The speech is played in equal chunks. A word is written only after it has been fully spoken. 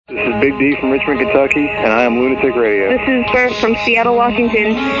This is Big D from Richmond, Kentucky, and I am Lunatic Radio. This is Bert from Seattle,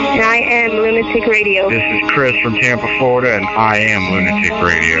 Washington, and I am Lunatic Radio. This is Chris from Tampa, Florida, and I am Lunatic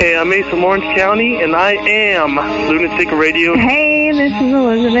Radio. Hey, I'm Ace from Orange County, and I am Lunatic Radio. Hey, this is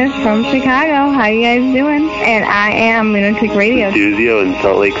Elizabeth from Chicago. How you guys doing? And I am Lunatic Radio. Duzio in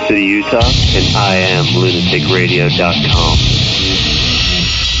Salt Lake City, Utah, and I am lunaticradio.com.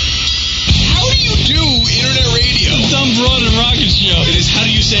 Dumb Broad and Rocket Show. It is, how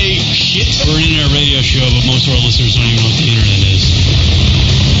do you say shit? We're an internet radio show, but most of our listeners don't even know what the internet is.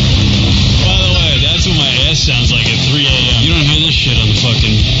 By the way, that's what my ass sounds like at 3 a.m. You don't hear this shit on the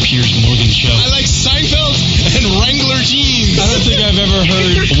fucking Piers Morgan show. I like Seinfeld and Wrangler jeans. I don't think I've ever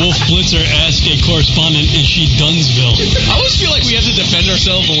heard Wolf Blitzer ask a correspondent, is she Dunsville? I always feel like we have to defend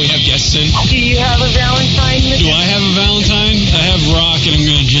ourselves when we have guests in. Do you have a Valentine? Do I have a Valentine? I have Rock, and I'm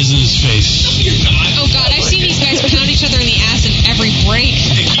going to jizz in his face. No, you're not. Oh, God, I've seen these guys pound each other in the ass in every break.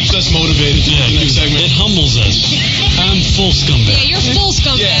 It keeps us motivated to the next segment. It humbles us. I'm full scumbag. Yeah, you're full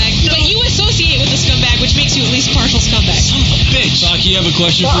scumbag. Yeah. But you associate with the scumbag, which makes you at least partial scumbag. Son of a bitch. Doc, you have a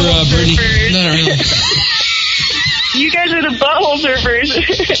question for Bernie? Not really. You guys are the butthole surfers.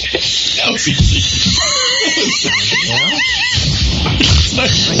 That was easy.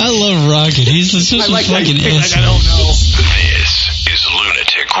 I love Rocket. He's just a fucking ass. I don't know. This is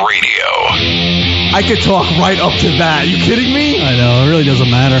Lunatic Radio. I could talk right up to that. Are you kidding me? I know. It really doesn't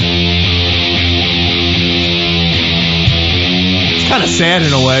matter. It's kind of sad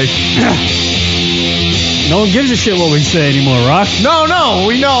in a way. No one gives a shit what we say anymore, Rock. No.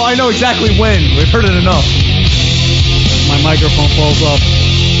 We know. I know exactly when. We've heard it enough. My microphone falls off.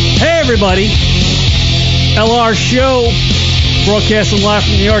 Hey, everybody. LR Show. Broadcasting live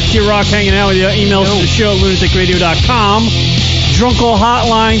from New York. Q-Rock hanging out with you. Emails to the show at lunaticradio.com. Drunk Call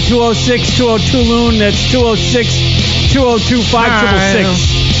Hotline 206-202-LUN. That's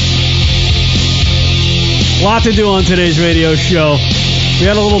 206-202-5666. Lot to do on today's radio show. We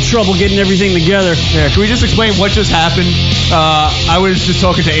had a little trouble getting everything together. Yeah, can we just explain what just happened? I was just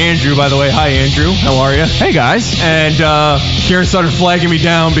talking to Andrew, by the way. Hi, Andrew. How are you? Hey, guys. And Karen started flagging me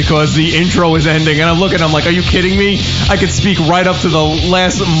down because the intro was ending. And I'm looking, I'm like, are you kidding me? I could speak right up to the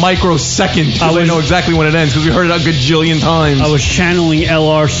last microsecond because I know exactly when it ends because we heard it a gajillion times. I was channeling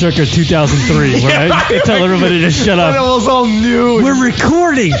LR circa 2003, where I tell everybody to shut up. It was all new. We're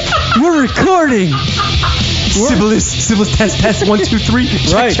recording. Sybilis, test, 1, 2, 3,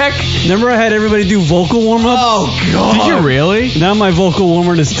 check. Remember I had everybody do vocal warm-up? Oh, God. Did you really? Now my vocal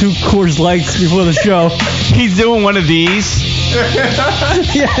warm-up is 2 Coors Lights before the show. He's doing one of these.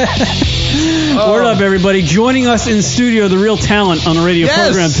 Word up, everybody. Joining us in studio, the real talent on the radio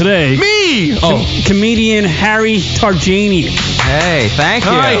program today. Me! Comedian Harry Tarjani. Hey, thank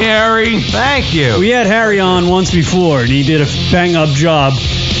you. Hi, Harry. Thank you. We had Harry on once before, and he did a bang-up job.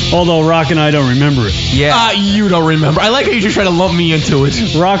 Although Rock and I don't remember it. Yeah. You don't remember. I like how you just try to lump me into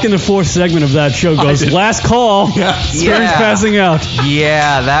it. Rock in the 4th segment of that show goes, last call. Stern's passing out.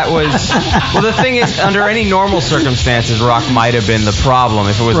 Yeah, that was... Well, the thing is, under any normal circumstances, Rock might have been the problem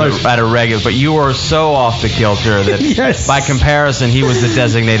if it was at a regular... But you were so off the kilter that, by comparison, he was the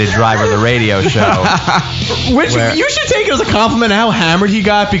designated driver of the radio show. Which you should take it as a compliment how hammered he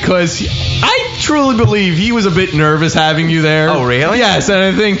got because I truly believe he was a bit nervous having you there. Oh, really? Yes, and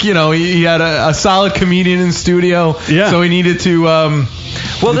I think, he had a solid comedian in studio, so he needed to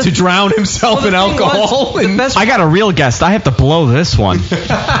to drown himself in alcohol. I got a real guest. I have to blow this one.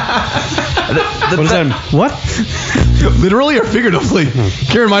 What? Literally or figuratively?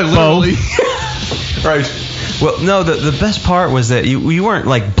 Karen might literally. Right. Well, no, the best part was that you weren't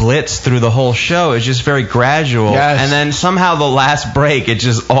like blitzed through the whole show. It was just very gradual. Yes. And then somehow the last break, it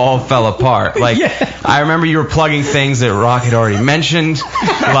just all fell apart. Like, I remember you were plugging things that Rock had already mentioned.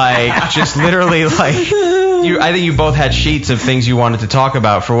 Like, just literally like... I think you both had sheets of things you wanted to talk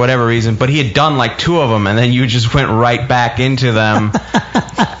about for whatever reason, but he had done like 2 of them, and then you just went right back into them.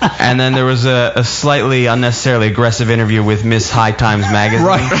 And then there was a slightly unnecessarily aggressive interview with Miss High Times Magazine.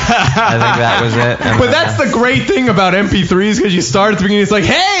 Right. I think that was it. But that's the great thing about MP3s, because you start at the beginning, it's like,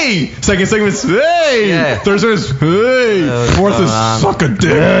 hey! Second segment's, hey! Yeah. Third segment's, hey! Fourth is, suck a dick.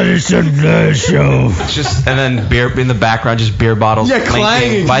 That is a nice show. Just, and then beer in the background, just beer bottles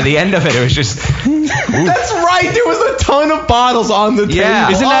clanging. By the end of it, it was just... That's That's right. There was a ton of bottles on the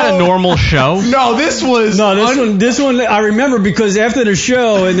table. Isn't that a normal show? No, this was. No, this one I remember because after the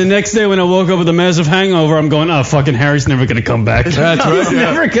show and the next day when I woke up with a massive hangover, I'm going, oh, fucking Harry's never going to come back. That's right. He's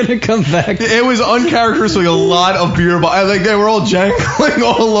never going to come back. It was uncharacteristically a lot of beer bottles. Like, they were all jangling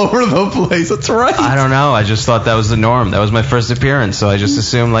all over the place. That's right. I don't know. I just thought that was the norm. That was my first appearance, so I just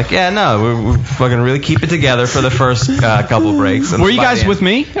assumed, like, yeah, no, we're fucking really keep it together for the first couple breaks. Were you guys with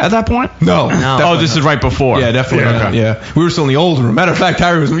me at that point? No. Oh, this is right before. Yeah, definitely. Yeah. Not. Yeah, we were still in the old room. Matter of fact,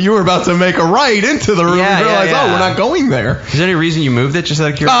 Harry, you were about to make a right into the room and realize, oh, we're not going there. Is there any reason you moved it? Just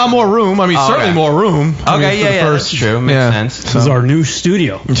out of curiosity? More room. I mean, certainly more room. Okay, that's true. Makes sense. This is our new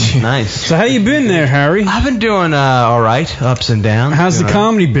studio. Nice. So how you been there, Harry? I've been doing all right, ups and downs. How's the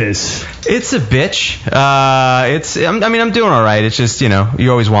comedy biz? It's a bitch. I'm doing all right. It's just,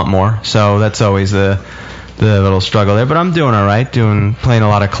 you always want more. So that's always the little struggle there. But I'm doing all right. Playing a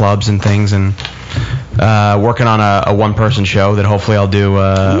lot of clubs and things, and working on a one-person show that hopefully I'll do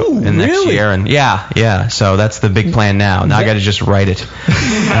in next year. And yeah. So that's the big plan now. Now I got to just write it.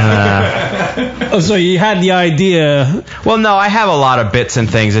 So you had the idea? Well, no, I have a lot of bits and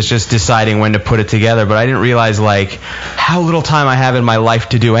things. It's just deciding when to put it together. But I didn't realize how little time I have in my life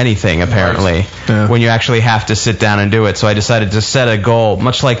to do anything. Apparently, when you actually have to sit down and do it. So I decided to set a goal,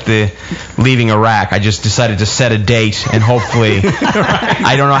 much like the leaving Iraq. I just decided to set a date, and hopefully,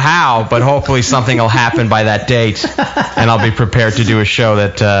 I don't know how, but hopefully something will happen by that date, and I'll be prepared to do a show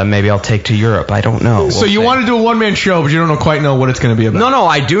that maybe I'll take to Europe. I don't know. So you want to do a one-man show, but you don't quite know what it's going to be about. No,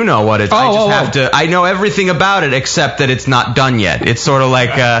 I do know what it's. I just have to. I know everything about it except that it's not done yet. It's sort of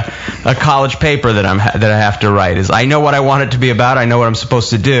like a college paper that I have to write. I know what I want it to be about. I know what I'm supposed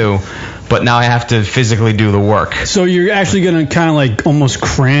to do. But now I have to physically do the work. So you're actually going to kind of like almost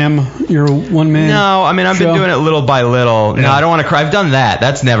cram your one-man No, I mean, I've been doing it little by little. Yeah. No, I don't want to cry. I've done that.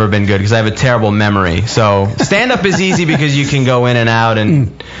 That's never been good because I have a terrible memory. So stand-up is easy because you can go in and out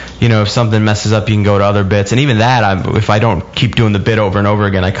and, if something messes up, you can go to other bits. And even that, if I don't keep doing the bit over and over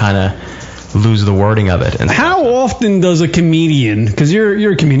again, I kind of lose the wording of it. And how often does a comedian, because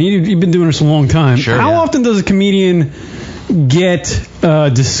you're a comedian, you've been doing this a long time. Sure, how often does a comedian get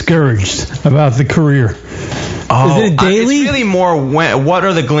discouraged about the career? Is it daily? It's really more what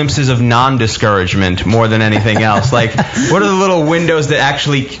are the glimpses of non-discouragement more than anything else. Like, what are the little windows that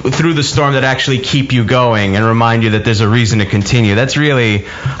actually, through the storm, that actually keep you going and remind you that there's a reason to continue. That's really,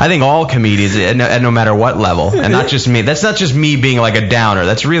 I think all comedians, at no matter what level, and not just me. That's not just me being like a downer.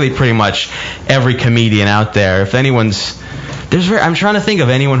 That's really pretty much every comedian out there. If anyone's... I'm trying to think of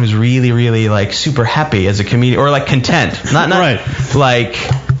anyone who's really, really like super happy as a comedian or like content. Not right. Like,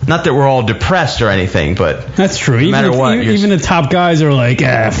 not that we're all depressed or anything, but that's true. No matter what, even the top guys are like,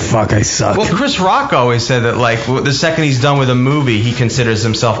 fuck, I suck. Well, Chris Rock always said that like the second he's done with a movie, he considers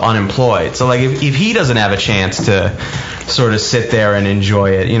himself unemployed. So like if he doesn't have a chance to sort of sit there and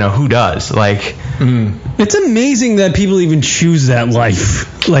enjoy it, who does? Like, it's amazing that people even choose that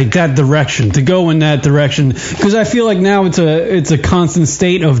life, like that direction, to go in that direction. Because I feel like now it's a constant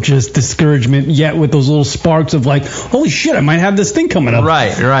state of just discouragement, yet with those little sparks of like, holy shit, I might have this thing coming up.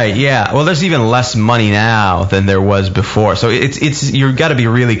 Right, yeah. Well, there's even less money now than there was before. So it's you've got to be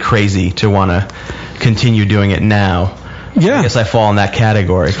really crazy to want to continue doing it now. Yeah. I guess I fall in that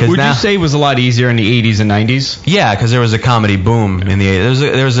category. Would you say it was a lot easier in the 80s and 90s? Yeah, because there was a comedy boom in the 80s.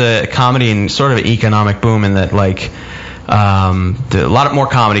 There was a comedy and sort of an economic boom in that, like, a lot more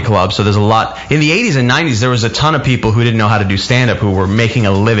comedy clubs. So there's a lot. In the 80s and 90s, there was a ton of people who didn't know how to do stand-up who were making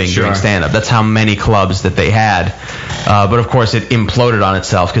a living doing stand-up. That's how many clubs that they had. But, of course, it imploded on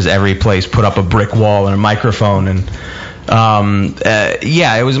itself because every place put up a brick wall and a microphone and...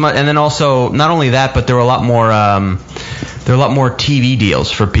 it was much, and then also not only that, but there were a lot more TV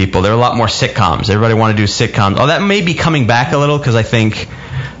deals for people. There were a lot more sitcoms. Everybody wanted to do sitcoms. Oh, that may be coming back a little because I think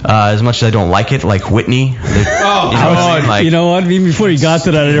as much as I don't like it, like Whitney. You know what? Even before you got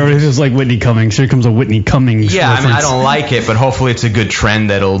to that, it was like Whitney Cummings. Here comes a Whitney Cummings. Yeah, reference. I don't like it, but hopefully it's a good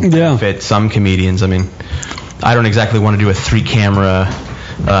trend that'll benefit some comedians. I mean, I don't exactly want to do a 3-camera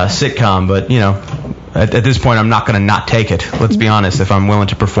sitcom, but at this point I'm not going to not take it. Let's be honest. If I'm willing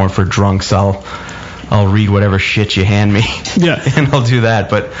to perform for drunks, I'll read whatever shit you hand me. Yeah. And I'll do that.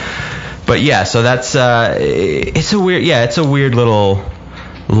 But yeah, so that's it's a weird little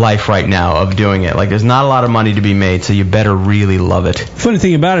life right now of doing it. Like, there's not a lot of money to be made, so you better really love it. Funny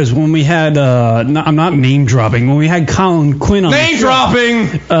thing about it is when we had I'm not name dropping, when we had Colin Quinn on name dropping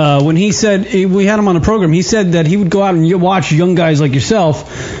when he said we had him on the program, he said that he would go out and watch young guys like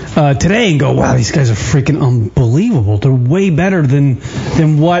yourself today and go, wow, these guys are freaking unbelievable. They're way better than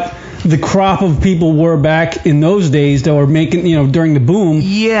what the crop of people were back in those days that were making, during the boom.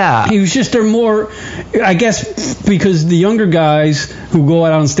 Yeah. It was just they're more, I guess, because the younger guys who go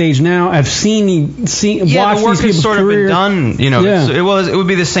out on stage now have watched the work these has people's sort career. of been done. It would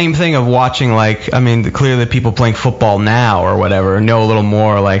be the same thing of watching, clearly people playing football now or whatever know a little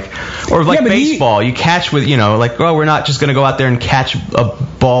more, baseball. You catch with, we're not just going to go out there and catch a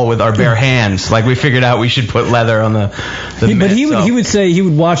ball with our bare hands. Like, we figured out we should put leather on the But mitt, he would say he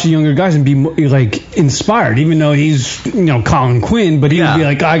would watch the younger guys and be inspired, even though he's Colin Quinn. But he would be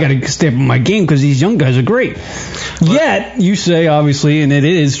like, I got to step up my game because these young guys are great. Yet you say, obviously, and it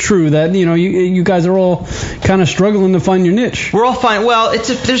is true that you guys are all kind of struggling to find your niche. We're all fine. Well,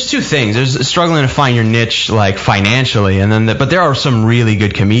 there's two things. There's struggling to find your niche, financially, and then but there are some really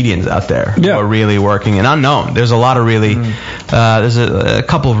good comedians out there who are really working and unknown. There's a lot of really there's a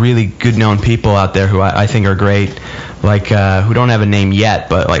couple of really good known people out there who I think are great, who don't have a name yet,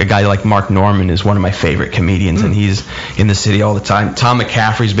 but a guy like Mark Norman is one of my favorite comedians, and he's in the city all the time. Tom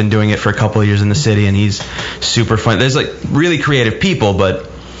McCaffrey's been doing it for a couple of years in the city, and he's super fun. There's really creative people, but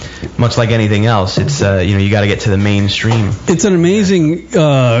much like anything else, it's you got to get to the mainstream. It's an amazing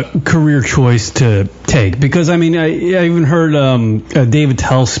career choice to take, because I even heard David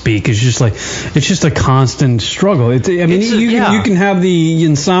Tell speak. It's just a constant struggle. You can have the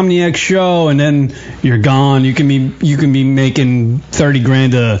Insomniac show and then you're gone. You can be making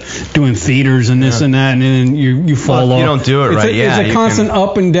 $30,000 doing theaters and this and that, and then you fall off. You don't do it right. It's a constant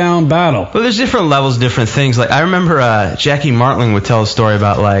up and down battle. Well, there's different levels, different things. I remember Jackie Martling would tell a story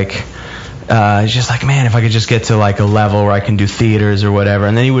about he's just man, if I could just get to a level where I can do theaters or whatever.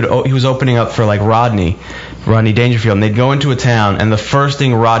 And then he was opening up for Rodney Dangerfield, and they'd go into a town, and the first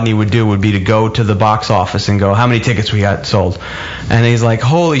thing Rodney would do would be to go to the box office and go, how many tickets we got sold? And he's like,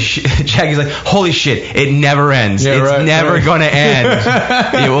 holy shit. Jackie's like, holy shit, it never ends. It's never going to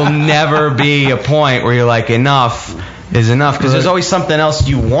end. It will never be a point where you're like, enough is enough, because there's always something else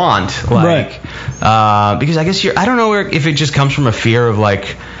you want. Because I guess I don't know if it just comes from a fear of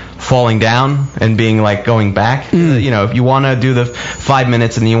falling down and being going back. If you want to do the 5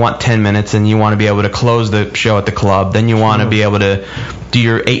 minutes and you want 10 minutes and you want to be able to close the show at the club, then you want to be able to do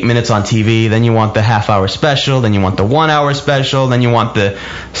your 8 minutes on TV, then you want the half-hour special, then you want the 1 hour special, then you want the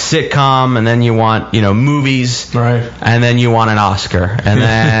sitcom, and then you want movies, and then you want an Oscar, and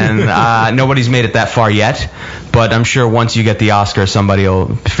then nobody's made it that far yet, but I'm sure once you get the Oscar, somebody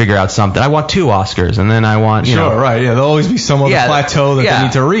will figure out something. I want 2 Oscars, and then I want there'll always be some other plateau that they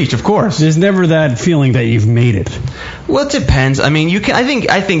need to reach. Of course, there's never that feeling that you've made it. Well, it depends. I mean, I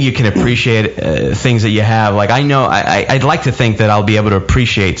think you can appreciate things that you have. I'd like to think that I'll be able to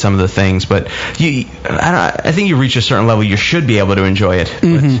appreciate some of the things, but I think you reach a certain level, you should be able to enjoy it.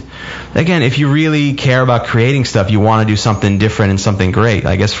 But again, if you really care about creating stuff, you want to do something different and something great.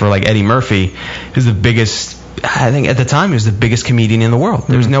 I guess for Eddie Murphy, who's the biggest. I think at the time he was the biggest comedian in the world.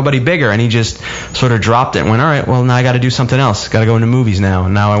 There was nobody bigger, and he just sort of dropped it and went, all right, well, now I got to do something else. Got to go into movies now,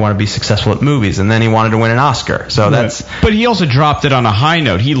 and now I want to be successful at movies. And then he wanted to win an Oscar. So that's. But he also dropped it on a high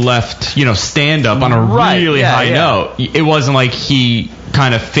note. He left, stand-up on a really high note. It wasn't like he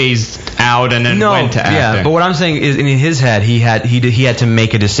kind of phased out and then went to acting. Yeah, but what I'm saying is, in his head, he had to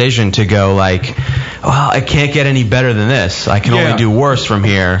make a decision to go well, I can't get any better than this. I can only do worse from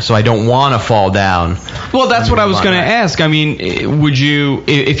here, so I don't want to fall down. Well, that's what I was going to ask. I mean, would you,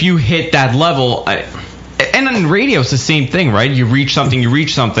 if you hit that level, and in radio it's the same thing, right? You reach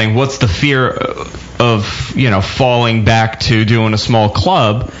something. What's the fear of, falling back to doing a small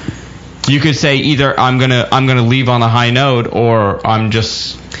club? You could say either I'm gonna leave on a high note, or I'm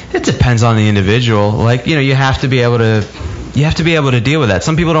just. It depends on the individual. You have to be able to deal with that.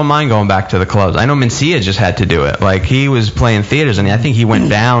 Some people don't mind going back to the clubs. I know Mencia just had to do it. He was playing theaters, and I think he went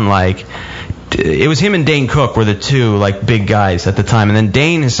down it was him and Dane Cook were the two big guys at the time, and then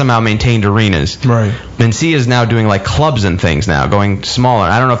Dane has somehow maintained arenas. Right. Mencia is now doing clubs and things now, going smaller.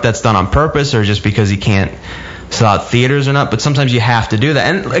 I don't know if that's done on purpose or just because he can't sell out theaters or not, but sometimes you have to do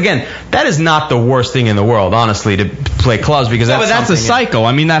that. And again, that is not the worst thing in the world, honestly, to play clubs, because that's a cycle.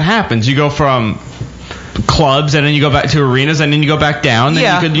 I mean, that happens. You go from clubs, and then you go back to arenas, and then you go back down.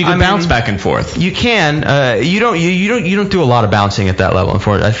 Then you can bounce back and forth. You can. You don't do a lot of bouncing at that level.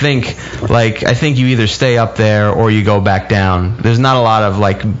 Unfortunately, I think you either stay up there or you go back down. There's not a lot of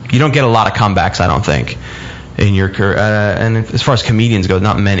you don't get a lot of comebacks, I don't think, in your career. And as far as comedians go,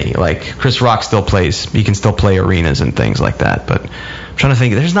 not many. Chris Rock still plays. He can still play arenas and things like that. But I'm trying to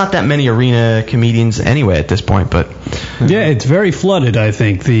think. There's not that many arena comedians anyway at this point. But yeah, it's very flooded. I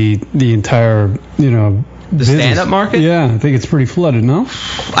think the entire the stand-up market? Yeah, I think it's pretty flooded, no?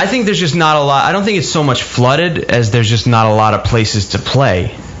 I think there's just not a lot. I don't think it's so much flooded as there's just not a lot of places to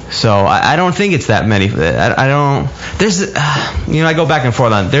play. So I don't think it's that many. I don't. There's, I go back and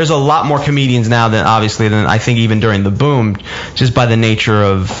forth on. There's a lot more comedians now than I think even during the boom, just by the nature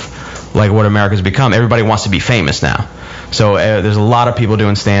of like what America's become. Everybody wants to be famous now. So there's a lot of people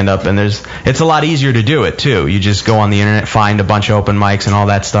doing stand-up, and it's a lot easier to do it too. You just go on the internet, find a bunch of open mics and all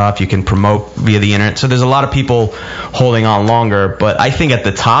that stuff. You can promote via the internet. So there's a lot of people holding on longer. But I think at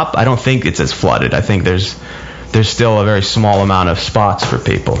the top, I don't think it's as flooded. I think there's still a very small amount of spots for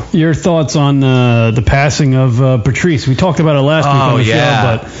people. Your thoughts on the passing of Patrice? We talked about it last week on the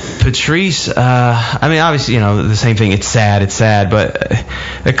show. But Patrice, obviously, the same thing. It's sad, but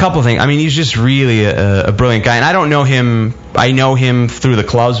a couple things. I mean, he's just really a brilliant guy, and I don't know him. I know him through the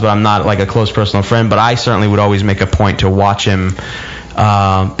clubs, but I'm not like a close personal friend. But I certainly would always make a point to watch him.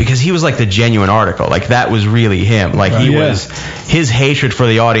 Because he was like the genuine article. Like that was really him. Like his hatred for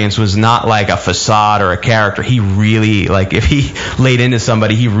the audience was not like a facade or a character. He really, like, if he laid into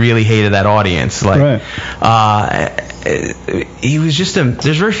somebody, he really hated that audience. Like, he was just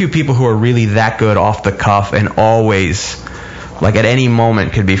there's very few people who are really that good off the cuff and always, like, at any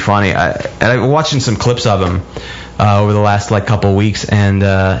moment could be funny. I'm watching some clips of him over the last couple weeks, and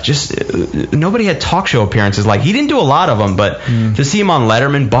just nobody had talk show appearances. Like, he didn't do a lot of them, but to see him on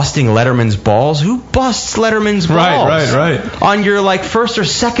Letterman busting Letterman's balls, who busts Letterman's balls? Right. On your first or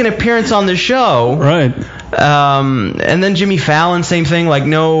second appearance on the show, right? And then Jimmy Fallon, same thing. Like,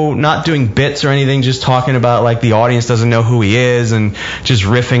 not doing bits or anything, just talking about the audience doesn't know who he is, and just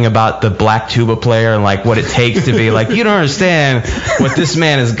riffing about the black tuba player and what it takes to be you don't understand what this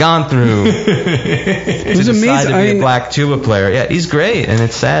man has gone through. It was amazing. A black tuba player. Yeah, he's great, and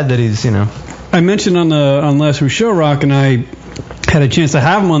it's sad that he's, I mentioned on last week's show, Rock, and I had a chance to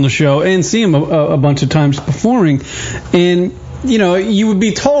have him on the show and see him a bunch of times performing, and you would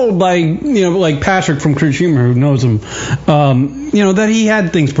be told by like Patrick from Crude Humor, who knows him, that he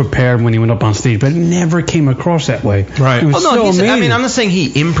had things prepared when he went up on stage, but it never came across that way. Right. It was amazing. I'm not saying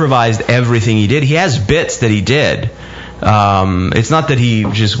he improvised everything he did. He has bits that he did. It's not that he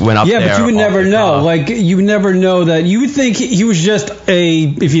just went up there. Yeah, but you would never know. You would never know that. You would think he was just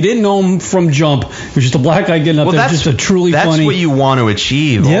if you didn't know him from jump, he was just a black guy getting up there, just a truly funny. That's what you want to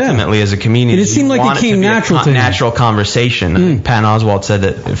achieve ultimately as a comedian. It seemed like it came natural to him. Natural conversation. Patton Oswalt said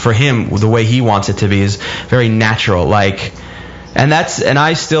that for him, the way he wants it to be is very natural. And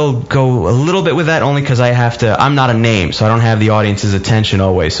I still go a little bit with that only because I'm not a name, so I don't have the audience's attention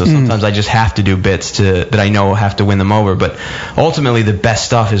always. So sometimes I just have to do bits that I know have to win them over. But ultimately, the best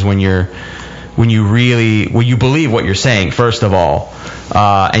stuff is when you believe what you're saying, first of all,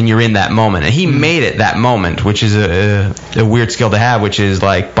 and you're in that moment. And he made it that moment, which is a weird skill to have, which is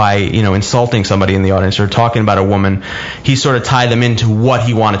by insulting somebody in the audience or talking about a woman, he sort of tied them into what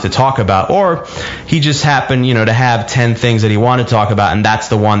he wanted to talk about, or he just happened to have 10 things that he wanted to talk about, and that's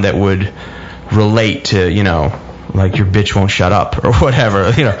the one that would relate to your bitch won't shut up or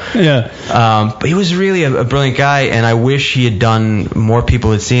whatever, Yeah. But he was really a brilliant guy, and I wish he had done more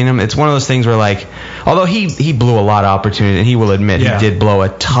people had seen him. It's one of those things where although he blew a lot of opportunities, and he will admit he did blow a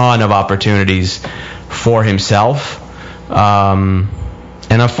ton of opportunities for himself. And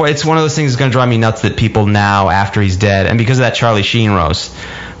it's one of those things that's going to drive me nuts that people now, after he's dead, and because of that Charlie Sheen roast,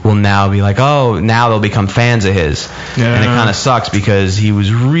 will now be now they'll become fans of his. Yeah. And it kind of sucks because he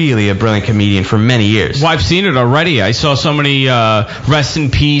was really a brilliant comedian for many years. Well, I've seen it already. I saw so many rest in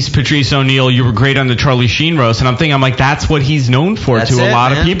peace, Patrice O'Neal, you were great on the Charlie Sheen roast, and I'm thinking, that's what he's known for a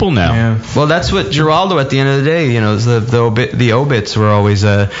lot of people now. Yeah. Well, that's what Giraldo, at the end of the day, the obits were always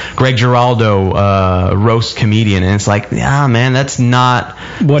Greg Giraldo, roast comedian, and it's man, that's not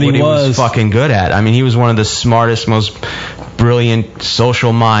what he was fucking good at. I mean, he was one of the smartest, most brilliant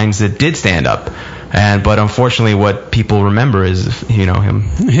social minds that did stand up, but unfortunately what people remember is him.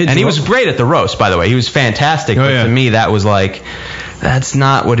 And he was great at the roast, by the way. He was fantastic, but to me that was that's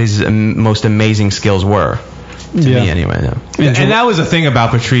not what his most amazing skills were, to me anyway. And that was the thing about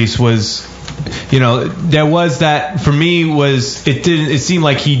Patrice was, there was that, for me, was it seemed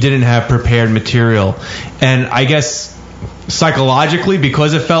like he didn't have prepared material, and I guess psychologically,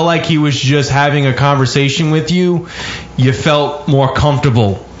 because it felt like he was just having a conversation with you, you felt more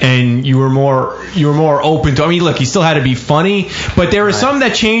comfortable and you were more open to. I mean, look, he still had to be funny, but there are some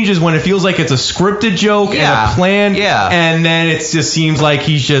that changes when it feels like it's a scripted joke and a plan, and then it just seems like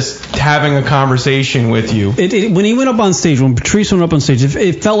he's just having a conversation with you. When he went up on stage, when Patrice went up on stage,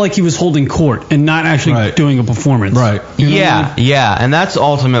 it felt like he was holding court and not actually doing a performance. Right. And that's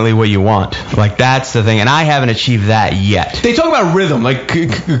ultimately what you want. That's the thing, and I haven't achieved that yet. They talk about rhythm, a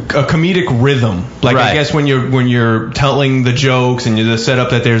comedic rhythm. I guess when you're telling the jokes and the setup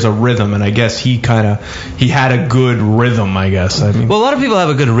that they're there's a rhythm, and I guess he had a good rhythm, I guess. I mean, well, a lot of people have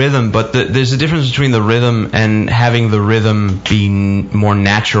a good rhythm, but there's a difference between the rhythm and having the rhythm be more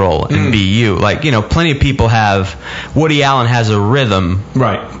natural and be you. Like, plenty of people have. Woody Allen has a rhythm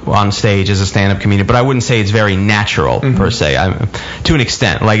on stage as a stand-up comedian, but I wouldn't say it's very natural per se. To an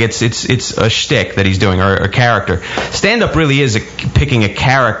extent, like it's a shtick that he's doing or a character. Stand-up really is picking a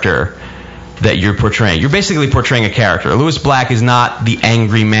character that you're portraying. You're basically portraying a character. Lewis Black is not the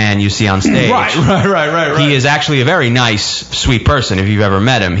angry man you see on stage. Right. He is actually a very nice, sweet person if you've ever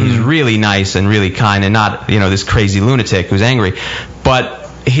met him. He's really nice and really kind and not, this crazy lunatic who's angry. But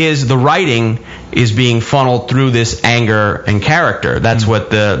the writing is being funneled through this anger and character. That's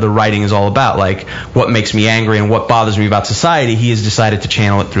what the writing is all about. Like, what makes me angry and what bothers me about society, he has decided to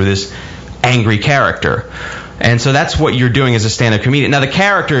channel it through this angry character. And so that's what you're doing as a stand-up comedian. Now, the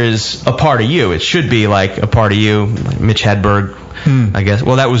character is a part of you. It should be like a part of you. Like Mitch Hedberg, I guess.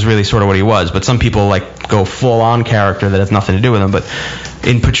 Well, that was really sort of what he was. But some people go full-on character that has nothing to do with him. But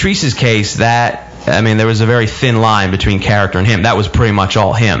in Patrice's case, there was a very thin line between character and him. That was pretty much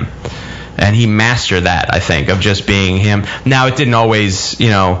all him. And he mastered that, I think, of just being him. Now, it didn't always,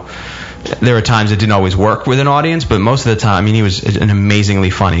 there were times it didn't always work with an audience, but most of the time, he was an amazingly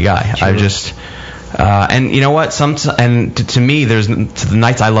funny guy. Sure. And you know what? To me, the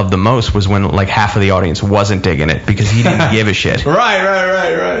nights I loved the most was when half of the audience wasn't digging it because he didn't give a shit.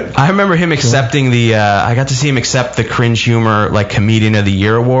 Right. I remember him accepting I got to see him accept the Cringe Humor Comedian of the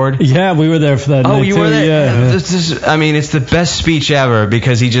Year award. Yeah, we were there for that. Oh, you were there? Yeah. It's the best speech ever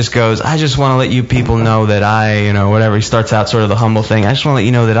because he just goes, I just want to let you people know that whatever. He starts out sort of the humble thing. I just want to let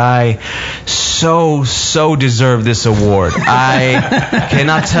you know that I so deserve this award. I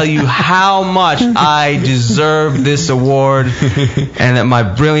cannot tell you how much I deserve this award and that my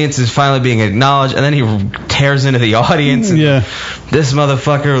brilliance is finally being acknowledged. And then he tears into the audience. And this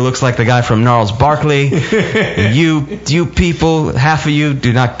motherfucker looks like the guy from Gnarls Barkley. you people, half of you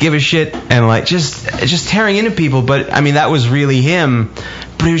do not give a shit. And just tearing into people. But that was really him.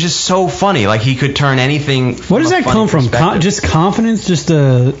 But he was just so funny. He could turn anything. What does that come from? Just confidence? Just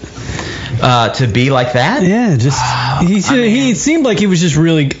to be like that? Yeah, he seemed like he was just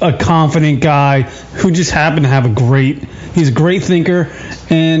really a confident guy who just happened to have he's a great thinker,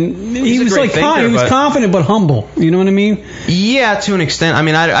 and he was confident but humble. You know what I mean? Yeah, to an extent.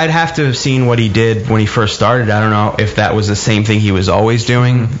 I'd have to have seen what he did when he first started. I don't know if that was the same thing he was always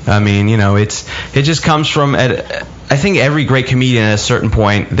doing. It just comes from I think every great comedian at a certain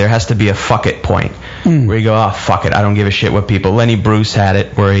point, there has to be a fuck it point where you go, oh, fuck it, I don't give a shit what people. Lenny Bruce had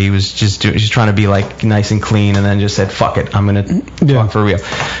it where he was just trying to be nice and clean and then just said, fuck it, I'm going to talk for real.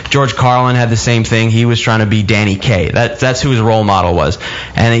 George Carlin had the same thing. He was trying to be Danny Kaye. That's who his role model was.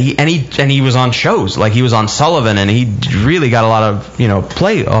 And he was on shows. He was on Sullivan and he really got a lot of,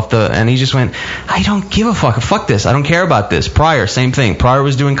 play off and he just went, I don't give a fuck. Fuck this. I don't care about this. Pryor, same thing. Pryor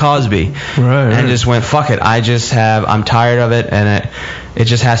was doing Cosby. Right. And just went, fuck it. I'm tired of it, and it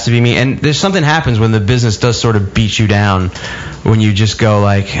just has to be me. And there's something happens when the business does sort of beat you down, when you just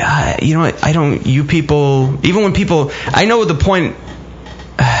go you know what, you people, even when people, I know the point,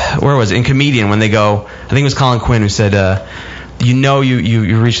 where was it, in Comedian, when they go, I think it was Colin Quinn who said,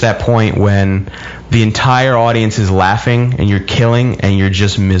 you reach that point when the entire audience is laughing and you're killing and you're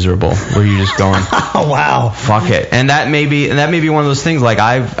just miserable, where you're just going, oh wow, fuck it. And that may be one of those things.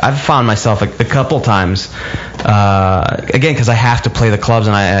 I've found myself a couple times, again, because I have to play the clubs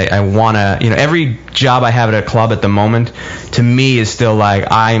and I want to, every job I have at a club at the moment, to me is still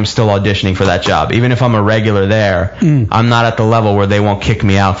I am still auditioning for that job. Even if I'm a regular there, I'm not at the level where they won't kick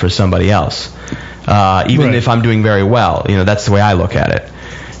me out for somebody else. Even if I'm doing very well, that's the way I look at it.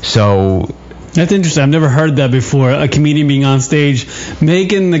 So that's interesting. I've never heard that before. A comedian being on stage,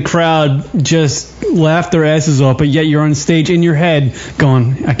 making the crowd just laugh their asses off, but yet you're on stage in your head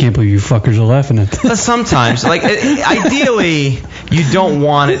going, I can't believe you fuckers are laughing at this. But sometimes, ideally, you don't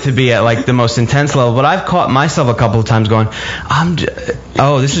want it to be at the most intense level. But I've caught myself a couple of times going,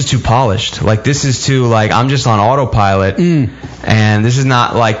 this is too polished. This is too I'm just on autopilot, and this is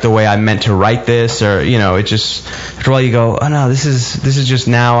not the way I meant to write this, or it just after a while you go, oh no, this is just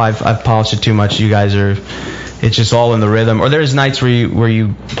now I've polished it too much. You guys are. It's just all in the rhythm. Or there's nights where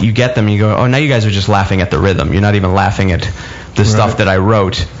you get them and you go, oh, now you guys are just laughing at the rhythm. You're not even laughing at the stuff that I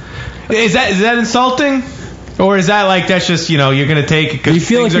wrote. Is that insulting? Or is that that's just, you're going to take it because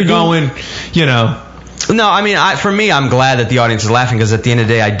things are going, No, for me, I'm glad that the audience is laughing because at the end of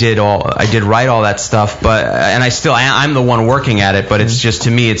the day, I did write all that stuff, but I'm the one working at it, but it's just,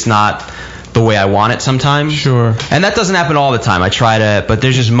 to me, it's not the way I want it sometimes. Sure. And that doesn't happen all the time. I try to, but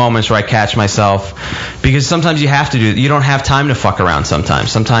there's just moments where I catch myself, because sometimes you have to you don't have time to fuck around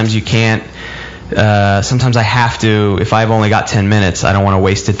sometimes. Sometimes you can't. Sometimes I have to, if I've only got 10 minutes, I don't want to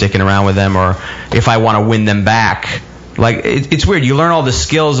waste it dicking around with them, or if I want to win them back. Like, it's weird. You learn all the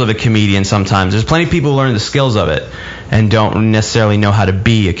skills of a comedian sometimes. There's plenty of people who learn the skills of it and don't necessarily know how to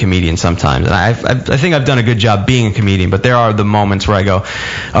be a comedian sometimes. And I think I've done a good job being a comedian, but there are the moments where I go,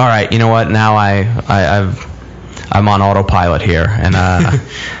 all right, you know what, now I'm on autopilot here, and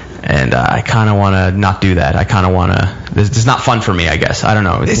I kind of want to not do that. I kind of want to. This is not fun for me, I guess. I don't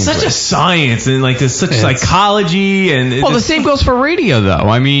know. It's such a science, and like there's such psychology, and well, the same goes for radio, though.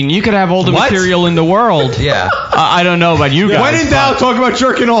 I mean, you could have all the material in the world. Yeah. I don't know about you guys. When in doubt, talk about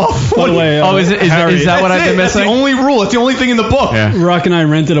jerking off. By the way, is that what I've been missing? That's the only rule. It's the only thing in the book. Yeah. Rock and I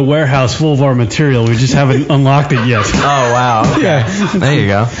rented a warehouse full of our material. We just haven't unlocked it yet. Oh wow. Okay. Yeah. There you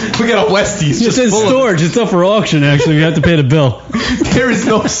go. We got a Westies. It's in storage. It's up for auction. Actually, we have to pay the bill. There is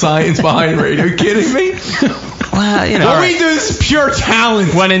no science behind radio. Are you kidding me? Well, you know. What we do is pure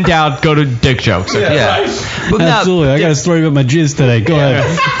talent. When in doubt, go to dick jokes. Yeah. But absolutely. I got a story about my jizz today. Go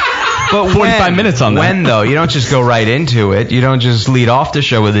ahead. But 45 minutes on that. When though? You don't just go right into it. You don't just lead off the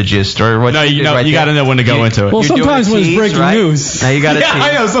show with a gist or what. No, you got to know when to go into it. Well, sometimes when it's breaking news. Now you got to. Yeah,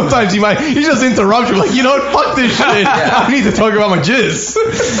 I know. Sometimes you just interrupt. You're like, you know what? Fuck this shit. I need to talk about my jizz.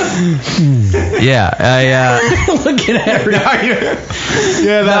 Yeah. Look at Harry.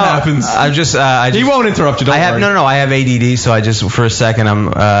 Yeah, that happens. He won't interrupt you. Don't worry. No. I have ADD, so I just for a second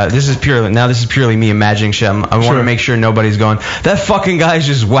this is purely me imagining shit. I want to make sure nobody's going, that fucking guy's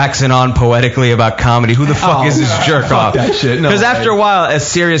just waxing on poetically about comedy. Who the fuck is this jerk off? That shit. Because after a while, a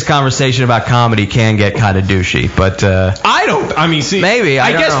serious conversation about comedy can get kind of douchey. But I don't. I mean, see, maybe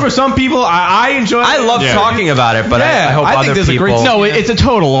I guess for some people, I enjoy. I love talking about it, but I hope other think people. No, it's a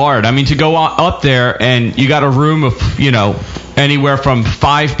total art. I mean, to go up there and you got a room of anywhere from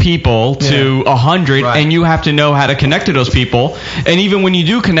 5 people to 100, and you have to know how to connect to those people. And even when you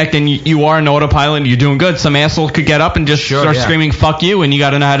do connect and you are an autopilot and you're doing good, some asshole could get up and just start screaming "fuck you," and you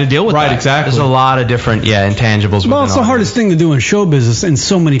got to know how to deal with that. Right, exactly. There's a lot of different intangibles. Well, it's the hardest thing to do in show business, and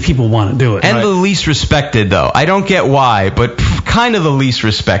so many people want to do it. And the least respected, though. I don't get why, but kind of the least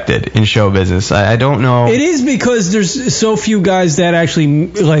respected in show business. I don't know. It is because there's so few guys that actually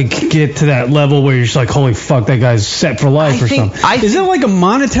get to that level where you're just like, holy fuck, that guy's set for life or something. Is it like a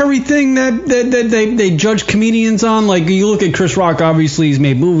monetary thing that they judge comedians on? Like, you look at Chris Rock, obviously he's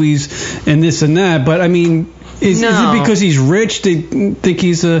made movies and this and that, but I mean, is it because he's rich? They think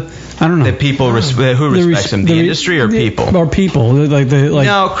he's a, I don't know. The people who respects him, the industry or people? Or people.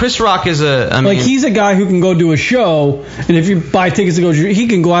 No, Chris Rock is he's a guy who can go do a show, and if you buy tickets to go, he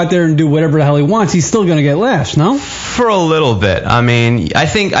can go out there and do whatever the hell he wants. He's still going to get laughs, no? For a little bit. I mean, I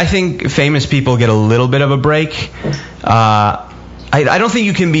think famous people get a little bit of a break. I don't think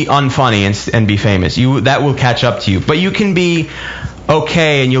you can be unfunny and be famous. That will catch up to you. But you can be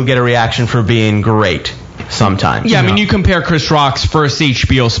okay and you'll get a reaction for being great sometimes. Yeah, I mean, you compare Chris Rock's first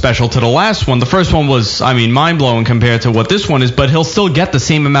HBO special to the last one. The first one was, mind-blowing compared to what this one is, but he'll still get the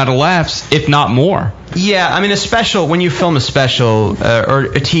same amount of laughs, if not more. Yeah, I mean, a special, when you film a special, or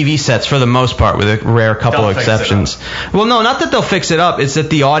TV sets for the most part, with a rare couple of exceptions. Well, no, not that they'll fix it up. It's that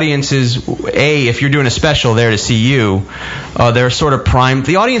the audience is, if you're doing a special there to see you, they're sort of primed.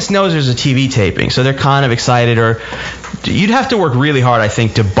 The audience knows there's a TV taping, so they're kind of excited. Or you'd have to work really hard, I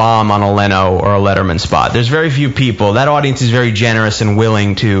think, to bomb on a Leno or a Letterman spot. There's very few people. That audience is very generous and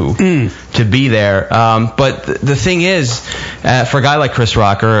willing to be there. But the thing is, for a guy like Chris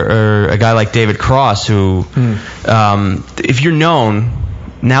Rock or a guy like David Cross, who, if you're known,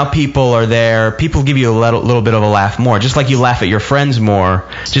 now people are there. People give you a little bit of a laugh more, just like you laugh at your friends more,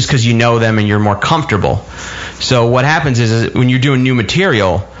 just because you know them and you're more comfortable. So what happens is when you're doing new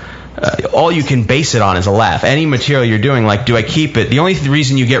material, all you can base it on is a laugh. Any material you're doing, like, do I keep it? The only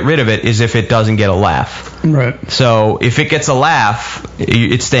reason you get rid of it is if it doesn't get a laugh. Right. So if it gets a laugh,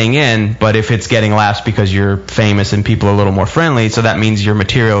 it's staying in. But if it's getting laughs because you're famous and people are a little more friendly, so that means your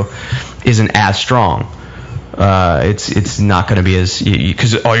material isn't as strong. It's not going to be as,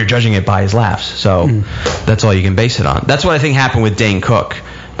 because you're judging it by his laughs. So that's all you can base it on. That's what I think happened with Dane Cook.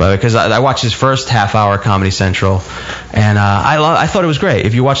 But because I watched his first half-hour Comedy Central, and I thought it was great.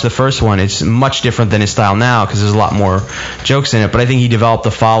 If you watch the first one, it's much different than his style now because there's a lot more jokes in it. But I think he developed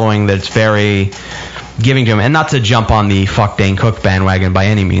a following that's very giving to him, and not to jump on the fuck Dane Cook bandwagon by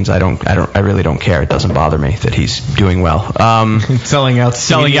any means. I really don't care. It doesn't bother me that he's doing well. Selling out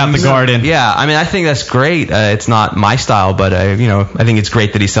the Garden. Yeah, I mean, I think that's great. It's not my style, but I think it's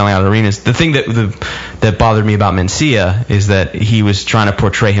great that he's selling out arenas. The thing that bothered me about Mencia is that he was trying to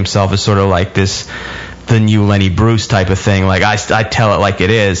portray himself as sort of like the new Lenny Bruce type of thing. Like, I tell it like it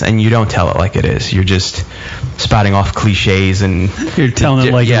is, and you don't tell it like it is. You're just spouting off cliches, and you're telling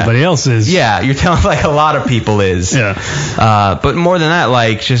it like everybody else is. Yeah, you're telling it like a lot of people is. Yeah. But more than that,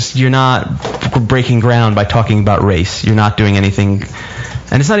 like, just you're not breaking ground by talking about race. You're not doing anything.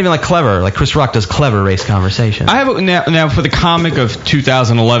 And it's not even like clever. Like Chris Rock does clever race conversation. I have now for the comic of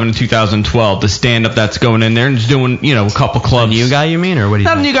 2011 and 2012, the stand-up that's going in there and just doing, a couple clubs. A new guy, you mean, or what do you?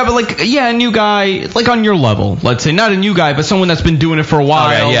 Not a new guy, but a new guy, like on your level. Let's say not a new guy, but someone that's been doing it for a while.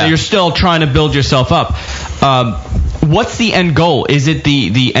 Okay, yeah. You're still trying to build yourself up. What's the end goal? Is it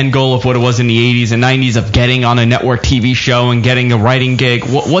the end goal of what it was in the 80s and 90s of getting on a network TV show and getting a writing gig?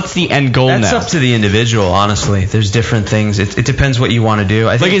 What's the end goal now? That's up to the individual, honestly. There's different things. It depends what you want to do.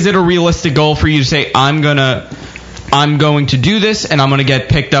 I think, is it a realistic goal for you to say, I'm going to do this, and I'm going to get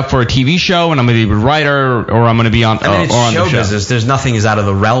picked up for a TV show, and I'm going to be a writer, or I'm going to be on, it's on show the show? Business. There's nothing is out of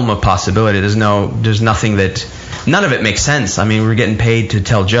the realm of possibility. There's nothing that. None of it makes sense. I mean, we're getting paid to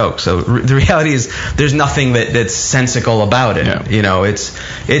tell jokes. So the reality is, there's nothing that's sensical about it. Yeah.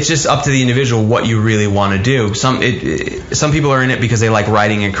 It's just up to the individual what you really want to do. Some people are in it because they like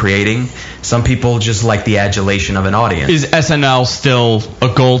writing and creating. Some people just like the adulation of an audience. Is SNL still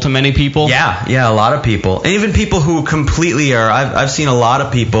a goal to many people? Yeah, a lot of people, and even people who completely are. I've seen a lot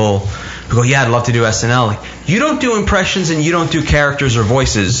of people who go, yeah, I'd love to do SNL. Like, you don't do impressions and you don't do characters or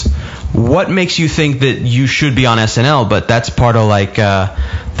voices. What makes you think that you should be on SNL? But that's part of like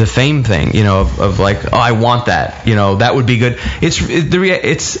the fame thing, of like, oh, I want that, that would be good.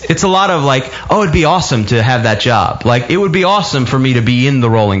 It's a lot of like, oh, it'd be awesome to have that job. Like, it would be awesome for me to be in the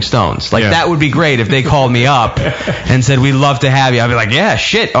Rolling Stones. Like, that would be great if they called me up and said, we'd love to have you. I'd be like, yeah,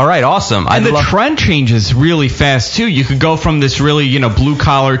 shit, all right, awesome. And the trend changes really fast too. You could go from this really, blue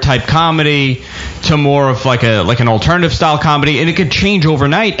collar type comedy to more of like an alternative style comedy, and it could change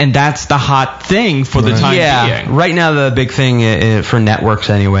overnight, and that's the hot thing for the time being. Right now the big thing for networks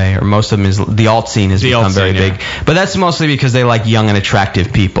anyway, or most of them, is the alt scene has become very big. But that's mostly because they like young and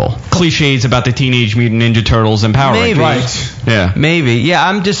attractive people. Cliches about the Teenage Mutant Ninja Turtles and Power Rangers. Right. Yeah. Maybe. Yeah,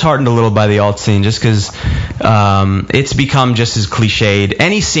 I'm disheartened a little by the alt scene just because it's become just as cliched.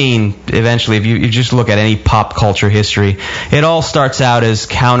 Any scene, eventually, if you just look at any pop culture history, it all starts out as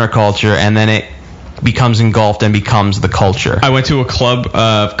counterculture, and then it becomes engulfed and becomes the culture. I went to a club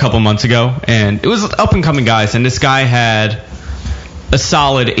a couple months ago, and it was up and coming guys, and this guy had a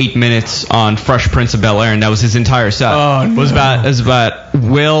solid 8 minutes on Fresh Prince of Bel-Air, and that was his entire set. Oh, no. It was about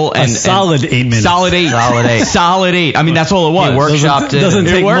Will and solid 8 minutes. Solid eight. I mean, that's all it was. He workshopped it. Doesn't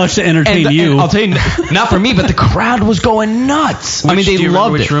take much to entertain you. I'll tell you, not for me, but the crowd was going nuts. I mean, they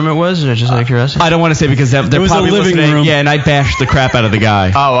loved which it. room it was, or just out of curiosity? I don't want to say because they're was probably a living listening. room. Yeah, and I bashed the crap out of the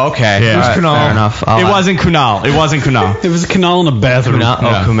guy. Oh, okay. Yeah. It was Kunal. Fair enough. It wasn't Kunal. It was a Kunal in a bathroom.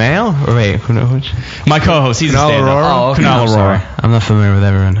 Kumail? Or wait, which? My co-host, he's a stand-up. Okay. Kunal Aurora. I'm not familiar with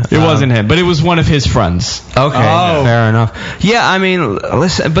everyone. It wasn't him, but it was one of his friends. Okay, fair enough. Yeah, I mean,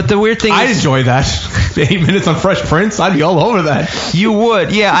 listen, but the weird thing I'd is, enjoy that. 8 minutes on Fresh Prince, I'd be all over that. You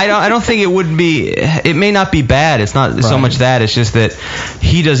would, yeah. I don't think it would be. It may not be bad. It's not so much that. It's just that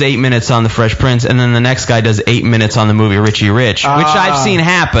he does 8 minutes on the Fresh Prince, and then the next guy does 8 minutes on the movie Richie Rich, which I've seen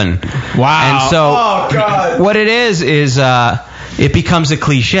happen. Wow. And so, what it is it becomes a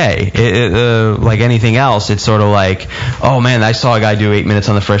cliche. Like anything else, it's sort of like, oh man, I saw a guy do 8 minutes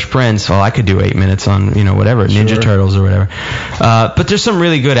on the Fresh Prince. Well, I could do 8 minutes on whatever, Ninja Turtles or whatever. But there's some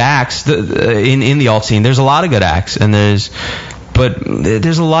really good acts in the alt scene. There's a lot of good acts, and there's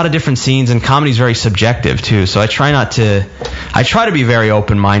a lot of different scenes, and comedy's very subjective too. So I try to be very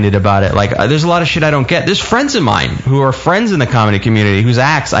open-minded about it. Like, there's a lot of shit I don't get. There's friends of mine who are friends in the comedy community whose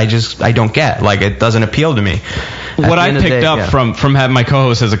acts I don't get. Like, it doesn't appeal to me. What I picked up from having my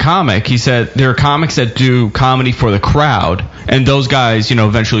co-host as a comic, he said there are comics that do comedy for the crowd, and those guys,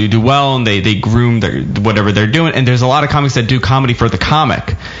 eventually do well, and they groom whatever they're doing. And there's a lot of comics that do comedy for the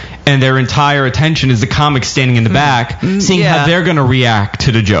comic, and their entire attention is the comic standing in the back, seeing how they're going to react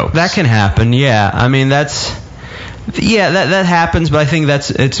to the jokes. That can happen, yeah. I mean, that happens, but I think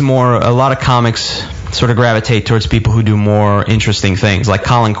it's more, a lot of comics sort of gravitate towards people who do more interesting things. Like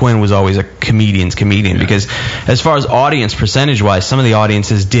Colin Quinn was always a comedian's comedian, because as far as audience percentage wise, some of the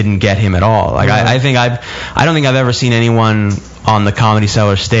audiences didn't get him at all. Like, I don't think I've ever seen anyone on the Comedy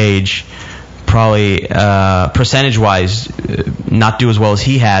Cellar stage probably percentage-wise not do as well as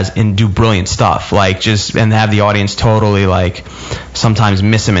he has and do brilliant stuff, like just and have the audience totally like sometimes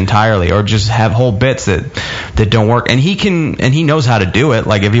miss him entirely, or just have whole bits that don't work. And he knows how to do it.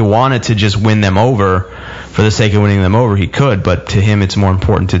 Like if he wanted to just win them over for the sake of winning them over, he could. But to him, it's more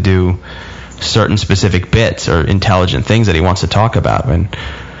important to do certain specific bits or intelligent things that he wants to talk about.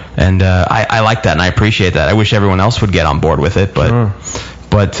 And I like that and I appreciate that. I wish everyone else would get on board with it,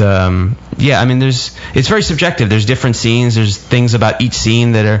 but yeah, I mean, it's very subjective. There's different scenes. There's things about each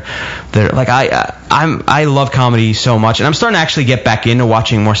scene that are like I love comedy so much, and I'm starting to actually get back into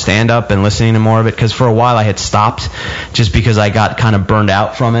watching more stand-up and listening to more of it, because for a while I had stopped just because I got kind of burned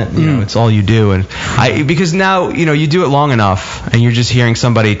out from it. You know, it's all you do, and because now you do it long enough, and you're just hearing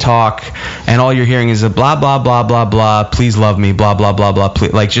somebody talk, and all you're hearing is a blah blah blah blah blah. Please love me, blah blah blah blah.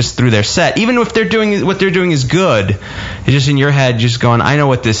 Please, like just through their set, even if they're doing what they're doing is good, it's just in your head, just going, I know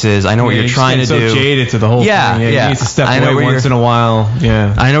what this is. I know what you're trying to do. So jaded to the whole thing. Yeah. You need to step away once in a while.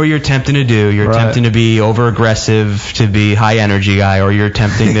 Yeah. I know what you're attempting to do. You're attempting to be over aggressive, to be high energy guy, or you're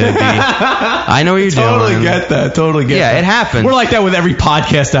attempting to be. I know what you're doing. Get that. Totally get that. Yeah, it happens. We're like that with every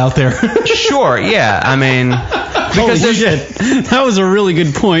podcast out there. Sure. Yeah. I mean, because holy shit, that was a really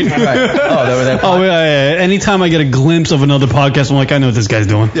good point. Right. Oh, yeah. Anytime I get a glimpse of another podcast, I'm like, I know what this guy's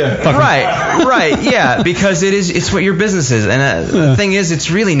doing. Yeah. Right. Yeah, because it's what your business is, and the thing is, it's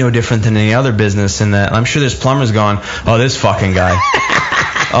really no different than any other business. In that, I'm sure there's plumbers going, oh, this fucking guy.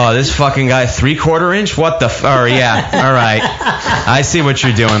 Oh, this fucking guy, 3/4 inch? What the or yeah. All right. I see what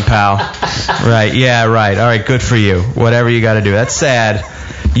you're doing, pal. Right. Yeah, right. All right, good for you. Whatever you got to do. That's sad.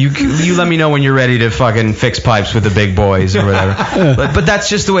 You let me know when you're ready to fucking fix pipes with the big boys or whatever. But that's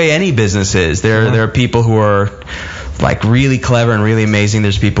just the way any business is. There are people who are like really clever and really amazing.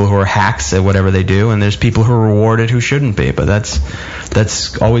 There's people who are hacks at whatever they do, and there's people who are rewarded who shouldn't be. But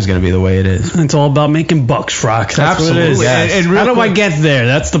that's always going to be the way it is. It's all about making bucks, Rock. That's Absolutely. what it is. Yes. And how do I get there?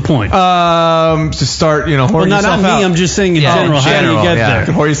 That's the point. To start, whoring not yourself me. out. I'm just saying in general. How do you get there?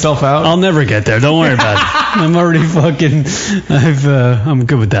 To whore yourself out. I'll never get there. Don't worry about it. I'm already fucking. I'm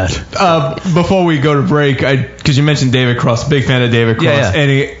good with that. Before we go to break, because you mentioned David Cross, big fan of David Cross.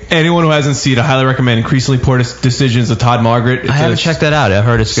 Yeah. Anyone who hasn't seen it, I highly recommend Increasingly Poor Decisions of Todd Margaret. I haven't checked that out. I've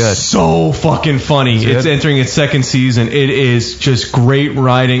heard it's good. So fucking funny. It's entering its second season. It is just great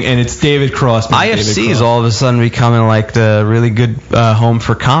writing, and it's David Cross. IFC is all of a sudden becoming like the really good home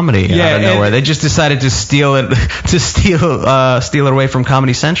for comedy out of nowhere. They just decided to steal it away from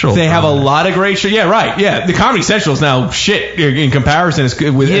Comedy Central. They have a lot of great shows. Yeah, right. Yeah, the Comedy Central is now shit in comparison as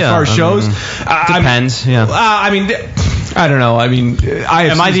far as shows. Depends. I mean, I don't know. I mean,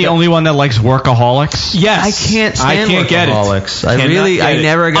 am I the only one that likes Workaholics? Yes. I can't stand Workaholics. I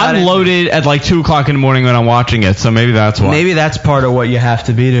never got it. I'm loaded at like 2 o'clock in the morning when I'm watching it, so maybe that's why. Maybe that's part of what you have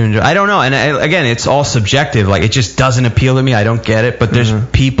to be to enjoy. I don't know. And again, it's all subjective. Like, it just doesn't appeal to me. I don't get it. But there's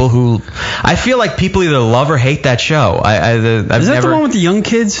people who... I feel like people either love or hate that show. Is that the one with the young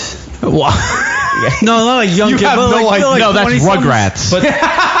kids? No, not like young kids. No, that's Rugrats.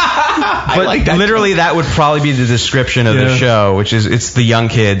 But like that literally, that would probably be the description of the show, which is it's the young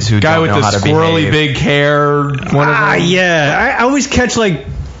kids who don't know how to behave. Guy with the squirrely big hair. Yeah. I always catch like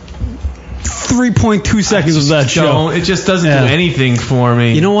 3.2 seconds of that show. It just doesn't do anything for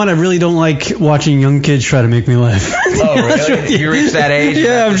me. You know what? I really don't like watching young kids try to make me laugh. Oh, really? You reach that age?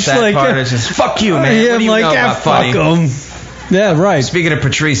 Yeah, I'm just like... It's just, fuck you, man. Yeah, what do you know about fuck them. Yeah, right. Speaking of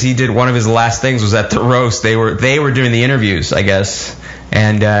Patrice, he did one of his last things was at the roast. They were doing the interviews, I guess.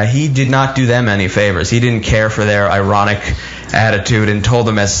 And he did not do them any favors. He didn't care for their ironic attitude and told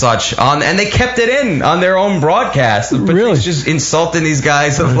them as such. And they kept it in on their own broadcast. But really? He's just insulting these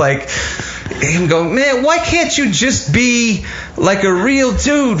guys of like him going, man, why can't you just be like a real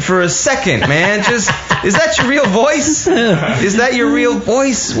dude for a second, man? Is that your real voice? Is that your real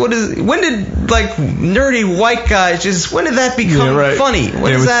voice? When did like nerdy white guys when did that become funny?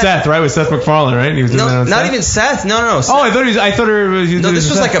 What is that? Seth, right? With Seth MacFarlane, right? He was doing that on not even Seth. No. Seth. Oh, I thought it was. No, this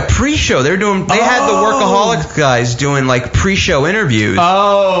was like a pre-show. They had the Workaholics guys doing like pre-show interviews.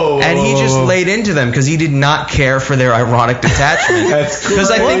 And he just laid into them because he did not care for their ironic detachment.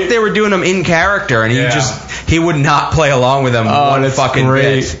 Because I think they were doing them in character, and he would not play along with them one fucking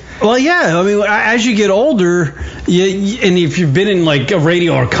bit. Well, yeah. I mean, as you get older, and if you've been in like a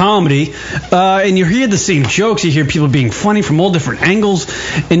radio or comedy, and you hear the same jokes, you hear people being funny from all different angles,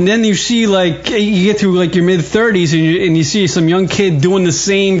 and then you see like you get through like your mid-30s, and you see some young kid doing the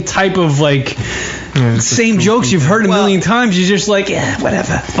same type of like same jokes you've heard a million times. You're just like,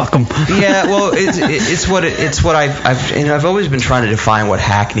 whatever, fuck them. Yeah, well, it's what I've always been trying to define what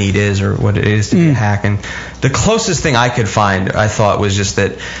hackneyed is or what it is to be a hack, and the closest thing I could find, I thought, was just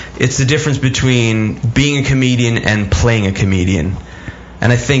that it's the difference between being a comedian and playing a comedian.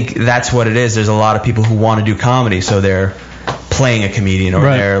 And I think that's what it is. There's a lot of people who want to do comedy, so they're playing a comedian, or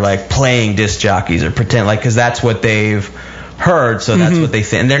they're like playing disc jockeys, or pretend like, because that's what they've heard, so that's what they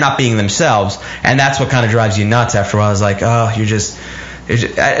think, and they're not being themselves, and that's what kind of drives you nuts after a while. It's like, oh, it just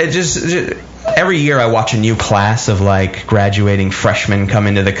every year I watch a new class of like graduating freshmen come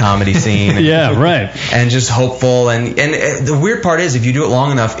into the comedy scene. Yeah, right. And just hopeful, and the weird part is, if you do it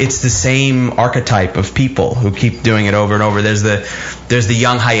long enough, it's the same archetype of people who keep doing it over and over. There's the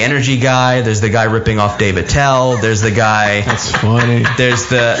young high energy guy, there's the guy ripping off Dave Attell, there's the guy, that's funny, there's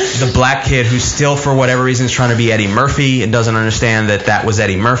the black kid who still for whatever reason is trying to be Eddie Murphy and doesn't understand that was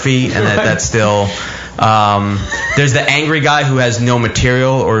Eddie Murphy, and that's still there's the angry guy who has no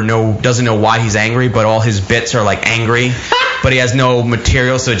material or doesn't know why he's angry, but all his bits are like angry, but he has no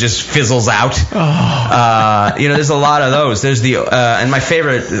material, so it just fizzles out. There's a lot of those. There's and my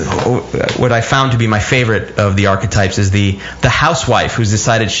favorite, what I found to be my favorite of the archetypes, is the housewife who's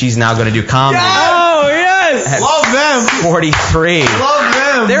decided she's now going to do comedy. Oh yes, love them. 43. Love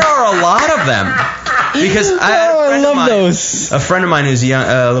them. There are a lot of them. Because I love those. A friend of mine who's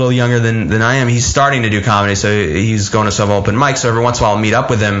a little younger than I am, he's starting to do comedy, so he's going to some open mics. So every once in a while I'll meet up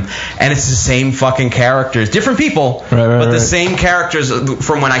with him, and it's the same fucking characters, different people, but the same characters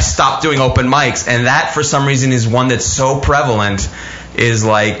from when I stopped doing open mics. And that, for some reason, is one that's so prevalent. Is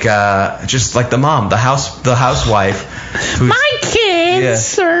like just like the mom, the housewife. My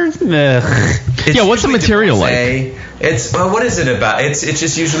kids are. Yeah, what's the material like? It's what is it about? It's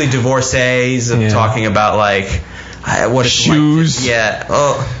just usually divorcees talking about like what it's shoes. Like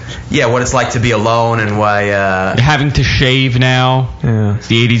what it's like to be alone and why having to shave now. Yeah,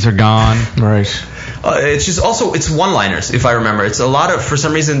 the 80s are gone. Right. It's just also it's one-liners, if I remember. It's a lot of, for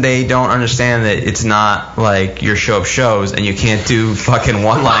some reason they don't understand that it's not like your show of shows and you can't do fucking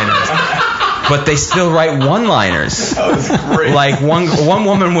one-liners. But they still write one-liners. That was great. Like one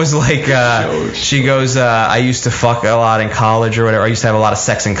woman was like, she goes, I used to fuck a lot in college or whatever. I used to have a lot of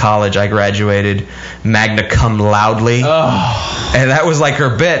sex in college. I graduated magna cum loudly. Oh. And that was like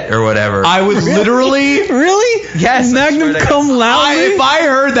her bit or whatever. I would literally... Really? Yes. Magna cum loudly? If I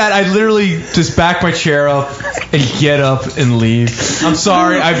heard that, I'd literally just back my chair up and get up and leave. I'm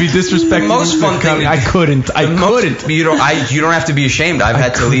sorry, I'd be disrespecting. Most fun thing. I couldn't. You don't have to be ashamed. I've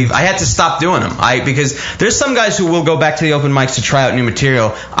had to leave. I had to stop doing them. Because there's some guys who will go back to the open mics to try out new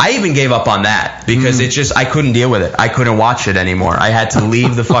material. I even gave up on that because it just, I couldn't deal with it. I couldn't watch it anymore. I had to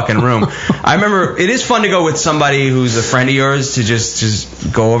leave the fucking room. I remember it is fun to go with somebody who's a friend of yours to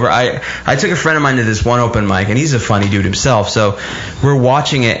just go over. I took a friend of mine to this one open mic, and he's a funny dude himself. So we're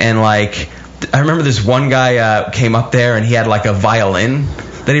watching it, and like I remember this one guy came up there and he had like a violin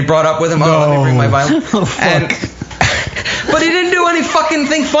that he brought up with him. No. Oh, let me bring my violin. But he didn't do any fucking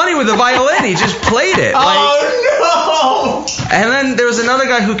thing funny with the violin. He just played it. Oh no! And then there was another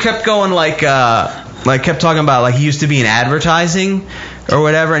guy who kept going kept talking about like he used to be in advertising or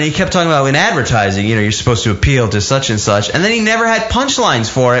whatever, and he kept talking about in advertising, you're supposed to appeal to such and such, and then he never had punchlines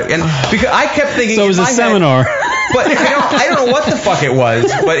for it, and because I kept thinking, so it was a seminar. But I don't know what the fuck it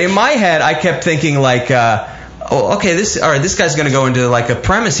was, but in my head I kept thinking like, this guy's going to go into like a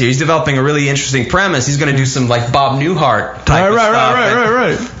premise here. He's developing a really interesting premise. He's going to do some like Bob Newhart type of stuff.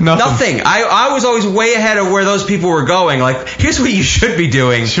 Right. Nothing. I was always way ahead of where those people were going. Like, here's what you should be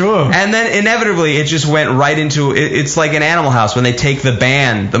doing. Sure. And then inevitably it just went right into it's like an Animal House when they take the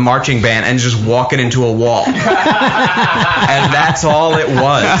band, the marching band, and just walk it into a wall. And that's all it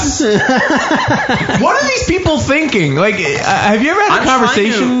was. What are these people thinking? Like, have you ever had a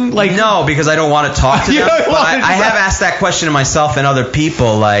conversation? No, because I don't want to talk to them. But I have asked that question to myself and other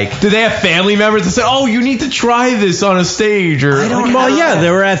people. Like, do they have family members that say, "Oh, you need to try this on a stage"? Or they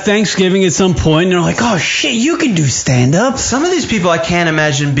were at Thanksgiving at some point, and they're like, "Oh shit, you can do stand up." Some of these people I can't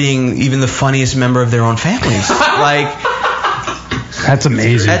imagine being even the funniest member of their own families. Like, that's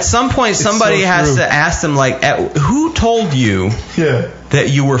amazing. At some point, somebody has to ask them, like, who told you that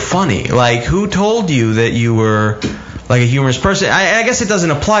you were funny? Like, who told you that you were like a humorous person? I guess it doesn't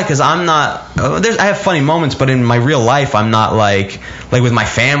apply because I'm not. I have funny moments, but in my real life, I'm not like with my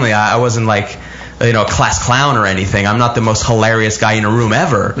family. I wasn't like a class clown or anything. I'm not the most hilarious guy in a room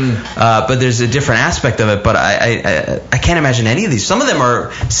ever. But there's a different aspect of it. But I can't imagine any of these. Some of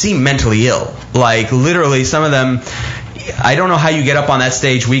them seem mentally ill. Like literally, some of them. I don't know how you get up on that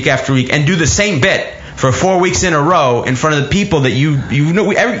stage week after week and do the same bit for 4 weeks in a row in front of the people that you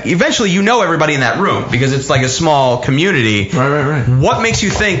know. Eventually, you know everybody in that room because it's like a small community. Right. What makes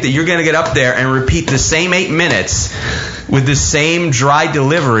you think that you're going to get up there and repeat the same 8 minutes with the same dry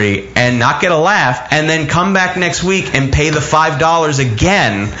delivery and not get a laugh, and then come back next week and pay the $5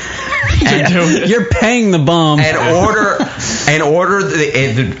 again? And you're paying the bomb and order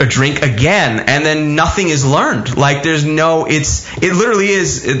a drink again, and then nothing is learned. Like it literally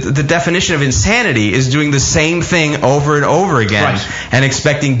is the definition of insanity is doing the same thing over and over again and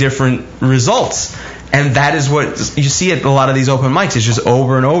expecting different results. And that is what you see at a lot of these open mics. It's just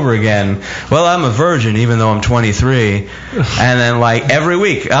over and over again. Well, I'm a virgin even though I'm 23, and then like every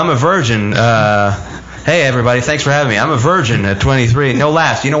week I'm a virgin. Hey, everybody, thanks for having me. I'm a virgin at 23. No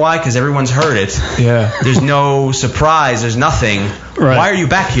laughs. You know why? Because everyone's heard it. Yeah. There's no surprise. There's nothing. Right. Why are you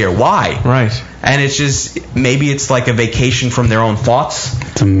back here? Why? Right. And it's just, maybe it's like a vacation from their own thoughts.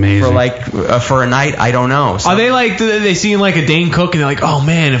 It's amazing. For a night, I don't know. Are they like, they see like a Dane Cook and they're like, oh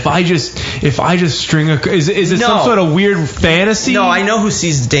man, if I just string is it some sort of weird fantasy? No, I know who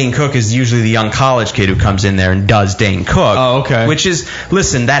sees Dane Cook is usually the young college kid who comes in there and does Dane Cook. Oh, okay. Which is,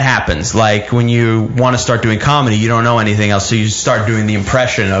 listen, that happens. Like when you want to start doing comedy, you don't know anything else, so you start doing the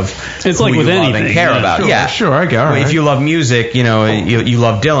impression of it's who like you with love anything. and care about. Sure, I get it. If you love music, you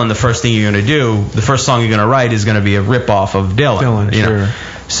love Dylan, the first thing you're going to do, the first song you're going to write is going to be a rip-off of Dylan. You know?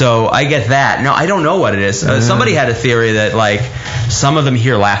 So I get that. No, I don't know what it is. Somebody had a theory that like some of them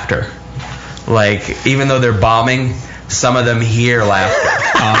hear laughter. Like even though they're bombing, some of them hear laughter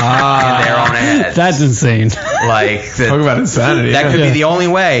in their own head. That's insane. Like talk about insanity. That could be the only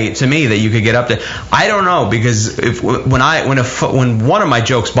way to me that you could get up there. I don't know, because when one of my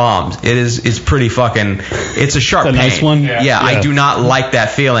jokes bombs, it's pretty fucking. It's a sharp pain. Nice one. Yeah, I do not like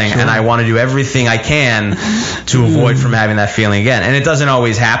that feeling, and I want to do everything I can to avoid from having that feeling again. And it doesn't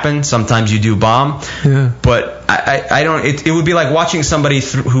always happen. Sometimes you do bomb. Yeah. But I don't. It would be like watching somebody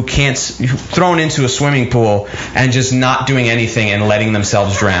thrown into a swimming pool and just not doing anything and letting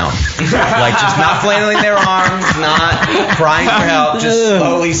themselves drown. Like just not flailing their arms, not crying for help, just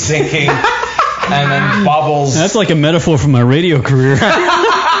slowly sinking, and then bubbles. That's like a metaphor for my radio career.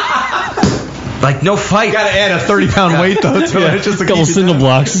 Like no fight. You gotta add a 30-pound weight though. So it's just a couple single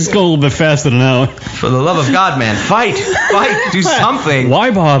blocks. It's going a little bit faster than an hour. For the love of God, man, fight, do something. Why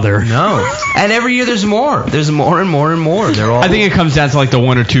bother? No. And every year there's more. There's more and more and more. I think it comes down to like the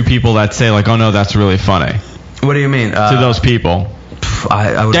one or two people that say like, oh no, that's really funny. What do you mean? To those people.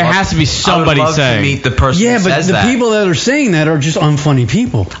 There has to be somebody saying. To meet the person yeah, who but says the that. people that are saying that are just unfunny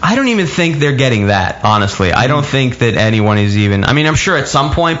people. I don't even think they're getting that, honestly. I don't think that anyone is even. I mean, I'm sure at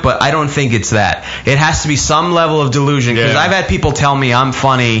some point, but I don't think it's that. It has to be some level of delusion, because I've had people tell me I'm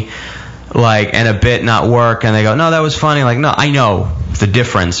funny, like, and a bit not work, and they go, no, that was funny. Like, no, I know the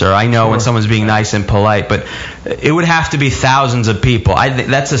difference, or I know when someone's being nice and polite, but it would have to be thousands of people.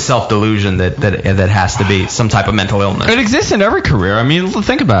 That's a self-delusion that has to be some type of mental illness. It exists in every career. I mean,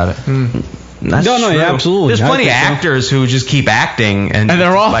 think about it. That's no, true. Yeah, absolutely. There's plenty of actors who just keep acting and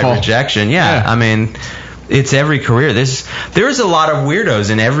they're awful. By rejection. Yeah, I mean, it's every career. There's a lot of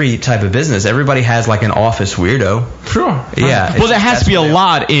weirdos in every type of business. Everybody has like an office weirdo. Sure. Yeah. Well, there has to be a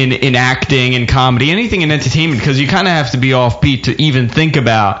lot in acting and comedy, anything in entertainment, because you kind of have to be offbeat to even think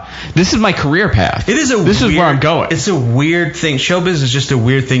about, this is my career path. This is where I'm going. It's a weird thing. Showbiz is just a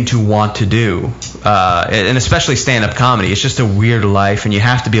weird thing to want to do, and especially stand-up comedy. It's just a weird life, and you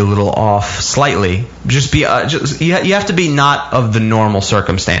have to be a little off slightly. You have to be not of the normal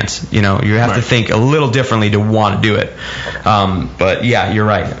circumstance. You know, you have to think a little differently to want to do it. But yeah, you're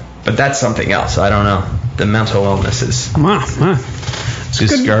right. But that's something else. I don't know. The mental illness is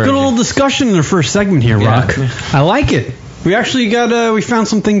discouraging. Good old discussion in the first segment here, Rock. I like it. We actually we found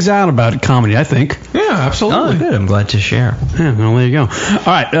some things out about comedy, I think. Yeah, absolutely. Oh, good. I'm glad to share. Yeah, well, there you go. All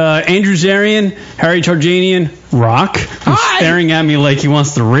right, Andrew Zarian, Harry Tarjanian, Rock, who's staring at me like he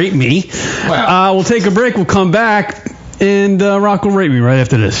wants to rape me. Wow. We'll take a break. We'll come back, and Rock will rape me right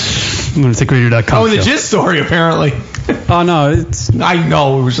after this. LunaticRadio.com. Oh, the gist story, apparently. Oh, no. I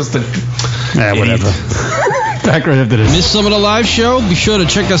know. It was just a... Yeah, whatever. Back right after this. Miss some of the live show? Be sure to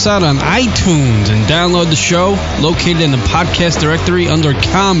check us out on iTunes and download the show located in the podcast directory under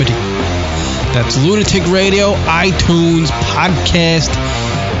comedy. That's Lunatic Radio, iTunes, podcast,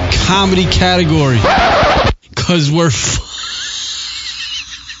 comedy category. Because we're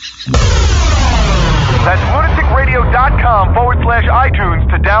That's lunaticradio.com/iTunes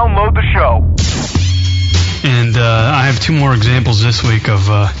to download the show. And I have two more examples this week of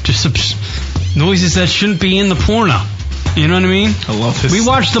just noises that shouldn't be in the porno. You know what I mean? I love this. We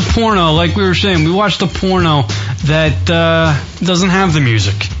watch the porno, like we were saying. We watch the porno that doesn't have the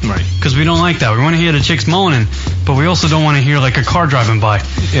music. Right. Because we don't like that. We want to hear the chicks moaning, but we also don't want to hear like a car driving by.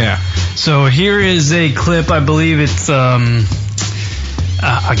 Yeah. So here is a clip. I believe it's a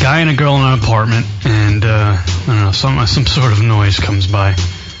guy and a girl in an apartment, and I don't know, some sort of noise comes by.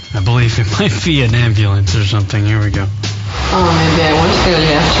 I believe it might be an ambulance or something. Here we go. Oh, maybe I was good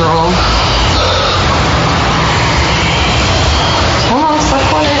after all. Come on,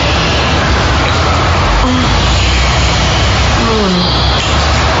 suck on it.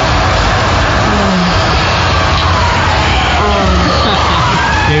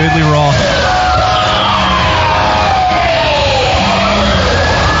 David Lee Roth.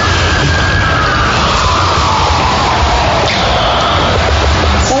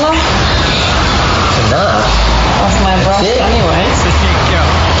 That's my breath anyway.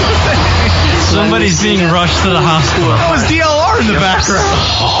 Somebody's being rushed to the hospital. That was DLR in the background.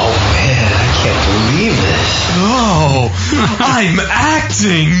 Oh man, I can't believe this. Oh, I'm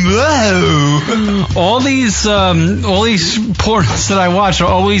acting. Whoa. All these pornos that I watch are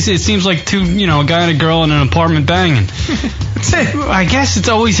always, it seems like a guy and a girl in an apartment banging. I guess it's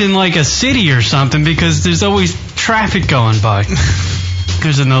always in like a city or something because there's always traffic going by.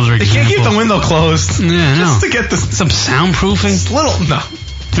 Here's another example. They can't keep the window closed. Yeah, just to get some soundproofing. No.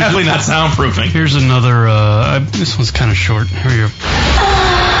 Definitely not soundproofing. Here's another. This one's kind of short. Here we go.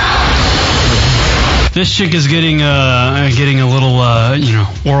 This chick is getting a little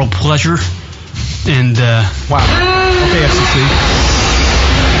oral pleasure, and wow. Okay, FCC.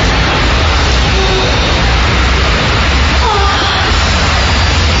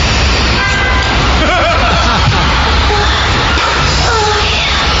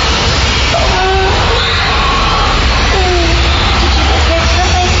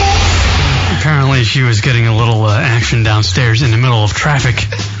 Apparently she was getting a little action downstairs in the middle of traffic.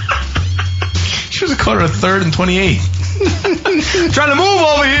 She was a quarter of 3rd and 28. Trying to move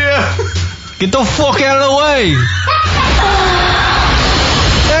over here. Get the fuck out of the way.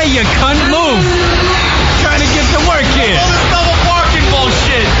 Hey, you cunt, move. Trying to get to work here. All this double parking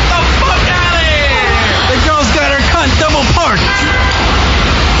bullshit. Get the fuck out of here. The girl's got her cunt double parked.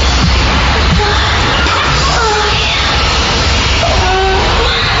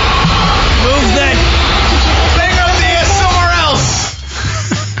 Move that. Take her there somewhere else.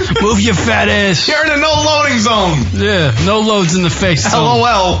 Move your fat ass. You're in a no loading zone. Yeah, no loads in the face zone.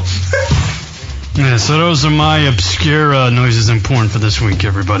 LOL. Yeah, so those are my obscure noises in porn for this week,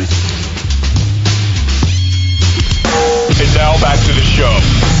 everybody. And now back to the show.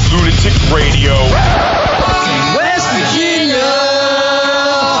 Lunatic Radio. West Virginia.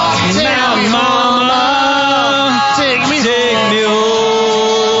 Now, mama. Take me home.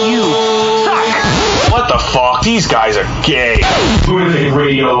 You suck. What the fuck? These guys are gay.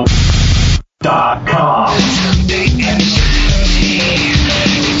 LunaticRadio.com.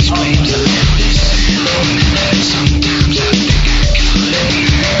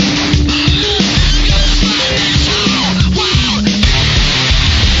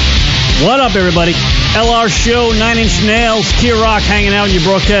 What up, everybody? LR Show, 9 Inch Nails, Key Rock hanging out, and you're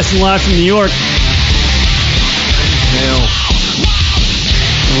broadcasting live from New York.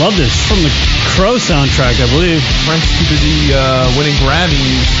 I love this. From the Crow soundtrack, I believe. Frank's too busy winning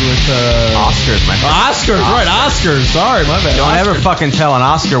Grammys with Oscars, my friend. Oscars, right? Oscars. Sorry, my bad. Don't ever fucking tell an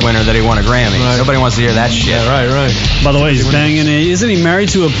Oscar winner that he won a Grammy. Right. Nobody wants to hear that shit. Yeah, right. By the way, he's banging. Isn't he married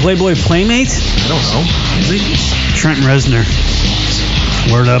to a Playboy Playmate? I don't know. Is he? Trent Reznor.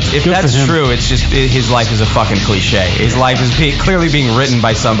 Word up. If Good that's for him. true, it's just his life is a fucking cliche. His life is clearly being written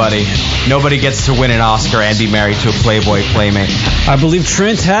by somebody. Nobody gets to win an Oscar and be married to a Playboy Playmate. I believe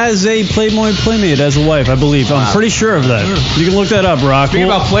Trent has a Playboy Playmate as a wife. I believe. I'm pretty sure of that. You can look that up, Rock. Speaking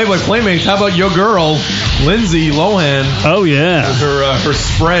about Playboy Playmates, how about your girl, Lindsay Lohan? Oh yeah. Her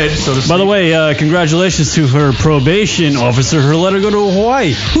spread, so to speak. By the way, congratulations to her probation officer. Her let her go to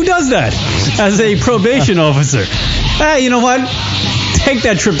Hawaii. Who does that as a probation officer? Hey, you know what? Take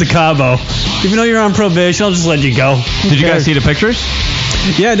that trip to Cabo. Even though you're on probation, I'll just let you go. Did you guys see the pictures?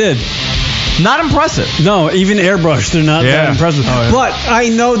 Yeah, I did. Not impressive. No, even airbrushed, they're not that impressive. Oh, yeah. But I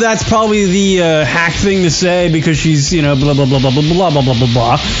know that's probably the hack thing to say because she's, blah, blah, blah, blah, blah, blah, blah, blah, blah,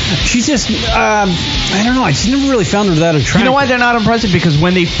 blah. She's just, I don't know. I just never really found her that attractive. You know why they're not impressive? Because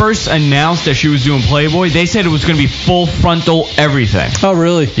when they first announced that she was doing Playboy, they said it was going to be full frontal everything. Oh,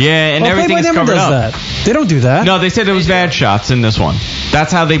 really? Yeah, and everything is Playboy never covered does up. that. They don't do that. No, they said there was VAD shots in this one.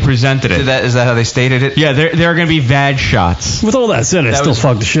 That's how they presented it. Is that how they stated it? Yeah, there are going to be VAD shots. With all that said, I still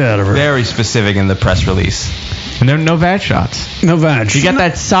fucked the shit out of her. Very specific in the press release. And no vag shots. No vag. You got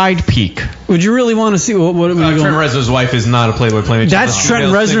that side peek. Would you really want to see what are we Trent going? Reznor's wife is not a Playboy Playmate. That's Trent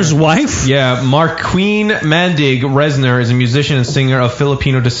Reznor's wife? Yeah, Marqueen Mandig Reznor is a musician and singer of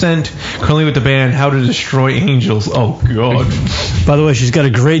Filipino descent, currently with the band How to Destroy Angels. Oh, God. By the way, she's got a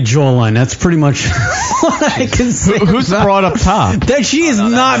great jawline. That's pretty much what I can say. Who's brought up top? That she is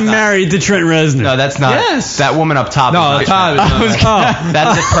not married to Trent Reznor. No, that's not. Yes. That woman up top. No, is top not is Trent.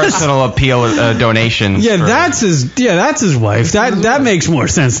 That's a personal appeal donation. Yeah, that's his wife. That makes more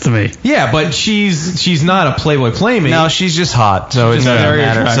sense to me. Yeah, but she's not a Playboy Playmate. No, she's just hot, so it She's doesn't very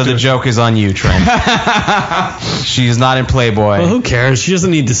matter. So the attractive. joke is on you, Trent. She's not in Playboy. Well, who cares? She doesn't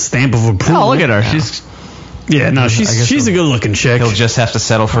need the stamp of approval. Oh, look at her. She's she's a good looking chick. He'll just have to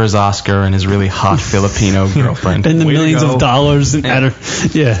settle for his Oscar and his really hot Filipino girlfriend. And the millions of dollars and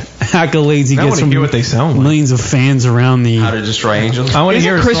accolades he I gets wanna from hear what they sound like. millions of fans around the. How to Destroy Angels. I want to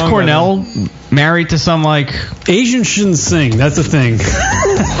hear a Chris song Cornell married to some Asians shouldn't sing. That's the thing.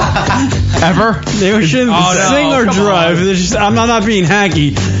 ever? They shouldn't sing or come drive. I'm not being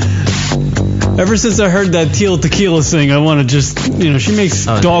hacky. Ever since I heard that Teal Tequila sing, I want to just, she makes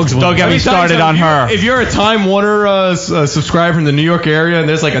dogs want. Don't get me started on her. If you're a Time Warner subscriber in the New York area, and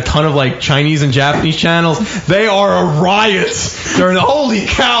there's like a ton of like Chinese and Japanese channels, they are a riot. They're holy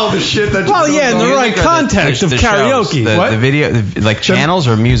cow, the shit that. Well, yeah, in the right context of karaoke. The video, like channels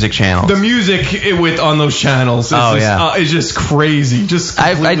or music channels. The music on those channels. Is just crazy. Just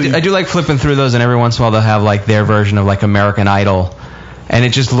I do like flipping through those, and every once in a while they'll have like their version of like American Idol. And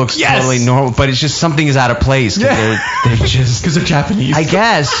it just looks totally normal, but it's just something is out of place. They're just because they're Japanese. I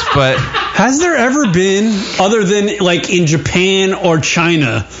guess, but has there ever been, other than like in Japan or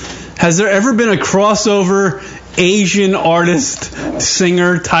China, has there ever been a crossover Asian artist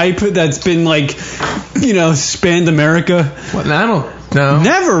singer type that's been like, spanned America? Well, I don't. No.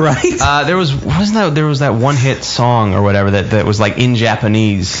 Never, right? There was that one hit song or whatever that was like in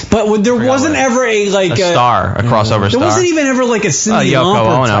Japanese. But there wasn't ever a star, a crossover star. There wasn't even ever like a Cyndi Yoko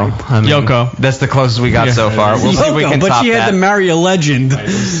Lauper Ono. type. I mean, Yoko. That's the closest we got so far. We'll see if we can but top she had that. to marry a legend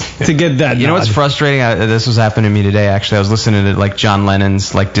to get that. You know what's frustrating? This was happening to me today. Actually, I was listening to like John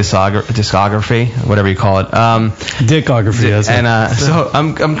Lennon's like discography, whatever you call it. Dickography. So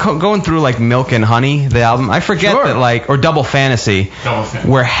I'm going through like Milk and Honey, the album. I forget that or Double Fantasy,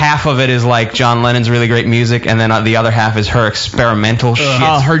 where half of it is like John Lennon's really great music, and then the other half is her experimental shit.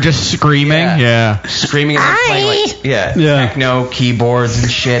 Her just screaming. Yeah. Screaming and playing like techno keyboards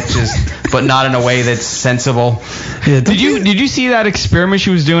and shit, but not in a way that's sensible. Yeah, did you see that experiment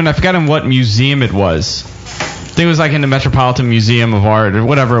she was doing? I forgot in what museum it was. I think it was like in the Metropolitan Museum of Art or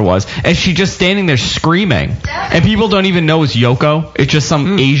whatever it was. And she just standing there screaming. And people don't even know it's Yoko. It's just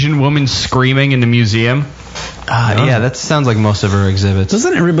some Asian woman screaming in the museum. Yeah, that sounds like most of her exhibits.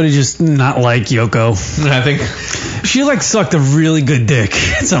 Doesn't everybody just not like Yoko? I think she sucked a really good dick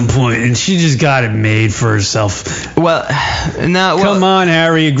at some point, and she just got it made for herself. Well, come on,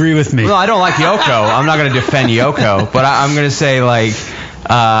 Harry, agree with me. Well, I don't like Yoko. I'm not going to defend Yoko, but I'm going to say like.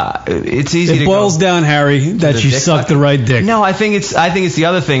 It's easy. It boils down, Harry, that she sucked the right dick. No, I think it's the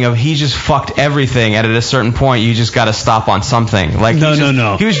other thing of he just fucked everything, and at a certain point you just got to stop on something. Like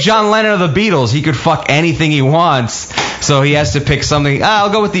no. He was John Lennon of the Beatles. He could fuck anything he wants, so he has to pick something.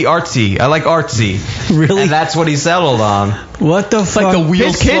 I'll go with the artsy. I like artsy. Really? And that's what he settled on. What the fuck? Like the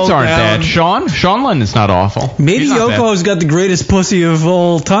wheels His kids aren't bad. Sean Lennon's not awful. Maybe Yoko's got the greatest pussy of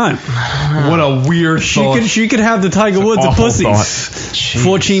all time. What a weird thought. She could have the Tiger Woods of pussies.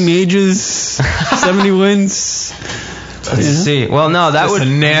 14 majors, 70 wins. Let's see. Well, no, that was a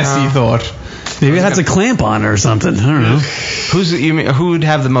nasty thought. Maybe it has a clamp on her or something. I don't know. Who would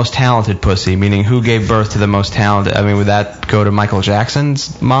have the most talented pussy? Meaning, who gave birth to the most talented? I mean, would that go to Michael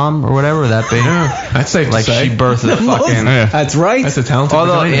Jackson's mom or whatever? Would that be? That's safe to say. She birthed the fucking. That's right. That's a talented.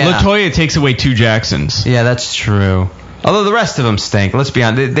 LaToya takes away 2 Jacksons. Yeah, that's true. Although the rest of them stink. Let's be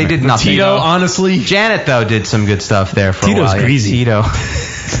honest. They did nothing. Tito, honestly. Janet, though, did some good stuff there for Tito's a while. greasy.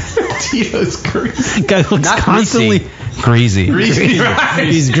 Tito's greasy. Guy looks Not constantly greasy. Right.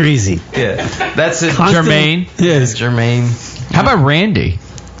 He's greasy. Yeah, that's it. Jermaine. Yes. Jermaine. How about Randy?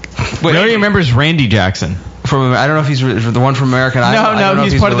 Nobody remembers Randy Jackson. I don't know if he's the one from American Idol. No,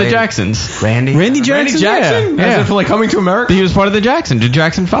 he's part of the Jacksons. Randy Jackson? Randy Jackson? Yeah. As if like Coming to America? He was part of the Jackson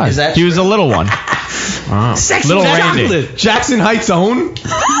 5. Is that he was a little one. Sexy Little chocolate. Randy. Jackson Heights' own?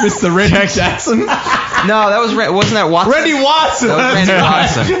 Mr. Randy Jackson? No, that was wasn't that Watson? Randy Watson. That was Randy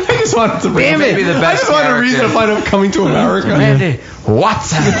Watson. I just wanted to maybe the best I just wanted a reason to find out Coming to America. Randy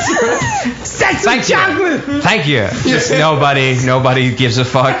Watson. Sexy chocolate. Thank you. Just nobody gives a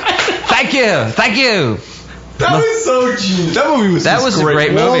fuck. Thank you. That was so genius. That movie was That just was a great.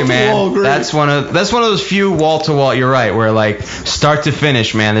 great movie, Wall-to-wall man. great. That's one of those few wall to wall. You're right, where like start to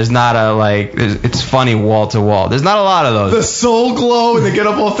finish, man. There's not a like. It's funny wall to wall. There's not a lot of those. The soul glow and they get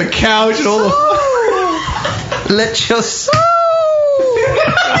up off the couch and all the. Let your soul.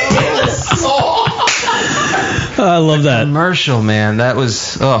 I love that commercial, man. That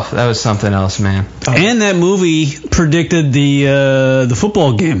was something else, man. And that movie predicted the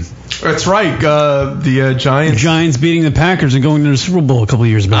football game. That's right. The Giants. Giants beating the Packers and going to the Super Bowl a couple of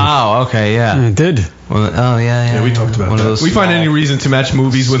years back. Oh, okay, yeah. It did. Well, yeah, we talked about one that. Of those we find any reason to match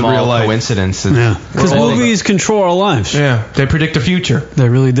movies with small real life. Coincidences. Yeah, because movies control our lives. Yeah, they predict the future. They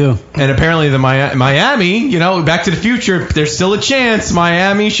really do. And apparently the Miami, Back to the Future, there's still a chance.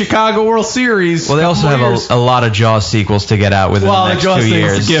 Miami, Chicago World Series. Well, they also have a lot of Jaws sequels to get out within the next 2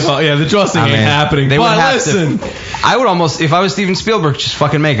 years. The Jaws thing ain't happening. They would have listen. I would almost, if I was Steven Spielberg, just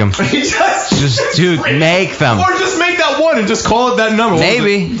fucking make them. Dude, make them. Or just make that one and just call it that number.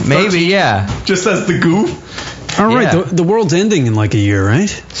 Maybe, yeah. Just as the goof. All right, the world's ending in like a year, right?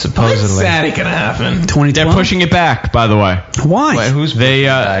 Supposedly. That ain't gonna happen. 2012. They're pushing it back, by the way. Why? Wait, who's they?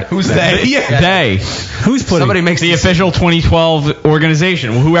 Who's they? They. Who's putting? Somebody makes the official 2012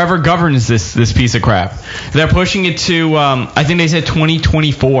 organization. Whoever governs this piece of crap. They're pushing it to. I think they said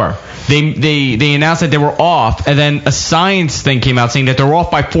 2024. They announced that they were off, and then a science thing came out saying that they're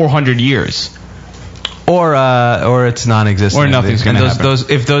off by 400 years. Or it's non-existent. Or nothing's going to happen.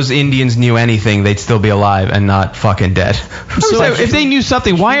 If those Indians knew anything, they'd still be alive and not fucking dead. So if they knew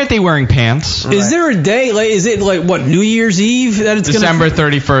something, why aren't they wearing pants? Is there a day? Like, is it like what New Year's Eve that it's December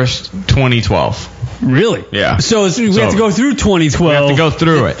 31st, 2012. Really? Yeah. So we have to go through 2012. We have to go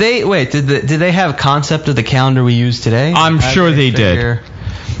through it. Did they have a concept of the calendar we use today? I'm sure they did.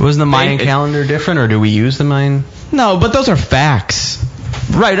 Wasn't the Mayan calendar different, or do we use the Mayan? No, but those are facts.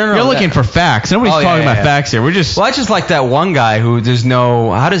 Right, no, You're looking for facts. Nobody's talking about facts here. We're just. Well, I just like that one guy who there's no.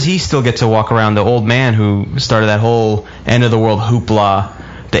 How does he still get to walk around? The old man who started that whole end of the world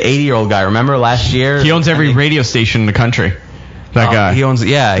hoopla. The 80-year-old guy. Remember last year? He owns every radio station in the country. That guy. He owns.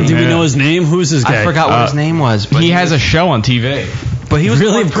 Yeah. Do we know his name? Who's this guy? I forgot what his name was. But he has a show on TV. But he was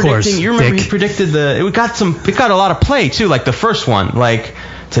really, of course. You remember he predicted it got a lot of play too. Like the first one, like.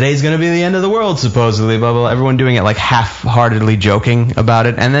 Today's going to be the end of the world, supposedly, blah, blah, blah. Everyone doing it, like, half-heartedly joking about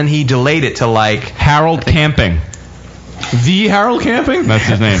it. And then he delayed it to, like... Harold Camping. The Harold Camping? That's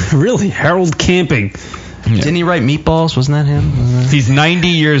his name. Really? Harold Camping. Yeah. Didn't he write Meatballs? Wasn't that him? He's 90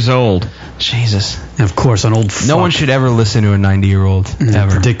 years old. Jesus. And of course, an old fuck. No one should ever listen to a 90-year-old,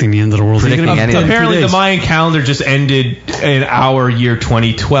 ever. Predicting the end of the world. Apparently, the Mayan calendar just ended in our year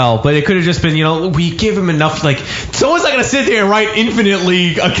 2012. But it could have just been, we give him enough, like, someone's not going to sit there and write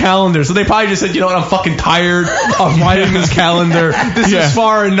infinitely a calendar. So they probably just said, I'm fucking tired of writing this calendar. This is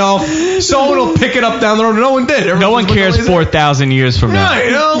far enough. Someone will pick it up down the road. No one did. No one cares 4,000 years from now.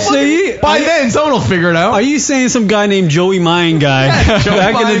 Yeah, by then, someone will figure it out. Are you saying some guy named Joey Mayan guy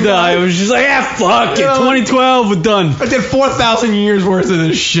back in the day was just like, fuck it, 2012, we're done. I did 4,000 years worth of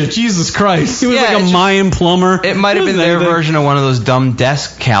this shit. Jesus Christ. He was like a Mayan plumber. It might have been their version of one of those dumb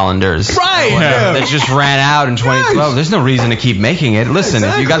desk calendars. Right. That just ran out in 2012. There's no reason to keep making it. Listen,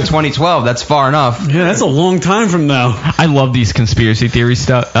 if you got 2012, that's far enough. Yeah, that's a long time from now. I love these conspiracy theory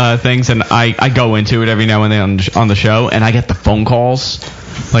things, and I go into it every now and then on the show, and I get the phone calls.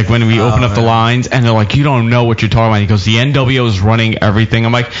 Like when we open up the lines and they're like, you don't know what you're talking about. He goes, the NWO is running everything.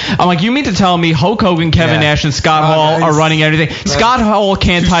 I'm like, you mean to tell me Hulk Hogan, Kevin Nash, and Scott Hall are running everything? Scott Hall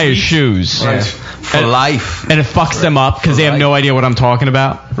can't tie his shoes. Right. For life. And it fucks them up because they have no idea what I'm talking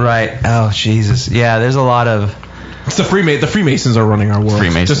about. Right. Oh, Jesus. Yeah, there's a lot of... It's the Freemasons are running our world.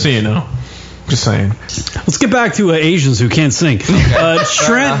 Freemasons. Just so you know. Just saying. Let's get back to Asians who can't sing.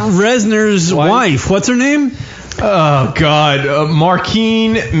 Trent Reznor's wife. What's her name? Oh, God.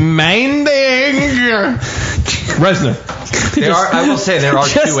 Markeen Manding Reznor. I will say there are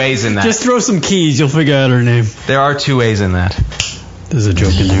two A's in that. Just throw some keys. You'll figure out her name. There are two A's in that. There's a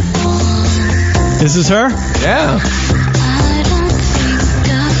joke in there. This is her? Yeah.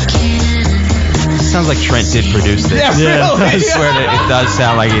 Sounds like Trent did produce this. Yeah, really? I swear that it does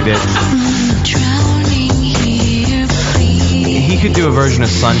sound like he did. He could do a version of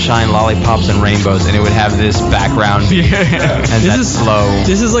Sunshine, Lollipops, and Rainbows, and it would have this background and that slow.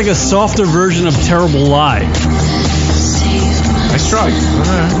 This is like a softer version of Terrible Lie. Nice try.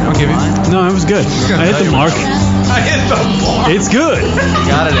 I'll give you. No, it was good. I hit the mark. I hit the mark. It's good. You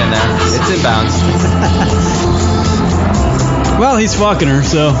got it in there. It's in bounds. Well, he's fucking her,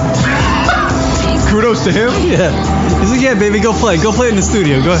 so. Kudos to him. Yeah. He's like, yeah, baby, go play. Go play in the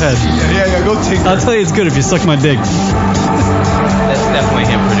studio. Go ahead. Yeah, go take I'll tell you it's good if you suck my dick. That's definitely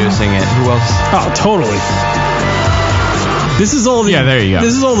him producing it. Who else? Oh, totally. This is all the Yeah, there you go.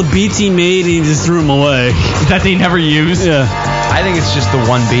 This is all the beats he made, and he just threw them away. That they never used? Yeah. I think it's just the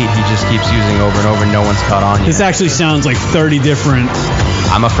one beat he just keeps using over and over. No one's caught on yet. This actually sounds like 30 different.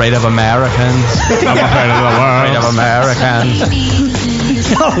 I'm afraid of Americans. I'm afraid of the world. Afraid of Americans.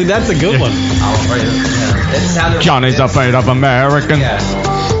 Oh, that's a good one. I'm afraid of. Yeah. It sounded Johnny's afraid of American. Yeah.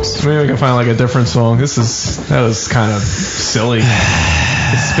 Maybe we can find like a different song. That was kind of silly.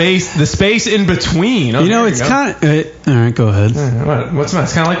 The space in between. Oh, You know, it's kind of. All right, go ahead. What's that?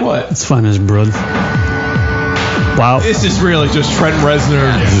 It's kind of like what? It's fine as broad. Wow. This is really just Trent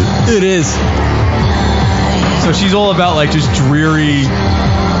Reznor. It is. So she's all about like just dreary,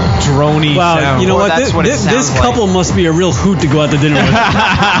 drony Wow, sound. you know Or what? that's what it This sounds like. couple must be a real hoot to go out to dinner with.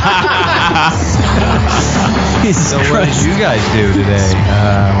 Jesus So what did Christ. you guys do today?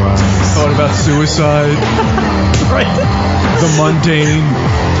 Thought about suicide, Right. the mundane.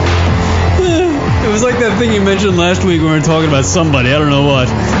 It was like that thing you mentioned last week when we were talking about somebody. I don't know what.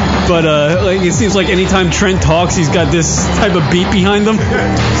 But like it seems like anytime Trent talks, he's got this type of beat behind him.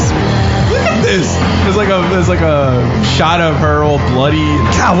 Look at this. There's like a shot of her all bloody.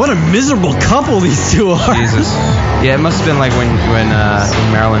 God, what a miserable couple these two are. Jesus. Yeah, it must have been like when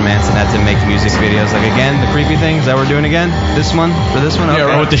Marilyn Manson had to make music videos. Like again, the creepy thing. Is that what we're doing again? This one? For this one? Yeah,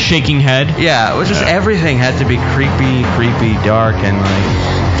 Okay. with the shaking head. Yeah, it was just everything had to be creepy, dark, and like.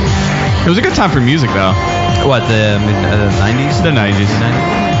 It was a good time for music, though. What, the 90s? The 90s.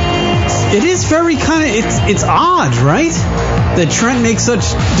 It is very kind of it's odd, right? That Trent makes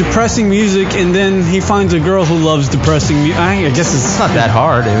such depressing music, and then he finds a girl who loves depressing music. I guess it's not that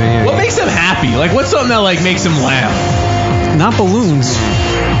hard. I mean, What makes him happy? Like, what's something that like makes him laugh? not balloons.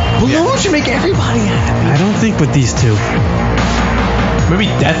 Balloons should make everybody happy. I don't think with these two. Maybe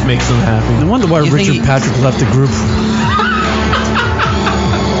death makes them happy. I wonder why You think Richard he- Patrick left the group.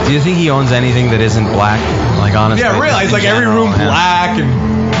 Do you think he owns anything that isn't black? Like, honestly. Yeah, really. It's in like every general, room yeah. black and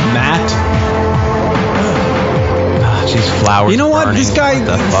matte. She's flowers. You know what? burning. This guy, What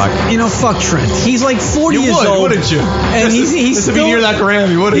the fuck? you know, fuck Trent. He's like 40 You years would, old. wouldn't you? And he's Just to be still near that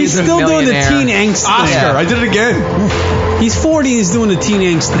Grammy, wouldn't he's you? still doing the Millionaire. teen angst Oscar. thing. I did it again. He's 40 and he's doing the teen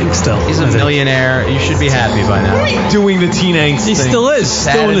angst thing still. He's a millionaire. You should be happy by now. Doing the teen angst He thing. still is.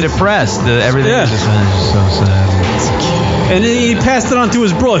 Sad Still and in the, depressed. Everything Yeah. is just so sad. and then he passed it on to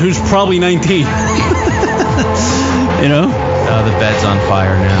his broad, who's probably 19. You know? The bed's on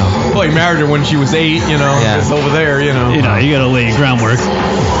fire now. Well, he married her when she was 8, you know. Yeah. It's over there, you know. You know, you gotta lay groundwork.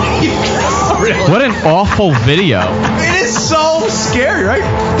 What an awful video. It is so scary, right?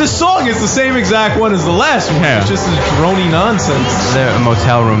 The song is the same exact one as the last one. Yeah. It's just this drony nonsense. The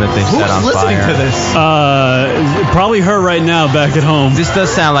motel room that they Who's set on listening fire. to this? Probably her right now back at home. This does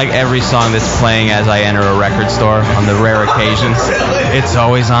sound like every song that's playing as I enter a record store on the rare occasions. It's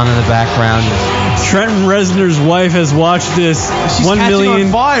always on in the background. Trent Reznor's wife has watched this She's catching on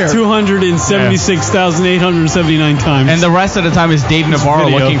fire. 1,276,879 times. And the rest of the time is Dave Navarro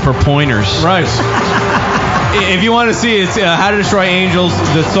video. looking for pointers. Right. If you want to see it, it's How to Destroy Angels.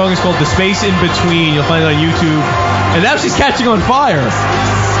 The song is called The Space in Between. You'll find it on YouTube. And now she's catching on fire.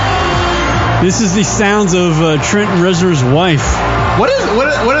 This is the sounds of Trent Reznor's wife. What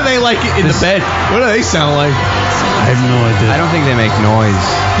are they like in the bed? What do they sound like? I have no idea. I don't think they make noise.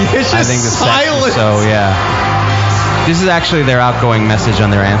 It's just I think the sex silence. is so, yeah. This is actually their outgoing message on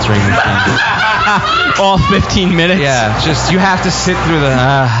their answering machine. All 15 minutes. Yeah, just you have to sit through the.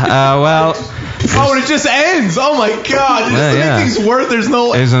 Well. Oh, and it just ends. Oh my God! Just Yeah, to yeah. make things worse, there's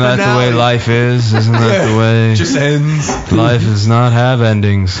no. Isn't that the way finale. life is? Isn't that the way? It just ends. Life does not have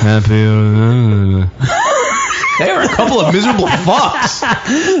endings. Happy. They are a couple of miserable fucks.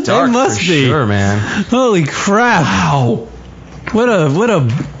 Dark They must for be. Sure, man. Holy crap! Wow. What a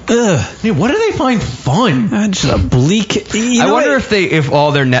Hey, what do they find fun? just a bleak. I wonder if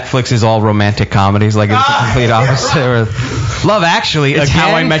all their Netflix is all romantic comedies, like it's the complete opposite. Or Love Actually. It's again?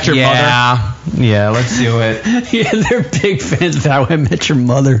 How I Met Your Mother. Yeah, let's do it. Yeah, they're big fans of How I Met Your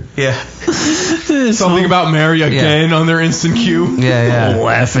Mother. Yeah. Something about Mary again on their instant queue. Yeah.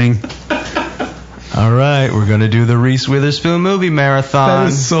 Laughing. All right, we're gonna do the Reese Witherspoon movie marathon.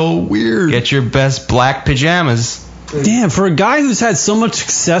 That is so weird. Get your best black pajamas. Damn, for a guy who's had so much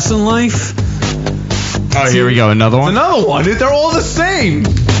success in life. Oh, here we go. Another one. Another one. They're all the same.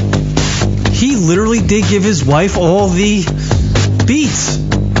 He literally did give his wife all the beats.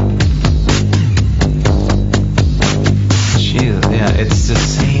 Jesus, yeah, it's the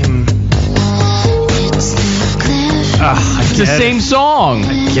same. It's the same song.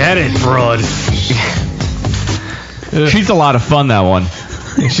 Get it, broad. She's a lot of fun, that one.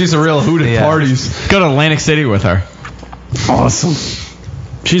 She's a real hoot at parties. Go to Atlantic City with her. Awesome.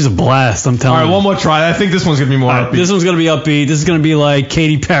 She's a blast, I'm telling you. All right, one more try. I think this one's going to be more upbeat. This one's going to be upbeat. This is going to be like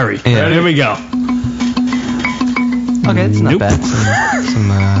Katy Perry. Yeah. Here we go. Okay, it's not bad.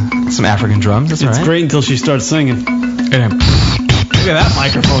 Some African drums. That's It's all right. great until she starts singing. Look at that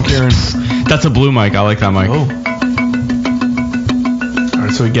microphone, Kieran. That's a blue mic. I like that mic. Oh. All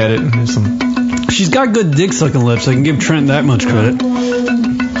right, so we get it. And there's some. She's got good dick sucking lips. I can give Trent that much credit.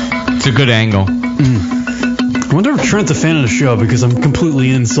 It's a good angle. I wonder if Trent's a fan of the show because I'm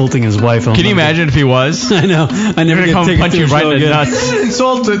completely insulting his wife. Can you imagine if he was? I know. I never get come tickets punch to you the right show in the again. nuts. Is it an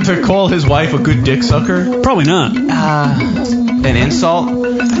insult to call his wife a good dick sucker? Probably not. An insult?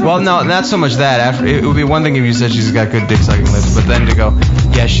 Well, no, not so much that. It would be one thing if you said she's got good dick sucking lips, but then to go,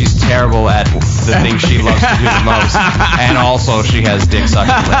 yeah, she's terrible at the thing she loves to do the most, and also she has dick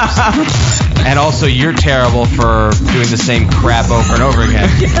sucking lips, and also you're terrible for doing the same crap over and over again,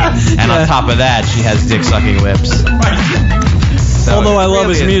 and on top of that, she has dick sucking lips. So Although I love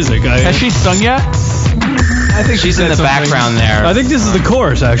his music. Has she sung yet? I think She's in the background there. I think this is the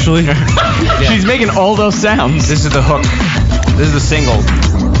chorus, actually. She's making all those sounds. This is the hook. This is the single.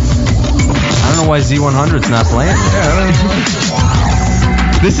 I don't know why Z100's not playing.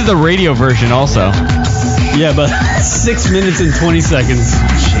 This is the radio version also. Yeah, but 6 minutes and 20 seconds.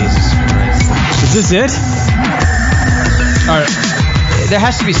 Jesus Christ. Is this it? All right. There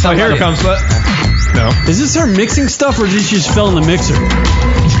has to be some. Here it comes. No. Is this her mixing stuff or did she just fell in the mixer?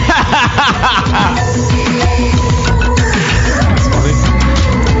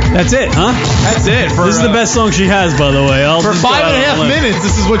 That's it, huh? That's it. This is the best song she has, by the way. For 5.5 minutes.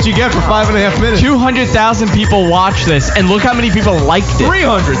 This is what you get for 5.5 minutes. 200,000 people watched this, and look how many people liked it.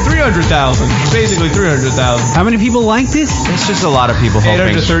 300,000. Basically 300,000. How many people liked it? It's just a lot of people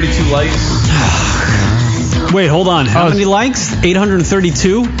hoping. 832 likes. Wait, hold on. How many likes?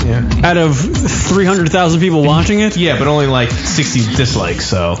 832? Yeah. Out of 300,000 people watching it? Yeah, but only like 60 dislikes,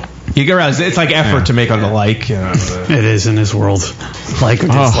 so. You get around. It's like effort to make on the like. You know. It is in this world. Like or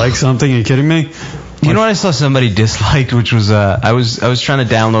dislike something? Are you kidding me? You know what I saw somebody disliked, which was I was trying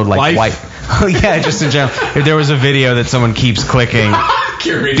to download like white. Oh yeah, just in general. If there was a video that someone keeps clicking,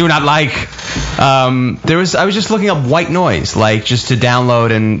 do not like. I was just looking up white noise, like just to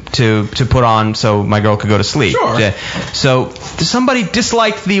download and to put on so my girl could go to sleep. Sure. Yeah. So somebody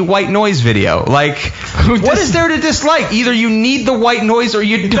disliked the white noise video. Like, what is there to dislike? Either you need the white noise or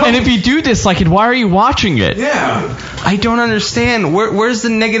you don't. And if you do dislike it, why are you watching it? Yeah. I don't understand. Where's the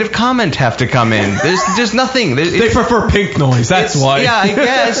negative comment have to come in? There's nothing. They prefer pink noise. That's why. Yeah, I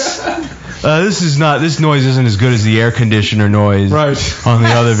guess. This noise isn't as good as the air conditioner noise on the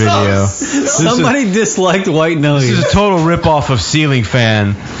other video. Somebody disliked white noise. This is a total ripoff of Ceiling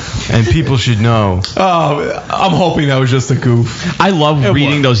Fan, and people should know. Oh, I'm hoping that was just a goof. I love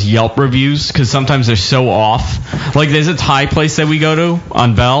reading those Yelp reviews because sometimes they're so off. Like there's a Thai place that we go to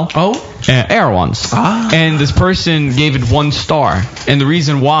on Bell. Oh. Air ones. And this person gave it 1 star. And the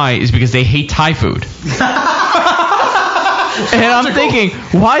reason why is because they hate Thai food. And I'm thinking,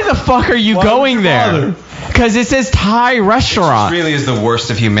 why the fuck are you going there? Because it says Thai restaurant. It really is the worst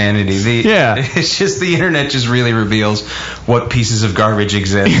of humanity. It's just the internet just really reveals what pieces of garbage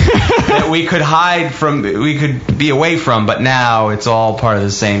exist that we could hide from, we could be away from, but now it's all part of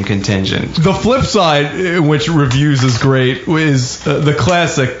the same contingent. The flip side, in which reviews is great, is the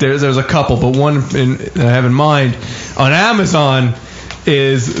classic. There's a couple, but one that I have in mind on Amazon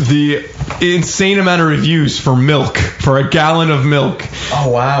is the insane amount of reviews for milk, for a gallon of milk. Oh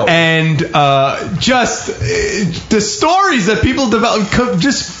wow! And just the stories that people develop,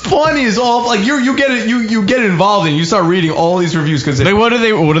 just funny as all. Like you get involved and you start reading all these reviews because what do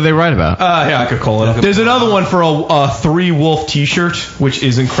they write about? Yeah, I could call it up. There's another one for a 3 Wolf T-shirt, which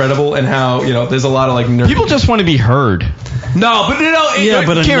is incredible, and how there's a lot of like people just want to be heard. No, but they're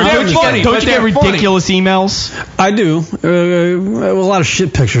funny. Don't you get ridiculous emails? I do. A lot of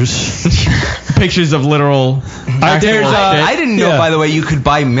shit pictures. Pictures of literal. I didn't know, by the way, you could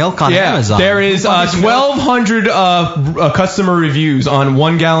buy milk on Amazon. There is 1,200 customer reviews on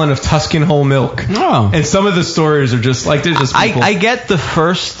 1 gallon of Tuscan whole milk. Oh. And some of the stories are just like they're just people. I get the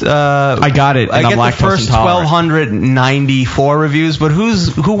first. I got it. I get the first 1,294 reviews, but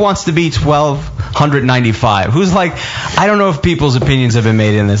who wants to be 1,295? Who's like, I don't know if people's opinions have been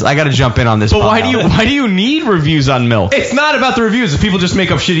made in this. I got to jump in on this. But why do you need reviews on milk? It's not about the reviews. If people just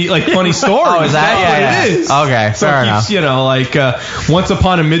make up shitty, like funny stories. stories. is that? That's what it is. Okay, So fair it keeps, enough. once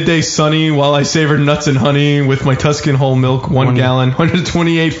upon a midday sunny, while I savored nuts and honey with my Tuscan whole milk, 1 gallon,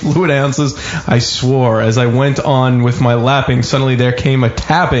 128 fluid ounces, I swore as I went on with my lapping. Suddenly there came a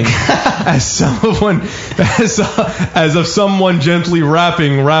tapping, as of someone gently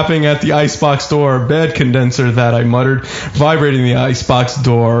rapping at the icebox door. Bed condenser, that I muttered, vibrating the icebox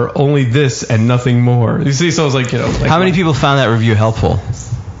door. Only this and nothing more. You see, so I was like, How many people found that review helpful?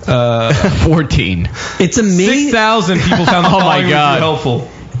 14. It's amazing. 6,000 people found the Oh my following review God. helpful.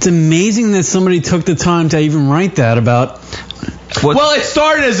 It's amazing that somebody took the time to even write that about. Well, it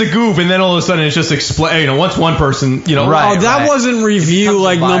started as a goof, and then all of a sudden it's just explained. Once one person, that wasn't review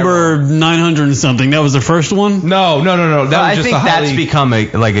like number 900 and something. That was the first one. No. That was I just think that's become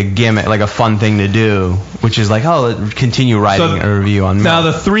a gimmick, like a fun thing to do, which is like, continue writing a review on. Now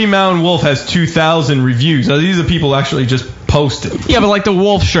the 3 Mountain Wolf has 2,000 reviews. Now these are people actually just posted. Yeah, but like the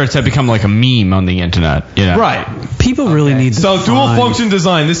wolf shirts have become like a meme on the internet. Right. People really need to So dual find- function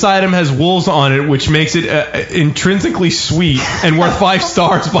design. This item has wolves on it, which makes it intrinsically sweet and worth 5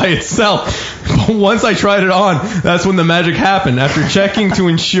 stars by itself. But once I tried it on, that's when the magic happened. After checking to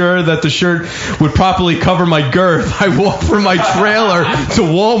ensure that the shirt would properly cover my girth, I walked from my trailer to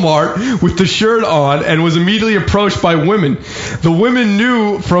Walmart with the shirt on and was immediately approached by women. The women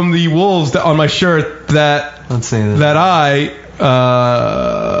knew from the wolves on my shirt that I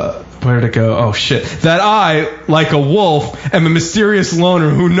where'd it go? Oh shit. That I, like a wolf, am a mysterious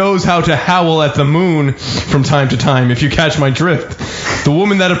loner who knows how to howl at the moon from time to time, if you catch my drift. The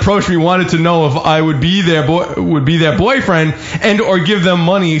woman that approached me wanted to know if I would be their boyfriend and or give them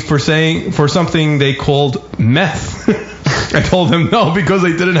money for something they called meth. I told him no, because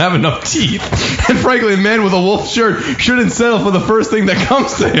they didn't have enough teeth. And frankly, a man with a wolf shirt shouldn't settle for the first thing that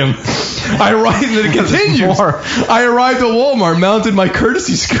comes to him. I arrived, and it continues. I arrived at Walmart, mounted my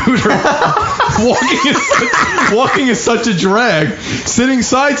courtesy scooter. Walking is such a drag. Sitting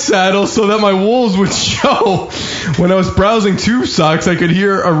side saddle so that my wolves would show. When I was browsing tube socks, I could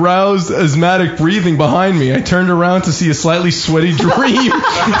hear aroused, asthmatic breathing behind me. I turned around to see a slightly sweaty Dream in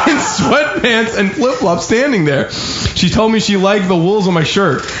sweatpants and flip-flops standing there. She told me she liked the wolves on my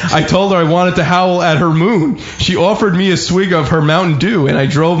shirt. I told her I wanted to howl at her moon. She offered me a swig of her Mountain Dew, and I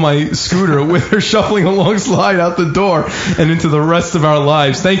drove my scooter with her shuffling alongside out the door and into the rest of our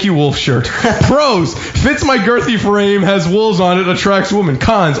lives. Thank you, wolf shirt. Pros: fits my girthy frame, has wolves on it, attracts women.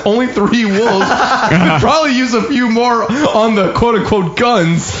 Cons: only 3 wolves. Could probably use a few more on the quote-unquote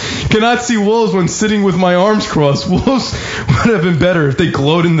guns. Cannot see wolves when sitting with my arms crossed. Wolves would have been better if they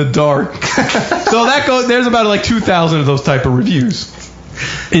glowed in the dark. So there's about like 2,000 of those type of reviews.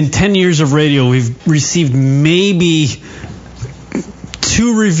 In 10 years of radio, we've received maybe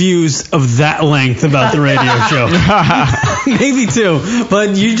 2 reviews of that length about the radio show. Maybe 2.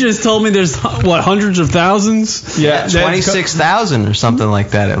 But you just told me there's, hundreds of thousands? Yeah. 26,000 or something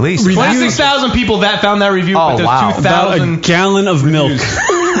like that at least. 26,000 people that found that review, but there's 2,000. About a gallon of milk.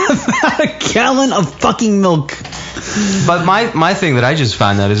 About a gallon of fucking milk. But my thing that I just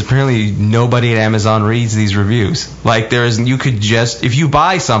found out is apparently nobody at Amazon reads these reviews. Like you could just, if you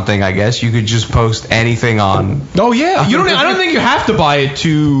buy something, I guess you could just post anything on. Oh yeah, I don't think you have to buy it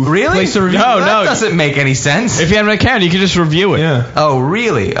to place a review. No, that doesn't make any sense. If you have an account, you can just review it. Yeah. Oh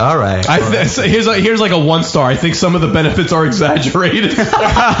really? All right. Here's like a 1 star. I think some of the benefits are exaggerated.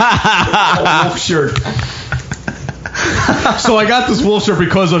 Wolf shirt. So I got this wolf shirt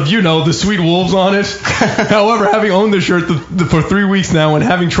because of, the sweet wolves on it. However, having owned the shirt for 3 weeks now and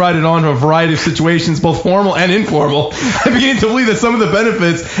having tried it on to a variety of situations, both formal and informal, I'm beginning to believe that some of the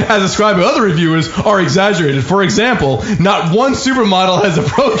benefits, as described by other reviewers, are exaggerated. For example, not one supermodel has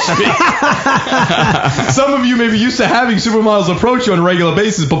approached me. Some of you may be used to having supermodels approach you on a regular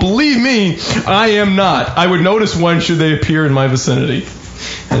basis, but believe me, I am not. I would notice one should they appear in my vicinity.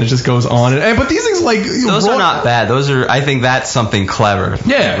 And it just goes on. But these things those are not bad. I think that's something clever.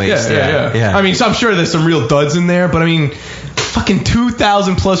 Yeah. I mean, so I'm sure there's some real duds in there, but I mean, fucking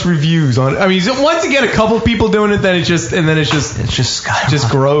 2,000 plus reviews on it. I mean, once you get a couple people doing it, then it just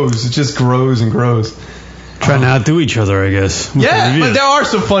grows. It just grows and grows. Trying to outdo each other, I guess. Yeah, but there are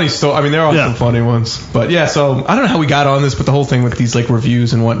some funny stories. I mean, there are some funny ones. But yeah, so I don't know how we got on this, but the whole thing with these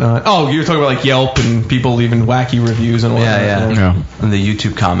reviews and whatnot. Oh, you were talking about Yelp and people leaving wacky reviews and whatnot. Yeah. And the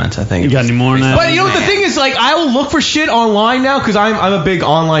YouTube comments, I think. You got any more on that? But what the thing is, I will look for shit online now because I'm a big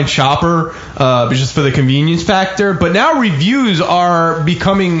online shopper, just for the convenience factor. But now reviews are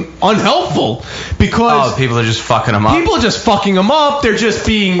becoming unhelpful because people are just fucking them up. People are just fucking them up. They're just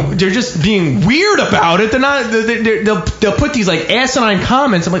being weird about it. They're not not. They'll put these like asinine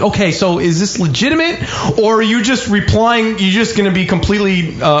comments. I'm like, okay, so is this legitimate, or are you just replying? You're just going to be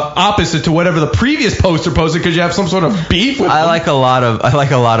completely opposite to whatever the previous poster posted because you have some sort of beef with them? I like a lot of. I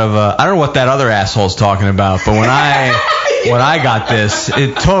don't know what that other asshole's talking about, but when I got this,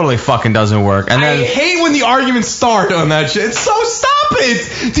 it totally fucking doesn't work. And then I hate when the arguments start on that shit. So stop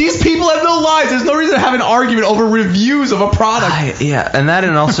it. These people have no lives. There's no reason to have an argument over reviews of a product.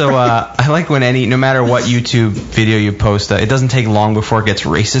 And also I like when no matter what YouTube video you post, it doesn't take long before it gets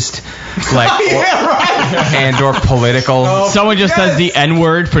racist, like and or political. Someone just says the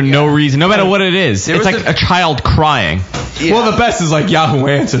N-word for no reason, no matter what it is. It's like a child crying. Yeah. Well, the best is like Yahoo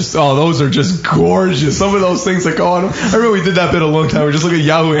Answers. Oh, those are just gorgeous. Some of those things that go on. I remember we did that bit a long time. We just look at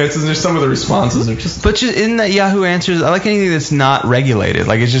Yahoo Answers, and there's some of the responses are just. But isn't that Yahoo Answers? I like anything that's not regulated.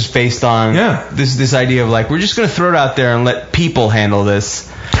 Like it's just based on this idea of like we're just gonna throw it out there and let people handle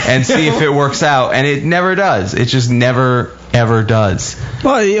this and see if it works out, and it never does. It just never ever does.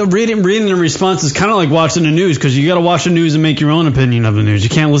 Well, reading the response is kind of like watching the news, because you got to watch the news and make your own opinion of the news. You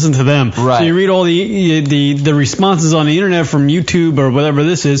can't listen to them. Right. So you read all the responses on the internet from YouTube or whatever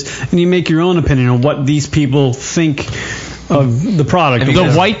this is, and you make your own opinion of what these people think of the product.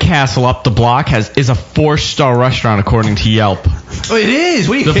 The White Castle up the block is a 4-star restaurant according to Yelp. Oh, it is.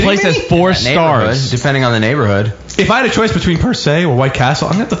 What are you the kidding place me? has 4 stars, depending on the neighborhood. If I had a choice between Per Se or White Castle,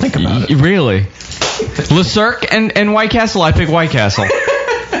 I'm gonna have to think about it. Really? Le Cirque and White Castle. I pick White Castle.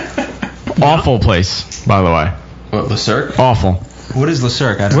 Awful place, by the way. What, Le Cirque? Awful. What is Le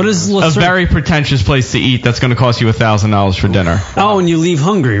Cirque? What is Le Cirque? A very pretentious place to eat that's going to cost you $1,000 for dinner. Oh, and you leave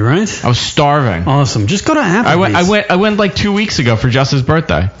hungry, right? I was starving. Awesome. Just go to Applebee's. I went like 2 weeks ago for Justin's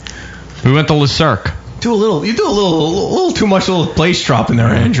birthday. We went to Le Cirque. You do a little too much little place drop in there,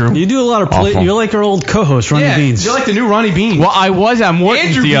 Andrew. You do a lot of You're like our old co-host, Ronnie Beans. You're like the new Ronnie Beans. Well, I was at Morton's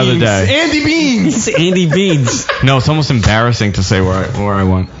Andrew the other Beans. day. Andy Beans. Andy Beans. No, it's almost embarrassing to say where I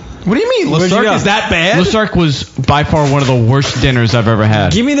went. What do you mean? Le Cirque is that bad? Le Cirque was by far one of the worst dinners I've ever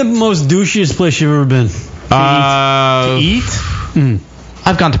had. Give me the most douchiest place you've ever been. To eat?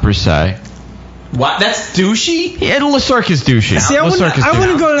 I've gone to Per Se. What? That's douchey? Yeah, Le Cirque is douchey. See, I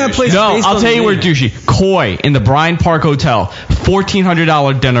wouldn't go to that place. No, I'll tell you where douchey. Koi in the Bryant Park Hotel.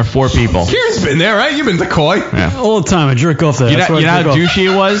 $1,400 dinner, 4 people. Kieran's been there, right? You've been to Koi. Yeah. All the time. I jerk off there. You know how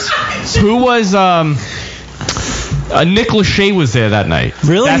douchey it was? Who was Nick Lachey was there that night.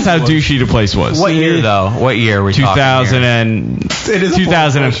 Really? That's how douchey the place was. What year though? What year are we talking here?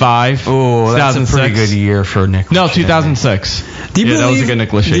 2005. Oh, that's a pretty good year for Nick Lachey. No, 2006. That was a good Nick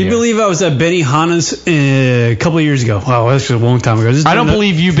Lachey. Do you believe I was at Benihana's a couple of years ago? Wow, that's a long time ago. I don't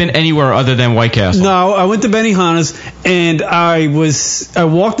believe you've been anywhere other than White Castle. No, I went to Benihana's and I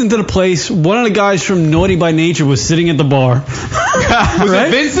walked into the place. One of the guys from Naughty by Nature was sitting at the bar. Was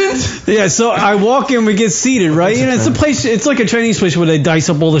it Vincent? Yeah, so I walk in, we get seated, right? You know, it's a place. It's like a Chinese place where they dice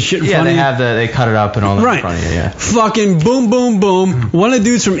up all the shit in front of you. Yeah, they cut it up and all that in front of you. Yeah. Fucking boom, boom, boom. One of the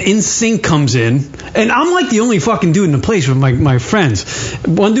dudes from NSYNC comes in, and I'm like the only fucking dude in the place with my friends.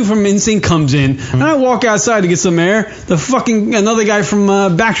 One dude from NSYNC comes in, and I walk outside to get some air. Another guy from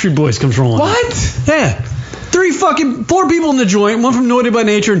Backstreet Boys comes rolling. What? Yeah. 4 people in the joint, one from Naughty by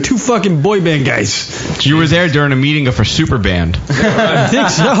Nature, and 2 fucking boy band guys. You were there during a meeting of a super band. I think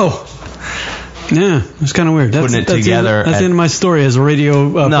so. Yeah, it was kind of weird. Putting it together. That's the end of my story as a radio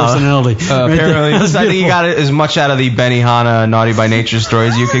personality. Apparently, looks like you got as much out of the Benihana Naughty by Nature story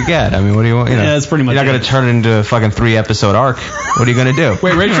as you could get. I mean, what do you want? Yeah, that's pretty much. You're not going to turn it into a fucking 3-episode arc. What are you going to do?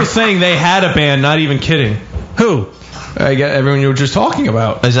 Wait, Rachel's saying they had a band. Not even kidding. Who? I get everyone you were just talking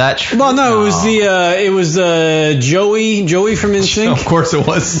about. Is that true? Well, no, it was Joey from NSYNC. Of course it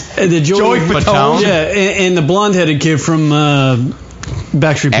was. The Joey Fatone. Yeah, and the blonde-headed kid from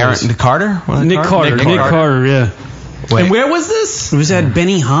Backstreet Boys. Nick Carter? Nick Carter, yeah. Wait. And where was this? It was at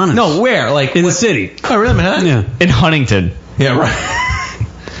Benihana's. No, where? Like in the city. Oh, really, man? Yeah. In Huntington. Yeah, right.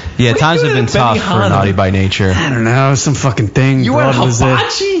 Yeah, times have been tough for Naughty by Nature. I don't know, some fucking thing. You went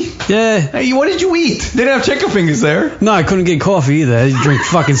hibachi? Yeah. Hey, what did you eat? They didn't have chicken fingers there. No, I couldn't get coffee either. I drink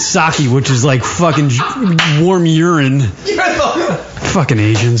fucking sake, which is like fucking warm urine. Fucking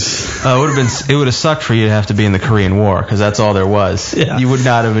Asians. It would have sucked for you to have to be in the Korean War, because that's all there was. Yeah. You would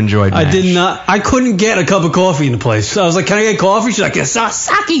not have enjoyed MASH. I couldn't get a cup of coffee in the place. So I was like, can I get coffee? She's like,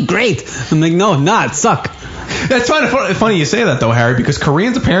 sake, great. I'm like, no, it suck. That's funny you say that, though, Harry, because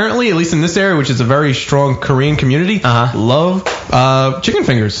Koreans apparently, at least in this area, which is a very strong Korean community, love chicken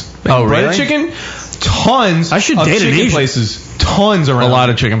fingers. Oh, really? Breaded chicken, tons I should of date an chicken Asian. places. tons around. A lot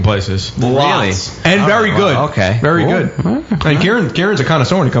of chicken places. Lots. And very good. Okay. Very Cool. good. And Kieran's a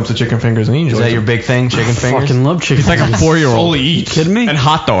connoisseur when it comes to chicken fingers, and he enjoys Is that it. your big thing, chicken fingers? Fucking love chicken He's like a fingers. 4-year-old. Fully eats. Kidding me? And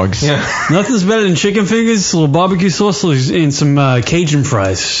hot dogs. Yeah. Nothing's better than chicken fingers, a little barbecue sauce, and some Cajun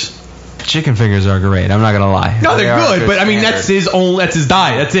fries. Chicken fingers are great. I'm not gonna lie. No, They they're are a good, but I mean that's his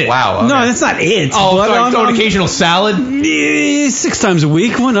diet. That's it. Wow. Okay. No, that's not it. Oh, But sorry, I'm- throw an occasional salad. 6 times a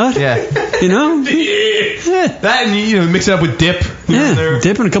week. Why not? Yeah. You know? That and you know mix it up with dip. Yeah.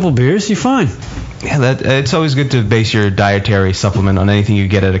 Dip in a couple beers, you're fine. Yeah, it's always good to base your dietary supplement on anything you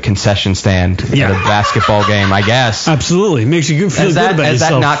get at a concession stand at a basketball game, I guess. Absolutely. Makes you feel Has good that, about has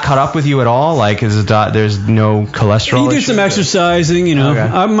yourself. that not caught up with you at all? Like, there's no cholesterol? You do issue? some exercising, you know.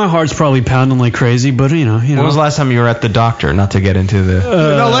 Okay. My heart's probably pounding like crazy, but you know. When was the last time you were at the doctor? Not to get into the...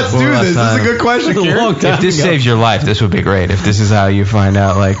 No, let's do this. This is a good question, Kieran. If this saves your life, this would be great. If this is how you find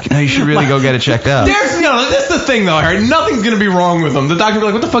out, like, no, you should really go get it checked out. That's the thing though, Harry. Nothing's gonna be wrong with him. The doctor will be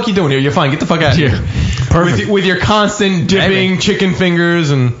like, "What the fuck you doing here? You're fine. Get the fuck out of here." Perfect. With your constant dipping chicken fingers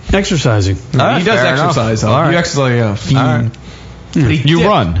and exercising. he does exercise. Though. You exercise like a fiend. You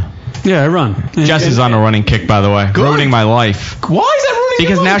run. Yeah, I run. Jess is on a running kick, by the way. Ruining my life. Why is that ruining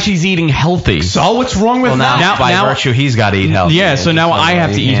Because your now life? she's eating healthy. So what's wrong with that? now by virtue, he's got to eat healthy. Yeah, so now I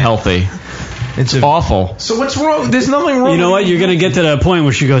have to eat healthy. It's awful. So what's wrong? There's nothing wrong. You know with what? You're going to get to that point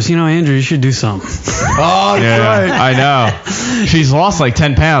where she goes, you know, Andrew, you should do something. Oh, that's Yeah, right. I know. She's lost like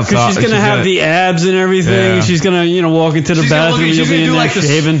 10 pounds. Because she's going to have gonna- the abs and everything. Yeah. She's going to, you know, walk into the She's gonna bathroom. look at- You'll she's be gonna in do there like this.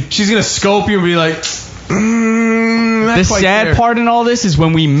 shaving. She's gonna scope you and be like, The not quite sad there. part in all this is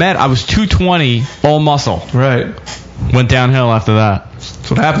when we met, I was 220, all muscle. Right. Went downhill after that. That's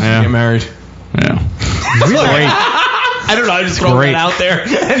what happens when you get married. Yeah. Really? Great. I don't know. I just throw Great. that out there.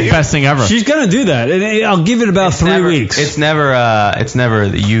 Best thing ever. She's going to do that. And I'll give it about 3 weeks. It's never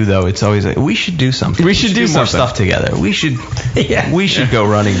you though. It's always like, we should do something. We should do more something. stuff together. We should go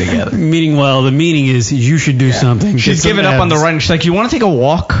running together. Meanwhile, the meaning is you should do something. She's giving up on the run. She's like, you want to take a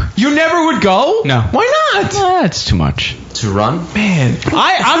walk? You never would go? No. Why not? It's too much. To run? Man,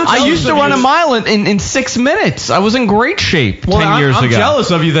 I used to run a mile in 6 minutes. I was in great shape 10 years I'm ago.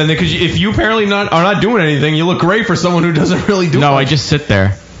 jealous of you then, because if you apparently are not doing anything, you look great for someone who doesn't really do. No, much. I just sit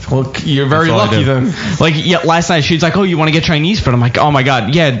there. Well, you're very That's all I lucky do. then. Like, yeah, last night she's like, "Oh, you want to get Chinese food?" I'm like, "Oh my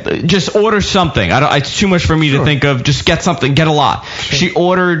god, yeah, just order something. It's too much for me to think of. Just get something, get a lot." She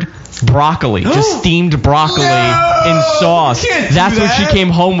ordered broccoli, just steamed broccoli in sauce. can't do That's what that. she came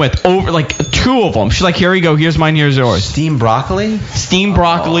home with. Over like 2 of them. She's like, "Here you go. Here's mine. Here's yours." Steamed broccoli? Steamed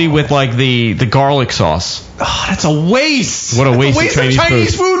broccoli with like the garlic sauce. Oh, that's a waste. What a That's waste of of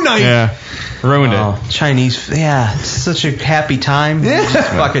Chinese food night. Yeah, ruined it. Chinese, it's such a happy time. Yeah. Just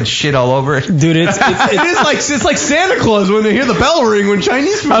fucking shit all over it. Dude, it's like Santa Claus when they hear the bell ring when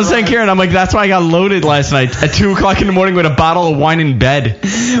Chinese food. I was saying, Karen, I'm like, that's why I got loaded last night at 2 o'clock in the morning with a bottle of wine in bed.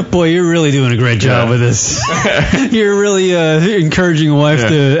 Boy, you're really doing a great job with this. You're really encouraging a wife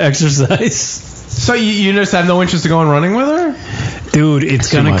to exercise. So you just have no interest in going running with her? Dude,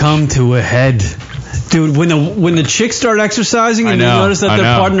 it's going to come to a head. Dude, when the chicks start exercising and you notice that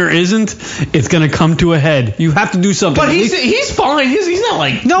their partner isn't, it's going to come to a head. You have to do something. But he's fine. He's not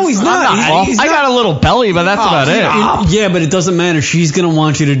like... No, he's not. I got a little belly, but that's about it. Yeah, but it doesn't matter. She's going to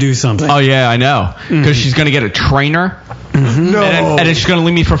want you to do something. Oh, yeah, I know. Because she's going to get a trainer. No. And then she's going to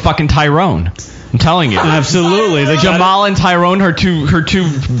leave me for fucking Tyrone. I'm telling you. Absolutely. Jamal and Tyrone, her two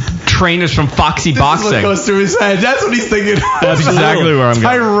trainers from Foxy Boxing. This is what goes through his head. That's what he's thinking. That's exactly where I'm going.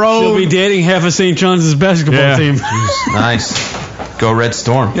 Tyrone. She'll be dating half of St. John's basketball team. Nice. Go Red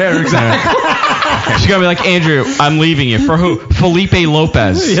Storm. Yeah, exactly. She's going to be like, Andrew, I'm leaving you. For who? Felipe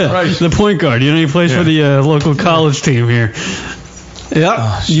Lopez. Yeah, Right. the point guard. You know, he plays for the local college team here. Yep.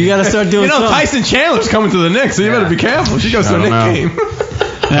 You got to start doing something. Tyson Chandler's coming to the Knicks, so you better be careful. She goes to the Knicks game.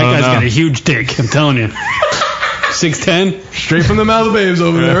 That guy's got a huge dick, I'm telling you. 6'10"? Straight from the mouth of babes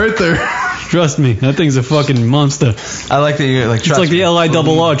over there, right there. Trust me, that thing's a fucking monster. I like that you like. It's like the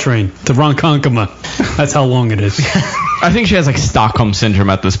LIRR train to Ronkonkoma. That's how long it is. I think she has like Stockholm syndrome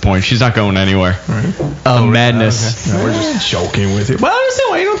at this point. She's not going anywhere. The madness. Okay. No, we're just joking with you. But I understand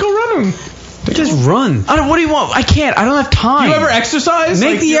why you don't go running. Just run. I don't. What do you want? I can't. I don't have time. You ever exercise?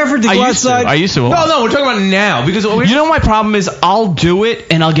 Make the effort to go outside. I used to. No, we're talking about now because you know my problem is I'll do it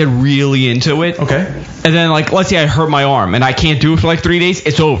and I'll get really into it. Okay. And then like let's say I hurt my arm and I can't do it for like 3 days.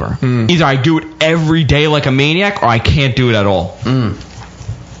 It's over. Either I do it every day like a maniac or I can't do it at all.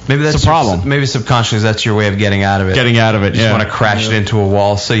 Maybe that's a problem. Maybe subconsciously that's your way of getting out of it. Getting out of it, You just yeah. want to crash it into a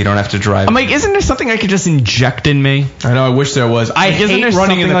wall so you don't have to drive. I'm like, isn't there something I could just inject in me? I know. I wish there was. I Isn't hate there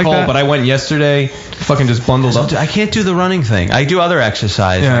running in the something like cold, that? but I went yesterday. Fucking just bundled up. I can't do the running thing. I do other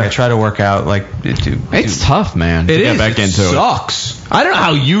exercise. Yeah. Like I try to work out. Like It's tough, man. To It get is. back It into sucks. I don't know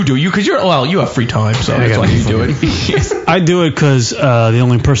how you do. Because you have free time, so that's why you do it. I do it because the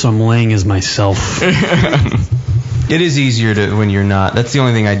only person I'm laying is myself. It is easier to when you're not. That's the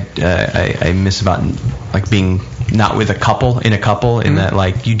only thing I miss about like being not with a couple in that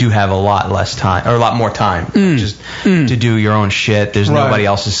like you do have a lot less time or a lot more time just to do your own shit. There's nobody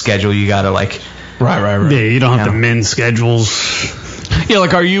else's schedule. You gotta like right. Yeah, you don't have to mend schedules. Yeah,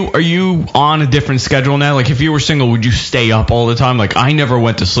 like are you on a different schedule now? Like if you were single, would you stay up all the time? Like I never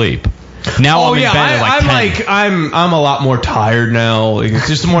went to sleep. Now I'm in bed at like 10. I'm a lot more tired now. Like, it's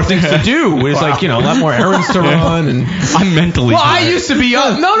just more things to do. It's like, a lot more errands to run, and I'm mentally. Well, tired. I used to be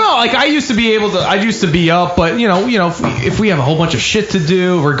up. No, like I used to be able to. I used to be up, but if we have a whole bunch of shit to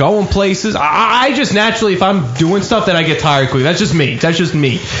do, we're going places. I just naturally, if I'm doing stuff, then I get tired quickly. That's just me.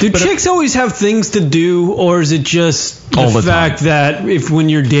 Do chicks always have things to do, or is it just the fact that if when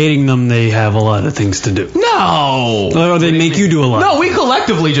you're dating them, they have a lot of things to do? No. Or they make you do a lot? No, we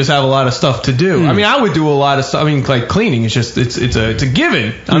collectively just have a lot of stuff to do. I mean, I would do a lot of stuff. I mean, like cleaning. It's just it's a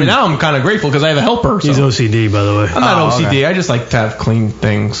given. I mean, now I'm kind of grateful because I have a helper. So. He's OCD, by the way. I'm not OCD. okay. I just like to have clean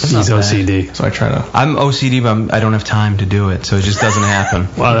things. He's OCD. So I try to. I'm OCD, but I don't have time to do it, so it just doesn't happen.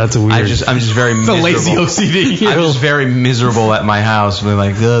 Wow, that's a weird. I'm just very It's a miserable. lazy OCD. I'm just very miserable at my house. We're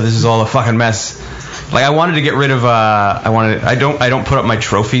like, ugh, this is all a fucking mess. Like I wanted to get rid of I don't put up my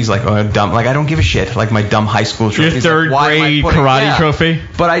trophies like dumb, like I don't give a shit, like my dumb high school Your trophies. third Like, why am I grade putting- karate yeah. trophy.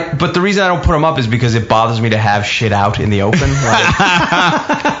 But the reason I don't put them up is because it bothers me to have shit out in the open.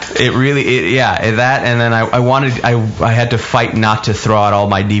 Like, that, and then I had to fight not to throw out all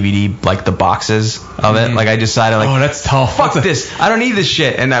my DVD, like the boxes of it. Like I decided like, Oh, that's tough. fuck this, I don't need this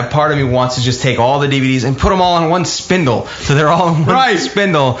shit, and that part of me wants to just take all the DVDs and put them all on one spindle, so they're all on one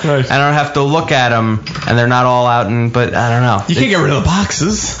spindle, and I don't have to look at them, and they're not all out. But I don't know. You can't get rid of the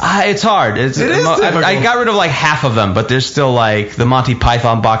boxes. It's hard. It is difficult. I got rid of like half of them, but there's still like the Monty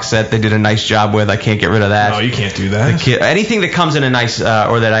Python box set. They did a nice job with. I can't get rid of that. No, you can't do that. Anything that comes in a nice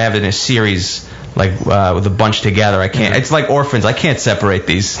or that I have in a series. Like with a bunch together, I can't. It's like orphans. I can't separate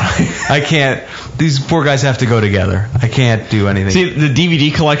these. I can't. These poor guys have to go together. I can't do anything. See, the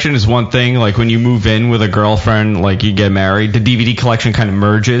DVD collection is one thing. Like when you move in with a girlfriend, like you get married, the DVD collection kind of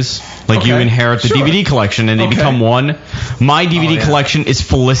merges. Like you inherit the DVD collection and they become one. My DVD collection is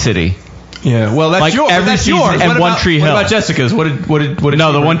Felicity. Yeah, well, that's like yours. every That's season yours. and What One about- Tree what Hill. about Jessica's? What did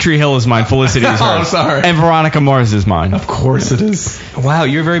No, the One Tree Hill is mine. Felicity is hers. Oh, sorry. And Veronica Mars is mine. Of course it is. Wow,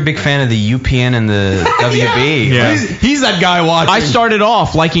 you're a very big fan of the UPN and the WB. Yeah. He's that guy watching. I started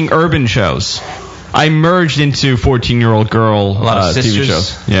off liking urban shows. I merged into 14-year-old girl A lot of TV sisters.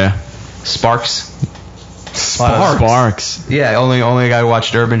 shows. Yeah. Sparks. Sparks. Yeah, only a guy who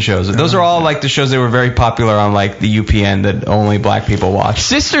watched urban shows. Those are all like the shows that were very popular on like the UPN that only black people watch.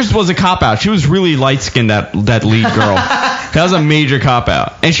 Sisters was a cop out. She was really light skinned, that lead girl. That was a major cop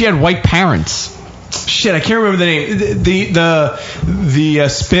out, and she had white parents. Shit, I can't remember the name. The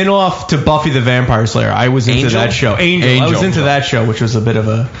spin-off to Buffy the Vampire Slayer. I was into Angel? that show. Angel. I was into that show, which was a bit of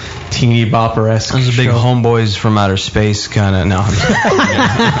a teeny bopper-esque. It was a big show. Homeboys from Outer Space kind of. No.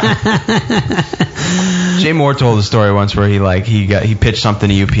 Jay Moore told a story once where he pitched something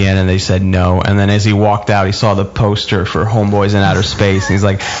to UPN and they said no, and then as he walked out he saw the poster for Homeboys in Outer Space and he's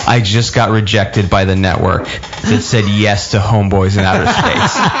like, I just got rejected by the network that said yes to Homeboys in Outer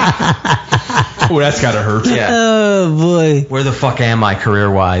Space. Oh, that's gotta hurt. Yeah. Oh boy. Where the fuck am I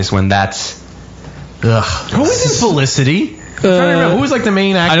career-wise when that's? Ugh. Who was in Felicity? I'm trying to remember. Who was like the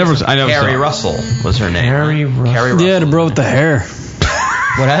main actor? I never Carrie saw it. Russell was her name. Carrie Russell. Yeah, the bro with the hair.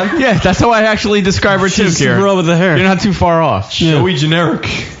 What happened? Yeah, that's how I actually describe her too, She's the Kieran. bro with the hair. You're not too far off. Joey generic.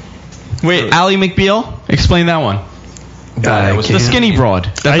 Wait, Ally McBeal? Explain that one. That was The skinny broad.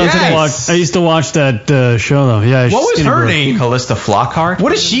 I used to watch that show though. Yeah. What was Skinny her Bro. name? Callista Flockhart.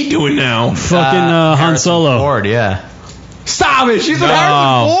 What is she doing now? Fucking Han Harrison Solo. Ford, yeah. Stop it! She's with No.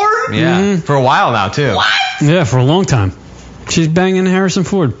 Harrison Ford. Yeah. For a while now too. Yeah, for a long time. She's banging Harrison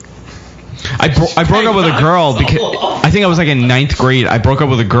Ford. I broke up with a girl because I think I was like in 9th grade. I broke up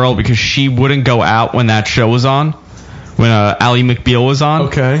with a girl because she wouldn't go out when that show was on, when Ally McBeal was on.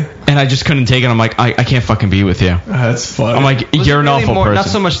 Okay. And I just couldn't take it. I'm like, I can't fucking be with you. That's funny. I'm like, Was you're it an really awful more, person. Not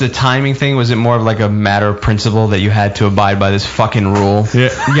so much the timing thing. Was it more of like a matter of principle that you had to abide by this fucking rule? Yeah.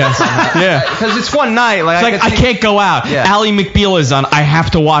 Yes. Yeah. Because it's one night. Like, It's like I can't go out. Yeah. Ally McBeal is on. I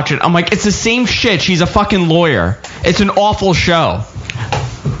have to watch it. I'm like, it's the same shit. She's a fucking lawyer. It's an awful show.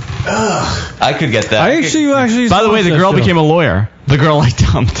 I could get that. I actually. By the way, the girl became a lawyer. The girl I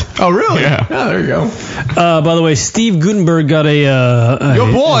dumped. Oh, really? Yeah. Oh, there you go. By the way, Steve Gutenberg got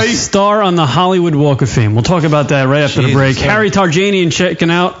a star on the Hollywood Walk of Fame. We'll talk about that right after the break. Christ. Harry Tarjanian checking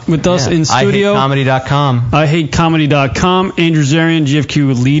out with us in studio. IHateComedy.com. IHateComedy.com. Andrew Zarian,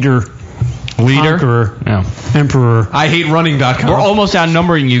 GFQ leader. Conqueror. Yeah. Emperor. IHateRunning.com. We're almost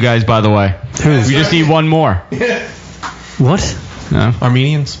outnumbering you guys, by the way. We just need one more. What? No.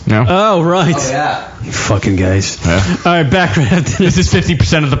 Armenians? No. Oh, right. Oh, yeah. You fucking guys. Yeah. All right, back right after this. This is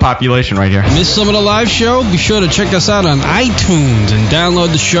 50% of the population right here. Miss some of the live show? Be sure to check us out on iTunes and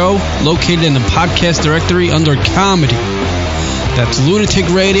download the show located in the podcast directory under comedy. That's Lunatic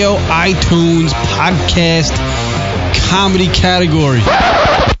Radio, iTunes, podcast, comedy category.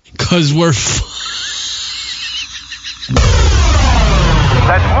 Because we're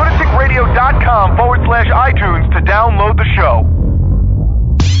That's lunaticradio.com/iTunes to download the show.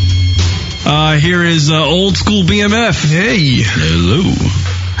 Here is old school BMF. Hey. Hello.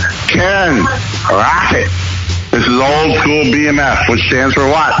 Karen, rocket. This is old school BMF, which stands for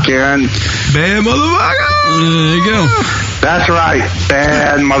what, Karen? Bad motherfucker. There you go. That's right,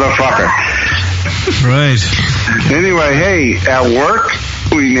 bad motherfucker. Right. Anyway, hey, at work,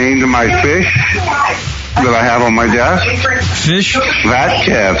 we named my fish that I have on my desk. Fish? Fat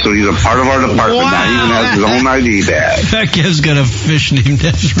Kev, so he's a part of our department now. He even has his own ID badge. Fat Kev's got a fish named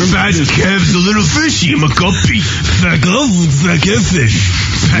after him. Fat Kev's a little fishy, McGuppy. Fat Kev fish.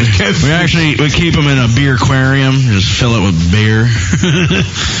 Fat Kev fish. We keep him in a beer aquarium. Just fill it with beer.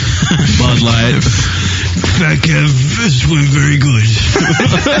 Bud Light. Fat Kev swim very good.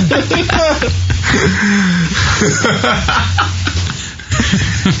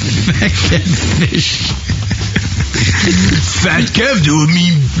 Fat Kev fish. Fat Kev doing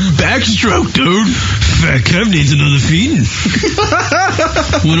me backstroke, dude. Fat Kev needs another feeding.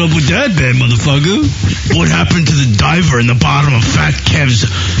 What up with that, bad motherfucker? What happened to the diver in the bottom of Fat Kev's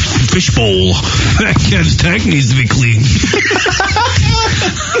fish bowl? Fat Kev's tank needs to be cleaned.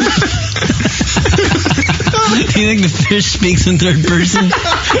 Do you think the fish speaks in third person?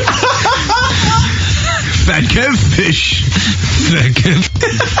 Fat Kev fish. Fat Kev.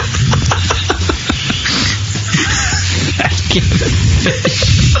 Fat Kev fish.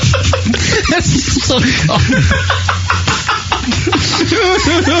 That's so common.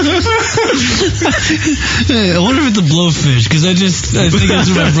 Hey, I wonder if it's a blowfish, because I think that's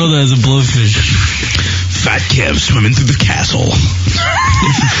what my brother has, a blowfish. Fat Kev swimming through the castle.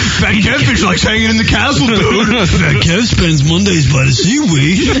 Fat Kev fish likes hanging in the castle, dude. Fat Kev spends Mondays by the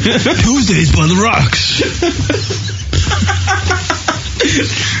seaweed, Tuesdays by the rocks.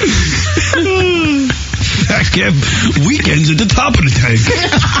 Fat Kev weekends at the top of the tank.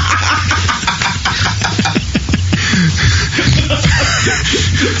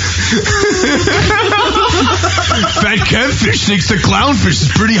 Fat Catfish thinks the clownfish is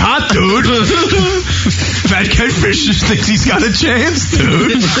pretty hot, dude. Fat Catfish just thinks he's got a chance,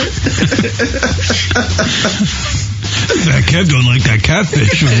 dude. Fat Kev don't like that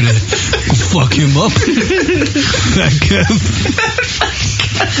catfish. We're gonna fuck him up. Fat Kev.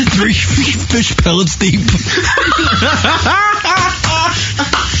 3 fish pellets deep.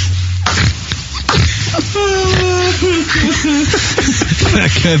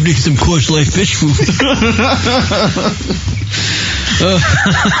 Fat Kev needs some Coors Light fish food. 3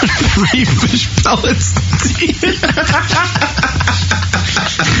 fish pellets deep.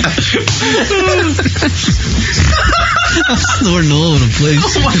 I'm snorting all over the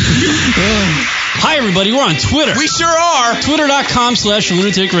place. Hi, everybody. We're on Twitter. We sure are.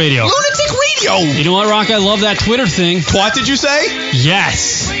 Twitter.com/Lunatic Radio. Lunatic Radio. You know what, Rock? I love that Twitter thing. What did you say?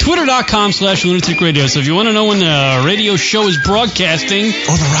 Yes. Twitter.com/Lunatic Radio. So if you want to know when the radio show is broadcasting.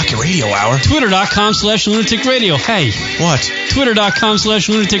 Oh, the Rocket Radio Hour. Twitter.com/Lunatic Radio. Hey. What?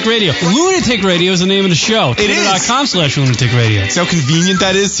 Twitter.com/Lunatic Radio. Lunatic Radio is the name of the show. It is. Twitter.com/Lunatic Radio. See how convenient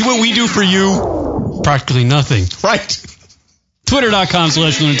that is? See what we do for you? Practically nothing. Right.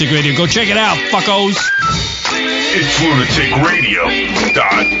 Twitter.com/Lunatic Radio. Go check it out, fuckos. It's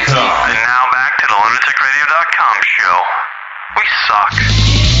lunaticradio.com. And now back to the lunaticradio.com show. We suck.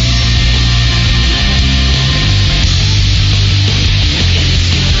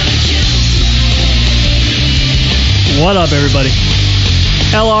 What up, everybody?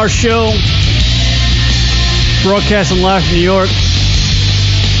 LR Show, broadcasting live from New York.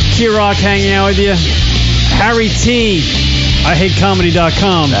 K-Rock hanging out with you. Harry T,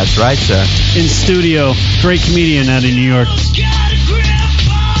 IHateComedy.com. That's right, sir. In studio. Great comedian out in New York.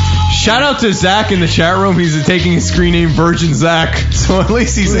 Shout out to Zach in the chat room. He's taking his screen name Virgin Zach, so at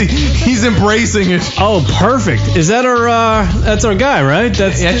least he's embracing it. Oh, perfect. Is that our that's our guy, right?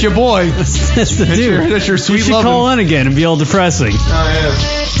 That's your boy. That's the dude. That's your sweet You should lovin'. call in again and be all depressing.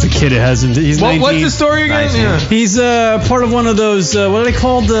 It's a kid who hasn't. He's 19. What's the story again? Yeah. He's part of one of those. What are they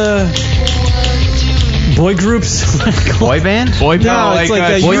called? Boy groups? Boy band? Boy band? No, it's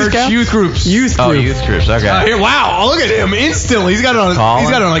like Boy youth Scouts? Youth groups. Youth Oh, group. youth groups. Okay. Wow, look at him instantly. He's got it on. Colin? He's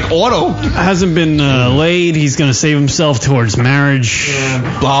got it on like auto. Hasn't been laid. He's going to save himself towards marriage.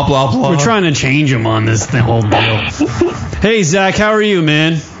 Blah blah blah. We're trying to change him on this whole deal. Hey Zach, how are you,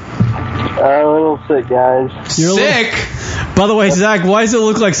 man? A little sick, guys. You're sick. By the way, Zach, why does it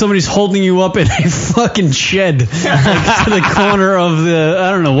look like somebody's holding you up in a fucking shed, like to the corner of the?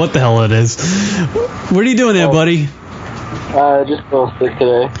 I don't know what the hell it is. What are you doing there, buddy? Just feel sick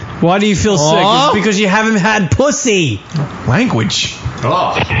today. Why do you feel sick? It's because you haven't had pussy. Language.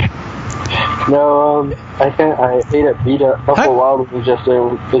 No, I ate a Buffalo Wild Wings yesterday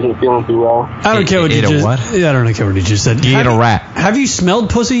and wasn't feeling too well. I don't care what you just. Yeah, I don't care what you just said. You ate a rat. Have you smelled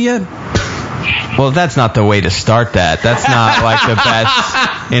pussy yet? Well, that's not the way to start that. That's not like the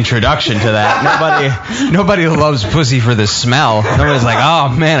best introduction to that. Nobody loves pussy for the smell. Nobody's like, oh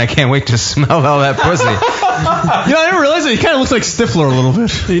man, I can't wait to smell all that pussy. I didn't realize it. He kind of looks like Stifler a little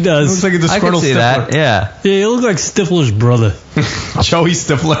bit. He does. Looks like a I can disgruntled see Stifler. that. Yeah. Yeah, you look like Stifler's brother. Joey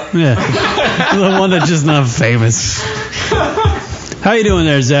Stifler. Yeah, the one that's just not famous. How you doing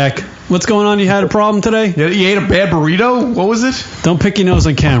there, Zach? What's going on? You had a problem today? Yeah, you ate a bad burrito? What was it? Don't pick your nose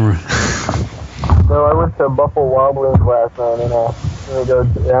on camera. No, I went to Buffalo Wild Wings last night and I'm going to go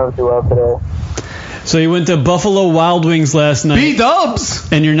down too well today. So you went to Buffalo Wild Wings last night. B-dubs!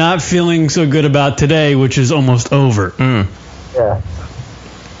 And you're not feeling so good about today, which is almost over. Yeah.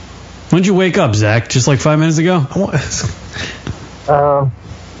 When'd you wake up, Zach? Just like 5 minutes ago?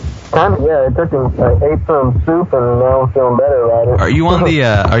 Kind of, yeah. I ate some soup and now I'm feeling better about it. Are you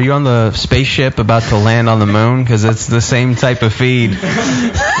on the spaceship about to land on the moon? Because it's the same type of feed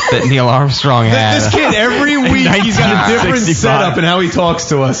that Neil Armstrong had. This kid, every week, he's got a different 1965. setup in how he talks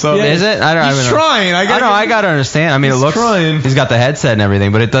to us. So Is it? I don't He's even know. trying. I gotta understand. I mean, it He's looks. trying. He's got the headset and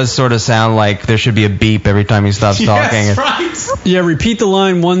everything, but it does sort of sound like there should be a beep every time he stops talking. Yes, right. Yeah, repeat the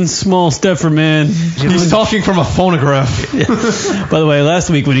line, one small step for man. He's talking from a phonograph. By the way, last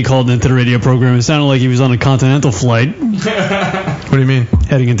week when he called into the radio program, it sounded like he was on a continental flight. What do you mean?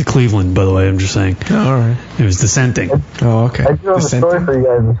 Heading into Cleveland, by the way, I'm just saying. Oh, all right. It was dissenting. Oh, okay. I do have a story for you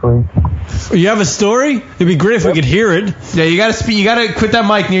guys this week. You have a story? It'd be great if we could hear it. Yeah, you gotta speak. You gotta put that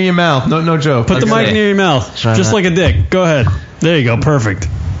mic near your mouth. No joke. Put the mic near your mouth, Try just that. like a dick. Go ahead. There you go. Perfect.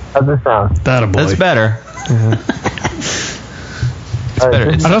 How's this sound? That a boy. That's better.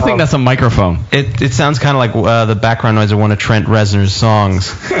 Alright, I don't think that's a microphone. It sounds kind of like the background noise of one of Trent Reznor's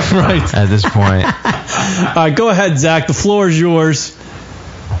songs. Right. At this point. All right, go ahead, Zach. The floor is yours.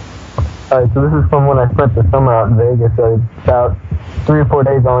 Alright, so this is from when I spent the summer out in Vegas. So about 3 or 4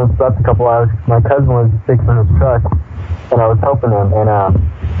 days, I only slept a couple hours. My cousin was fixing his truck, and I was helping him. And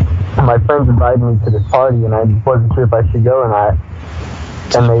my friends invited me to this party, and I wasn't sure if I should go or not.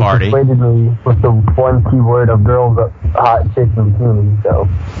 And they persuaded me with the one key word of girls, hot chicks in bikinis.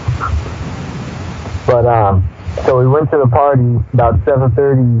 So we went to the party about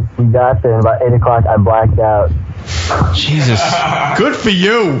 7:30. We got there, and about 8 o'clock, I blacked out. Jesus. Good for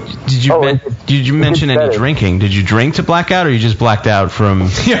you. Did you mention any drinking? Did you drink to black out, or you just blacked out from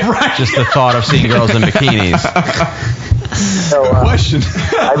just the thought of seeing girls in bikinis? So, question.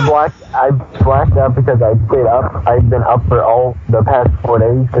 I blacked out because I stayed up. I'd been up for all the past 4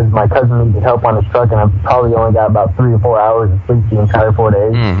 days because my cousin needed help on his truck, and I probably only got about 3 or 4 hours of sleep the entire 4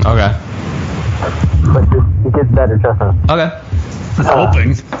 days. Okay. But it gets better, trust me. Okay.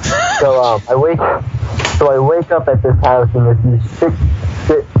 Hoping. So I wake up at this house, and there's this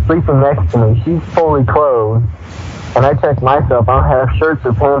chick sleeping next to me. She's fully clothed, and I check myself. I don't have shirts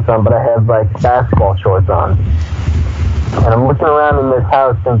or pants on, but I have like basketball shorts on. And I'm looking around in this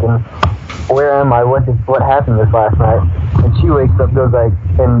house thinking, where am I? What happened this last night? And she wakes up, goes like,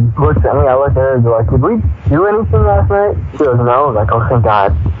 and looks at me. I look at her and go like, did we do anything last night? She goes, no. I was like, oh, thank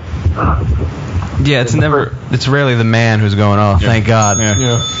God. Yeah, it's rarely the man who's going, oh, thank God.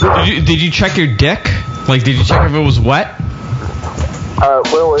 Yeah. Did you check your dick? Like, did you check if it was wet?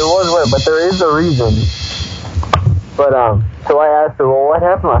 Well, it was wet, but there is a reason. But, so I asked her, well, what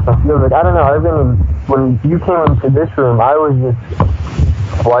happened last night? She goes like, I don't know. When you came into this room, I was just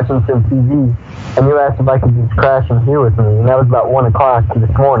watching some TV, and you asked if I could just crash in here with me, and that was about 1 o'clock this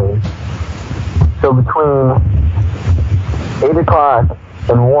morning. So between 8 o'clock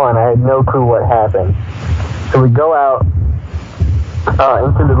and 1, I had no clue what happened. So we go out,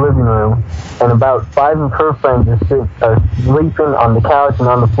 into the living room, and about 5 of her friends are sleeping on the couch and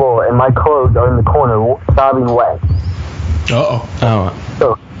on the floor, and my clothes are in the corner, sobbing wet. Oh.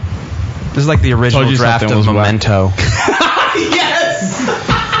 So, this is like the original Told you draft something of was wet. Memento. Yes!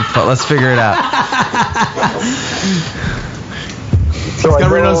 But let's figure it out. so He's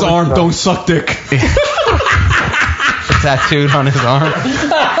got written on his arm, don't suck dick. Tattooed on his arm.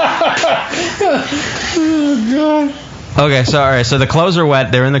 Oh, God. Okay, so all right, so the clothes are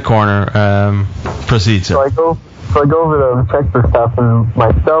wet. They're in the corner. Proceed, sir. So I go over to check for stuff, and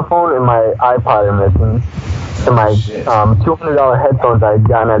my cell phone and my iPod are missing, and my $200 headphones I had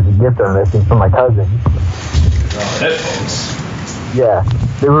gotten as a gift are missing from my cousin. Headphones. Yeah,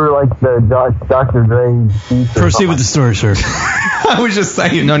 they were like the Dr. Dre Beats. Proceed with the story, sir. I was just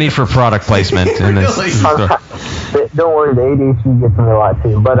saying. No need for product placement in this. Really? Store. Don't worry, the ADHD gets me a lot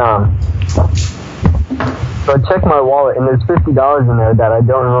too. But so I checked my wallet, and there's $50 in there that I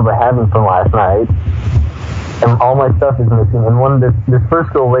don't remember having from last night, and all my stuff is missing. And this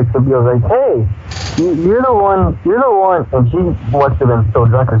first girl wakes up, and goes like, "Hey, you're the one," and she must have been still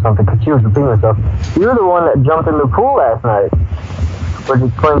drunk or something, because she was repeating herself. "You're the one that jumped in the pool last night," which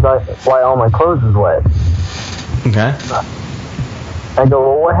explains why all my clothes is wet. Okay. I go,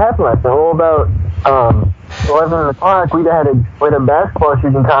 "Well, what happened last night?" "Well, about 11 o'clock, we had a basketball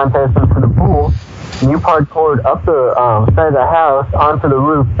shooting contest into the pool, and you parkoured up the side of the house onto the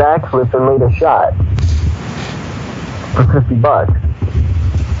roof, backflipped, and made a shot for $50.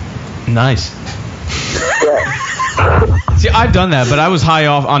 Nice. Yeah. See, I've done that, but I was high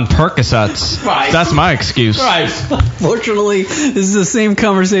off on Percocets. Right. That's my excuse. Right. Fortunately, this is the same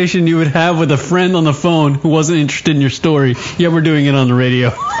conversation you would have with a friend on the phone who wasn't interested in your story. Yet we're doing it on the radio.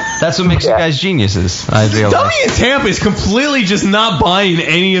 That's what makes you guys geniuses, I realize. Dummy in Tampa is completely just not buying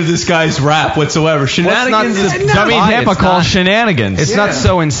any of this guy's rap whatsoever. Shenanigans is Dummy in Tampa calls not- shenanigans. It's not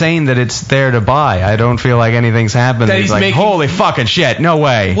so insane that it's there to buy. I don't feel like anything's happened. That He's he's like, making- holy fucking shit, no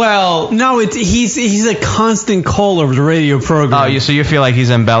way. Well, No, he's a constant caller of the radio program. Oh, so you feel like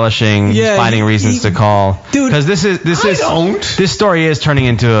he's embellishing, Yeah, he's finding reasons to call, Dude, because this story is turning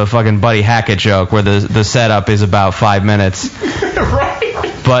into a fucking Buddy Hackett joke where the setup is about 5 minutes. right.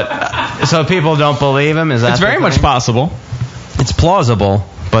 But so people don't believe him. Is that It's very the much thing? possible. It's plausible,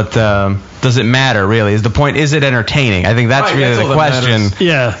 but does it matter really? Is the point? Is it entertaining? I think that's Right, really that's the all that question. matters.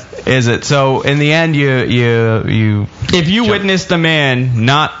 Yeah. Is it? So in the end, you If you witnessed a man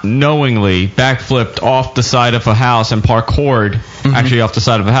not knowingly backflipped off the side of a house and parkoured actually off the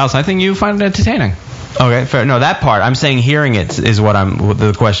side of a house, I think you find it entertaining. Okay, fair. No, that part. I'm saying hearing it is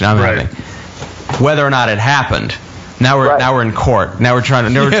the question I'm having. Whether or not it happened. Now we're in court. Now we're trying to.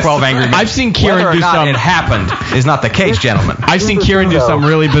 Now we're 12 angry men. I've seen Kieran Whether or do not some. it happened is not the case, gentlemen. I've seen Kieran do some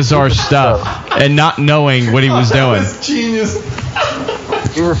really bizarre stuff and not knowing what he was doing. Genius.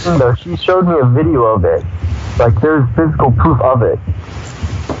 Here's the thing, though. She showed me a video of it. Like, there's physical proof of it.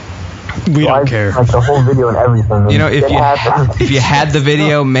 We don't care. Like, the whole video and everything. You know, It happened. if you had the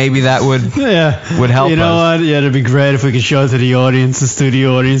video, maybe that would help. You know us. what? Yeah, it'd be great if we could show it to the audience, the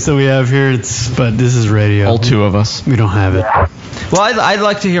studio audience that we have here. But this is radio. All two of us. We don't have it. Well, I'd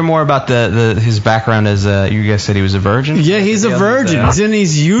like to hear more about his background as you guys said he was a virgin. Yeah, he's a virgin. He's in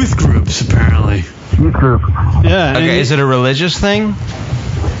these youth groups apparently. Youth group. Yeah. Okay, is it a religious thing?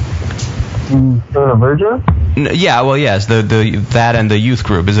 Being a virgin? Yeah, well, yes. That and the youth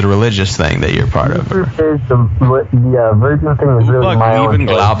group. Is it a religious thing that you're part of? Youth group is the virgin thing is really my own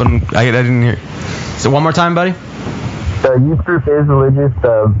choice. I didn't hear. So one more time, buddy. The youth group is religious.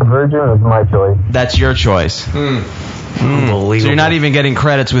 The virgin is my choice. That's your choice. Unbelievable. So you're not even getting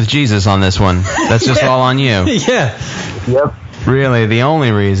credits with Jesus on this one. That's just all on you. Yeah. Yep. Really, the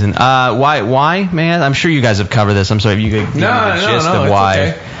only reason. Why, man? I'm sure you guys have covered this. I'm sorry if you could give me the gist of why.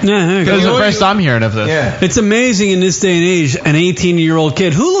 Okay. Yeah, This is the first I'm hearing of this. Yeah. It's amazing in this day and age, an 18-year-old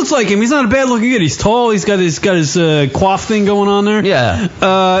kid who looks like him. He's not a bad-looking kid. He's tall. He's got his coif thing going on there. Yeah.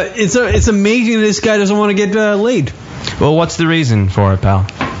 It's amazing this guy doesn't want to get laid. Well, what's the reason for it, pal?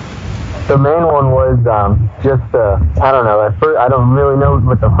 The main one was just I don't know. At first, I don't really know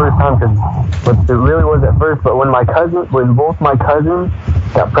what the first time what it really was at first. But when both my cousins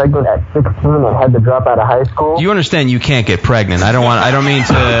got pregnant at 16 and had to drop out of high school. You understand you can't get pregnant. I don't mean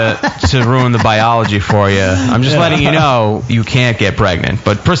to ruin the biology for you. I'm just letting you know you can't get pregnant.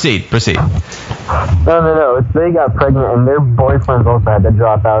 But proceed. No. They got pregnant and their boyfriends also had to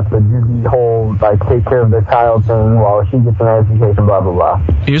drop out to do the whole take care of their child thing while she gets an education. Blah blah blah.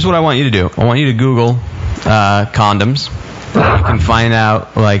 Here's what I want you to do. I want you to Google condoms. You can find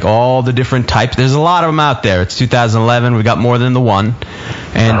out like all the different types. There's a lot of them out there. It's 2011. We got more than the one,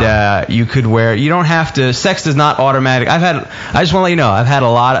 and you could wear. You don't have to. Sex does not automatic. I just want to let you know. I've had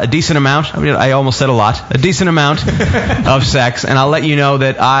a decent amount. I mean, I almost said a decent amount of sex, and I'll let you know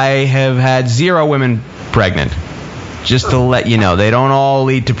that I have had 0 women pregnant. Just to let you know, they don't all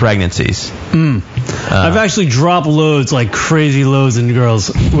lead to pregnancies. I've actually dropped loads, like crazy loads in girls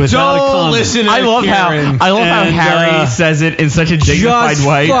without a condom. Listen to I love Karen. how Harry says it in such a dignified just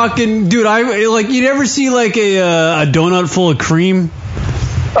way. Fucking dude, you never see like a donut full of cream?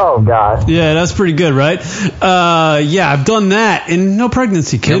 Oh god. Yeah, that's pretty good, right? Yeah, I've done that, and no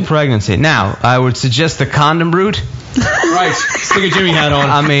pregnancy, kid. No pregnancy. Now, I would suggest the condom route. Right. Stick a Jimmy hat on.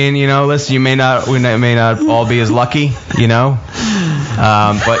 I mean, listen, we may not all be as lucky, but yeah,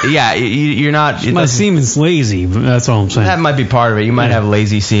 you're not. My semen's lazy. That's all I'm saying. That might be part of it. You might have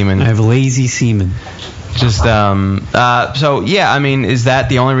lazy semen. I have lazy semen. Just so yeah, I mean, is that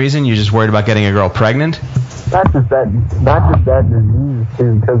the only reason you're just worried about getting a girl pregnant? Not just that disease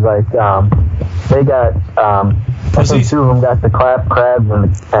too, because like they got I think 2 of them got the crabs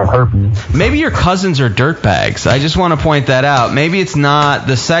and herpes. Maybe your cousins are dirtbags. I just want to point that out. Maybe it's not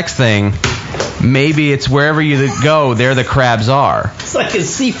the sex thing. Maybe it's wherever you go, there the crabs are. It's like a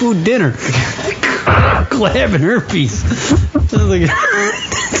seafood dinner. Crab and herpes. It's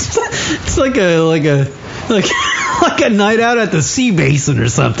like a night out at the sea basin or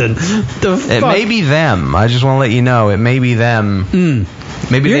something. It may be them. I just want to let you know. It may be them.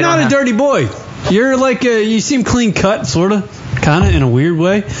 Maybe you're not a dirty boy. You're like you seem clean cut, sort of, kind of in a weird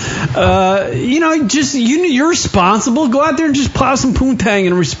way. You're responsible. Go out there and just plow some poontang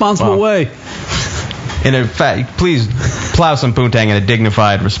in a responsible way. In fact, please plow some poontang in a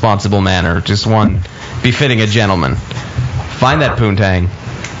dignified, responsible manner. Just one befitting a gentleman. Find that poontang.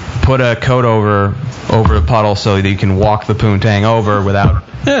 Put a coat over the puddle so that you can walk the poontang over without.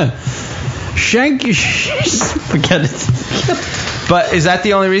 Yeah. Shank. Forget it. But is that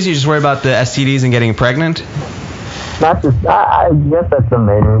the only reason you just worry about the STDs and getting pregnant? Not just. I guess that's the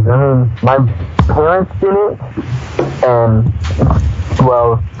main reason. I mean, my parents did it, and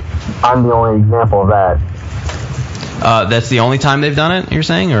well, I'm the only example of that. That's the only time they've done it, you're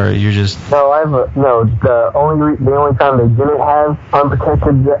saying, or you're just? No, the only time they didn't have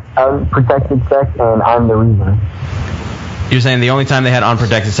unprotected sex, and I'm the reason. You're saying the only time they had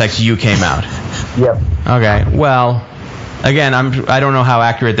unprotected sex, you came out. Yep. Okay. Well, again, I don't know how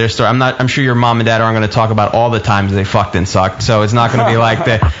accurate their story. I'm sure your mom and dad aren't going to talk about all the times they fucked and sucked. So it's not going to be like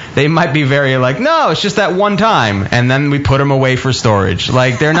they might be very like, no, it's just that one time, and then we put them away for storage.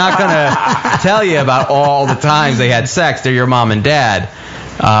 Like they're not going to tell you about all the times they had sex. They're your mom and dad.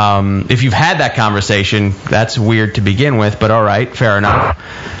 If you've had that conversation, that's weird to begin with. But all right, fair enough.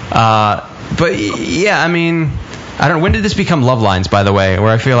 But yeah, I mean. I don't know. When did this become Love Lines, by the way,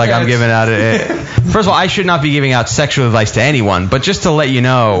 where I feel like I'm giving out first of all, I should not be giving out sexual advice to anyone, but just to let you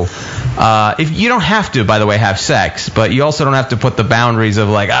know, if you don't have to, by the way, have sex, but you also don't have to put the boundaries of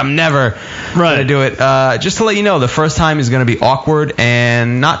like, I'm never going to do it. Just to let you know, the first time is going to be awkward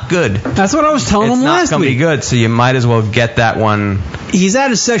and not good. That's what I was telling him last week. It's not going to be good, so you might as well get that one. He's at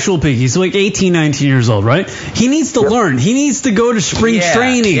his sexual peak. He's like 18, 19 years old, right? He needs to learn. He needs to go to spring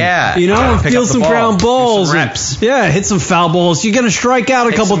training. Yeah. And pick feel up the some ball. ground balls. Do some reps. Hit some foul balls. You're going to strike out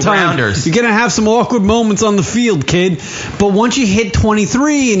a couple times. Grounders. You're going to have some awkward moments on the field, kid. But once you hit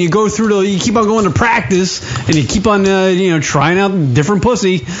 23 and you go through you keep on going to practice and you keep on trying out different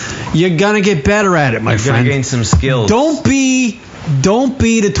pussy, you're going to get better at it, my friend. You're going to gain some skills. Don't be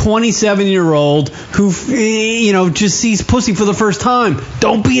the 27-year-old who just sees pussy for the first time.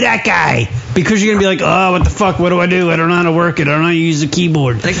 Don't be that guy, because you're gonna be like, oh, what the fuck? What do? I don't know how to work it. I don't know how to use the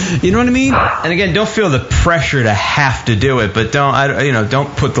keyboard. You know what I mean? And again, don't feel the pressure to have to do it, but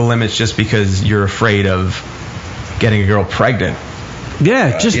don't put the limits just because you're afraid of getting a girl pregnant.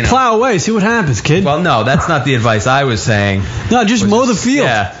 Yeah, just plow away, see what happens, kid. Well, no, that's not the advice I was saying. No, just mow the field.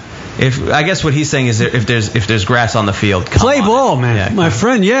 Yeah. I guess what he's saying is if there's grass on the field, play ball, man. Yeah, my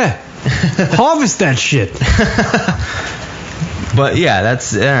friend. Yeah, harvest that shit. But yeah, that's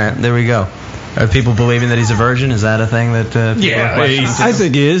there we go. Are people believing that he's a virgin? Is that a thing that people are questioning? I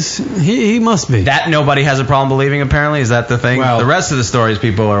think he is. He must be. That nobody has a problem believing, apparently? Is that the thing? Well, the rest of the stories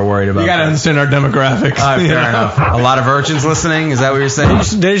people are worried about. You got to understand our demographics. Fair enough. A lot of virgins listening? Is that what you're saying?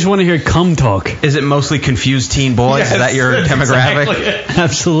 They just want to hear cum talk. Is it mostly confused teen boys? Yes, is that your demographic? Exactly.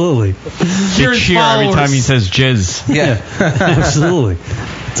 Absolutely. They cheer every time he says jizz. Yeah. Absolutely.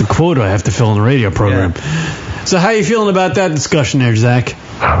 It's a quote I have to fill in the radio program. Yeah. So how you feeling about that discussion there, Zach?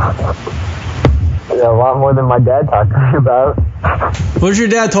 Yeah, a lot more than my dad talked to me about. What does your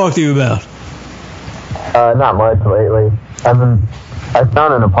dad talk to you about? Not much lately. I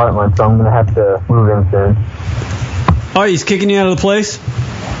found an apartment, so I'm gonna have to move in soon. Oh, he's kicking you out of the place?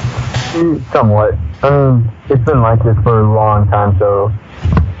 Somewhat. I mean, it's been like this for a long time, so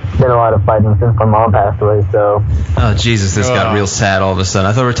been a lot of fighting since my mom passed away. So. Oh Jesus, this got real sad all of a sudden.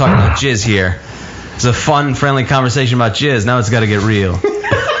 I thought we were talking about jizz here. It's a fun, friendly conversation about jizz. Now it's got to get real.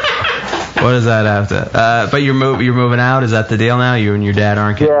 What does that have to? But you're moving out. Is that the deal now? You and your dad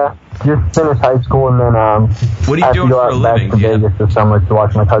aren't kidding? Yeah, just finished high school and then What are you doing for a living? Back to Vegas this summer to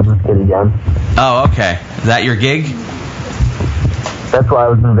watch my cousin's kid again. Oh, okay. Is that your gig? That's why I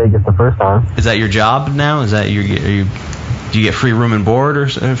was in Vegas the first time. Is that your job now? Is that do you get free room and board or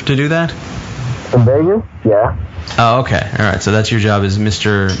to do that? In Vegas? Yeah. Oh, okay. All right. So that's your job as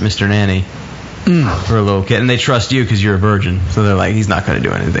Mr. Nanny for a little kid, and they trust you because you're a virgin. So they're like, he's not going to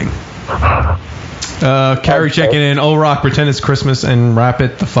do anything. Carrie checking in. Oh, Rock, pretend it's Christmas and wrap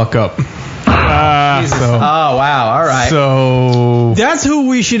it the fuck up. Oh, wow. All right. So that's who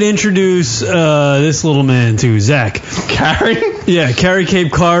we should introduce this little man to, Zach. Carrie? Yeah, Carrie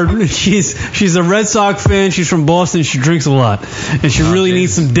Cape Cod. She's a Red Sox fan. She's from Boston. She drinks a lot, and she really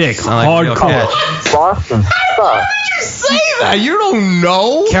needs some dick. Hardcore. Boston. How did you say that? You don't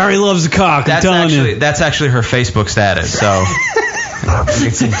know. Carrie loves the cock. I'm telling you. That's actually her Facebook status. So.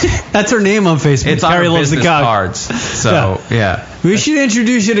 That's her name on Facebook. It's Carrie on her loves the business cock. cards. So yeah. We should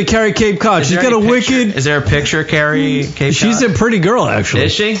introduce you to Carrie Cape Cod. She's got a wicked. Is there a picture, Carrie Cape Cod? She's a pretty girl, actually.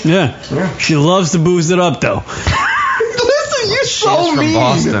 Is she? Yeah. She loves to booze it up, though. Listen, you're so mean. From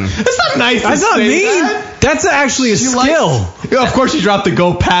Boston. That's not nice. That's not mean. That's actually a skill. Yeah, of course you dropped the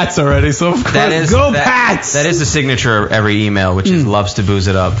Go Pats already. So of course Go Pats. That is the signature of every email, which is loves to booze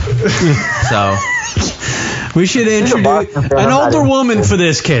it up. So. We should introduce an older woman for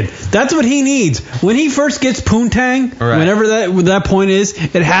this kid. That's what he needs. When he first gets poontang, whenever that point is,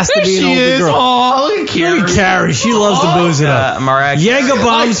 it has to be an older girl. Oh, look at Carrie. Look at Carrie. She loves to booze it up. Jaeger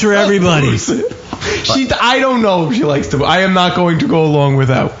bombs for everybody. I don't know if she likes to. I am not going to go along with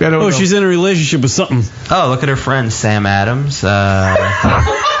that. I don't know. She's in a relationship with something. Oh, look at her friend Sam Adams.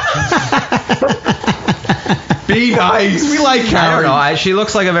 Be nice. We like Carrie. I don't know. She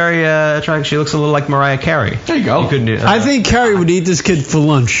looks like a very attractive. She looks a little like Mariah Carey. There you go. I think Carrie would eat this kid for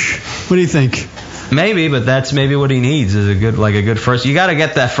lunch. What do you think? Maybe, but that's maybe what he needs is a good first. You got to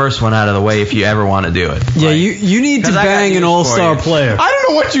get that first one out of the way if you ever want to do it. Yeah, you need to bang an all-star player. I don't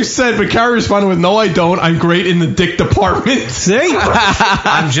know what you said, but Carrie responded with, "No, I don't. I'm great in the dick department." See?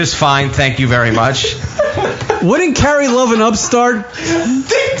 I'm just fine, thank you very much. Wouldn't Carrie love an upstart?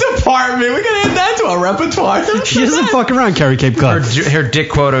 Dick department. We're gonna add that to our repertoire. She doesn't fuck around, Carrie Cape Cod. Her dick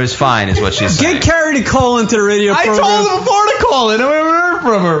quota is fine, is what she's saying. Get Carrie to call into the radio program. I told her before to call in. I haven't heard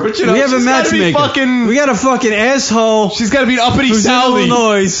from her, but we have a matchmaker. We got a fucking asshole. She's got to be an uppity who's Sally. in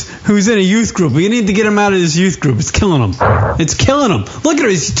Illinois, who's in a youth group. We need to get him out of this youth group. It's killing him. It's killing him. Look at her.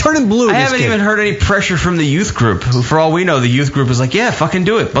 He's turning blue. I haven't even heard any pressure from the youth group. Who, for all we know, the youth group is like, yeah, fucking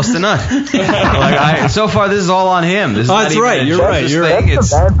do it. Bust a nut. So far, this is all on him. This is that's right. You're right.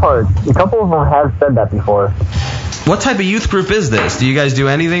 That's the bad part. A couple of them have said that before. What type of youth group is this? Do you guys do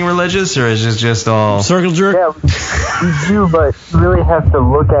anything religious, or is it just all circle jerk? Yeah, we do, but you really have to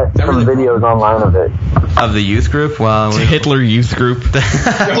look at some videos online of it. Of the youth group? Well, Hitler youth group.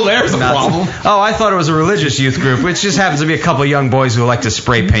 Well, there's a problem. Oh, I thought it was a religious youth group, which just happens to be a couple of young boys who like to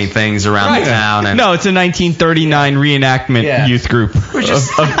spray paint things around the town. And no, it's a 1939 reenactment youth group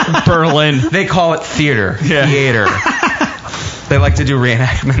of Berlin. They call it theater. Yeah. Theater. They like to do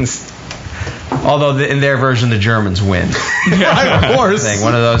reenactments. Although in their version, the Germans win. Yeah, of course.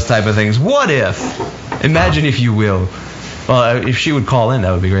 One of those type of things. What if? Imagine if you will. Well, if she would call in,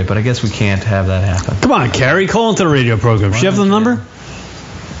 that would be great. But I guess we can't have that happen. Come on, Carrie. Call into the radio program. She have the number?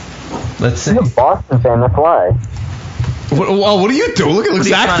 Let's see. She's a Boston fan. That's why. What do you do? Look at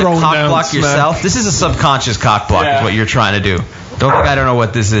Zach throwing down. Block yourself. This is a subconscious cock block. Is what you're trying to do. Don't think I don't know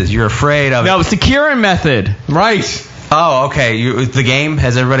what this is. You're afraid of it. No, it's the Kieran method. Right. Oh, okay. The game?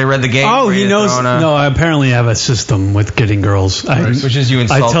 Has everybody read the game? Oh, he knows. No, I apparently have a system with getting girls. Which is you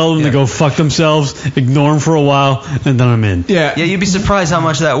insult. I tell them to go fuck themselves, ignore them for a while, and then I'm in. Yeah. Yeah, you'd be surprised how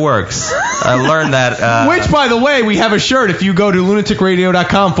much that works. I learned that. Which, by the way, we have a shirt. If you go to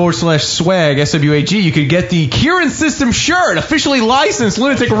lunaticradio.com/swag, SWAG, you could get the Kieran System shirt, officially licensed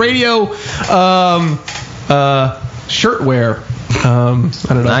Lunatic Radio shirt wear. I don't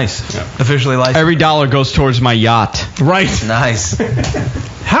know. Nice. Yeah. Officially licensed. Every dollar goes towards my yacht. Right. Nice.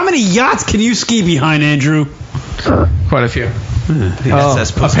 How many yachts can you ski behind, Andrew? Quite a few.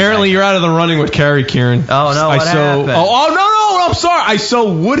 Apparently you're out of the running with Carrie, Kieran. Oh, no, what happened? No, I'm sorry. I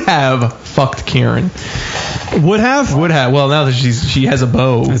would have fucked Kieran. Would have? Would have. Well, now that she has a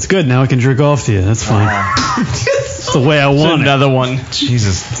bow. That's good. Now I can jerk off to you. That's fine. It's the way I want it. Another one.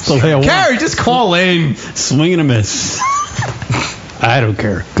 Jesus. It's the way I want Carrie, just call in. Swing and a miss. I don't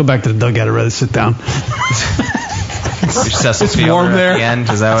care. Go back to the dugout. I'd rather sit down. It's warm there. At the end.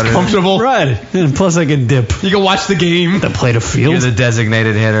 Is that what it is? Comfortable. Right. And plus I can dip. You can watch the game. To play the field. You're the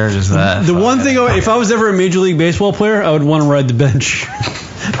designated hitter. Just that. The one thing, if I was ever a Major League Baseball player, I would want to ride the bench.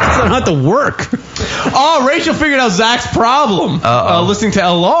 I don't have to work. Oh, Rachel figured out Zach's problem. Listening to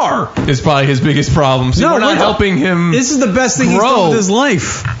LR is probably his biggest problem. See, we're not helping him. This is the best thing he's done with his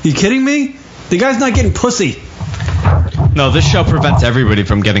life. You kidding me? The guy's not getting pussy. No, this show prevents everybody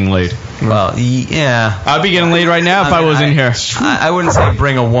from getting laid. Well, yeah. I'd be getting laid right now if I wasn't here. I wouldn't say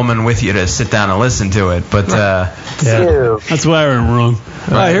bring a woman with you to sit down and listen to it, but yeah, that's why I went wrong.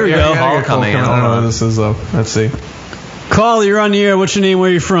 All right, here we go. Call coming in. I don't know what this is though. Let's see. Carl, you're on the air. What's your name? Where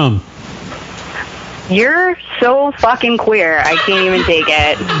are you from? You're so fucking queer. I can't even take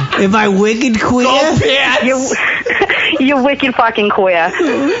it. Am I wicked queer? You're wicked fucking queer.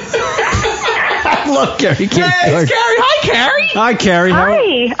 Look, Carrie. Hey, it's Carrie. Hi, Carrie. Hi, Carrie.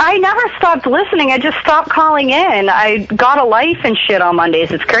 Hi. I never stopped listening. I just stopped calling in. I got a life and shit on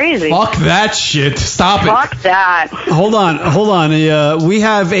Mondays. It's crazy. Fuck that shit. Stop it. Fuck that. Hold on. We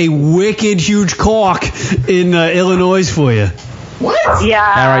have a wicked huge cock in Illinois for you. What?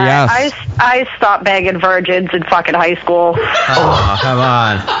 Yeah. I stopped begging virgins in fucking high school. Oh, come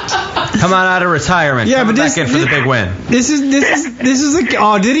on. Come on out of retirement. Yeah, Come but back in for the big win. This is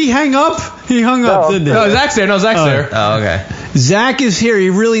oh, did he hang up? He hung up, didn't he? No, Zach's there. There. Oh, okay. Zach is here. He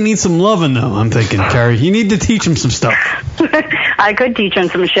really needs some loving, though, I'm thinking, Carrie. You need to teach him some stuff. I could teach him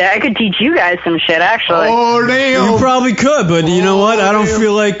some shit. I could teach you guys some shit, actually. Oh, damn. You probably could, but you know what? I don't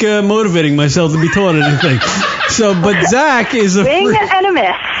feel like motivating myself to be taught anything. But Zach is a being an enemy.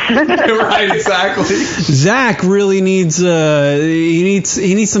 Right, exactly. Zach really needs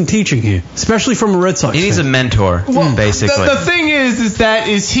he needs some teaching here, especially from a Red Sox. He needs a mentor, basically. The thing is that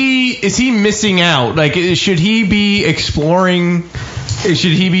is he missing out? Like, should he be exploring? Should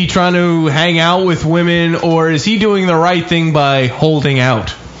he be trying to hang out with women, or is he doing the right thing by holding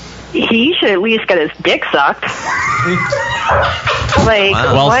out? He should at least get his dick sucked. Like,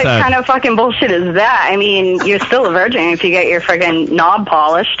 what kind of fucking bullshit is that? I mean, you're still a virgin if you get your friggin' knob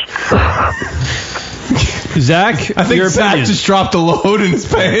polished. Zach, I think Zach just dropped a load in his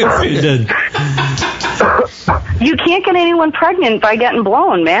pants. He did. You can't get anyone pregnant by getting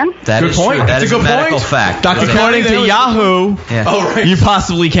blown, man. That is true. That is a medical fact. According to Yahoo, you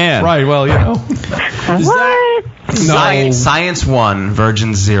possibly can. Right, well, you know. What? No. Science 1,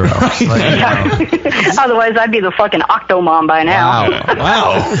 Virgin 0. Otherwise, I'd be the fucking Octomom by now.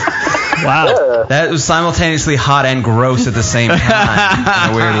 Wow. That was simultaneously hot and gross at the same time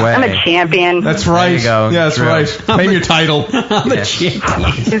in a weird way. I'm a champion. That's right. There you go. Yeah, that's right. Name your title. I'm a champion.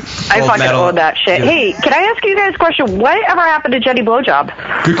 I fucking owe that shit. Hey, can I ask you guys a question? Whatever happened to Jenny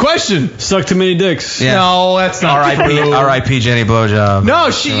Blowjob? Good question. Sucked too many dicks. Yeah. No, that's not R.I.P. Jenny Blowjob.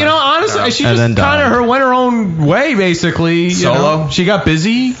 No, she, honestly, she just kind of went her own way, basically. Solo? She got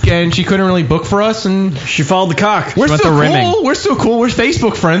busy, and she couldn't really book for us, and she followed the cock. We're still cool. We're still cool. We're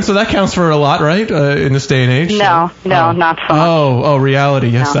Facebook friends, so that counts for a lot, right? In this day and age. No, not so much. Oh, reality.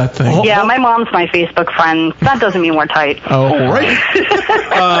 Yes, that thing. Yeah, my mom's my Facebook friend. That doesn't mean we're tight. Oh, right.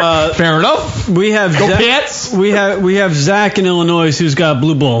 Fair enough. We have Go Pats. We have Zach in Illinois who's got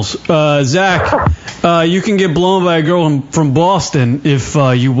blue balls. Zach, you can get blown by a girl from Boston if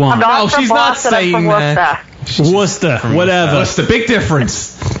you want. No, she's Boston, not saying that. Worcester, whatever. Worcester, big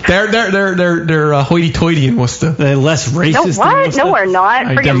difference. They're hoity-toity in Worcester. They're less racist. No, what? Than Worcester? No, we're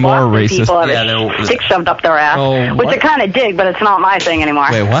not. They're more Boston racist. People have dick shoved up their ass, which I kind of dig, but it's not my thing anymore.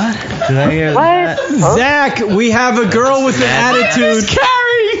 Wait, what? Did I hear that? Zach, we have a girl with an attitude.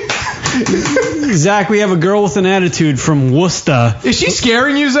 Carrie. Zach, we have a girl with an attitude from Worcester. Is she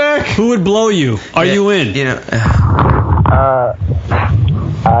scaring you, Zach? Who would blow you? Are you in?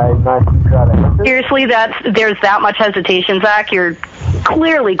 I'm not sure. Seriously, there's that much hesitation, Zach. You're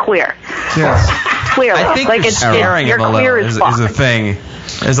clearly queer. Yes. Clearly. I think like you're scaring him a little is a thing.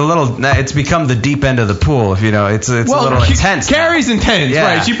 There's a little. It's become the deep end of the pool. If you know, it's a little intense. Carrie's intense,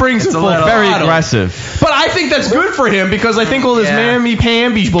 right? She brings him very aggressive. But I think that's good for him because I think all this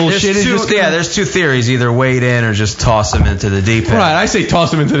mammy-pamby bullshit is just. There's two theories: either wade in or just toss him into the deep end. Right. I say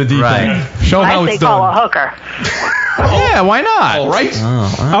toss him into the deep end. Show him how it's done. I say call a hooker. Yeah, why not? All right.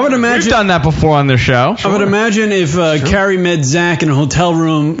 I would imagine. We've done that before on the show. I would imagine if Carrie met Zach in a hotel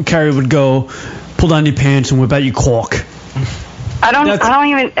room, Carrie would go, pull down your pants and whip out your cork. I don't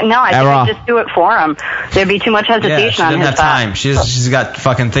even. No, I think I'd just do it for him. There'd be too much hesitation on his have time. She's got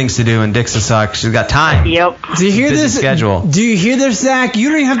fucking things to do and dicks to suck. She's got time. Yep. Do you hear this? Schedule. Do you hear this, Zach? You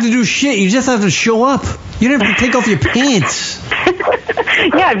don't even have to do shit. You just have to show up. You don't have to take off your pants.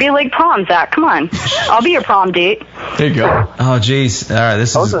 Yeah, it'd be like prom, Zach. Come on. I'll be your prom date. There you go. Oh, jeez. All right,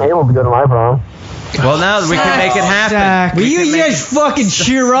 this I is. wasn't able to go to my prom. Well, now we can make it happen. Will you guys fucking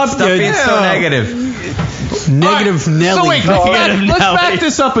cheer up, Stop dude? being so negative. Negative Nelly. So wait, let's back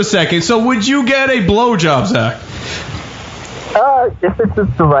this up a second. So would you get a blowjob, Zach? If it's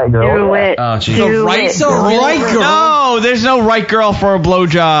just the right girl. Do it. Oh, jeez. Do right it. girl? No, there's no right girl for a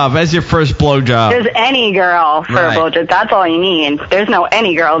blowjob as your first blowjob. There's any girl for Right. a blowjob. That's all you need. There's no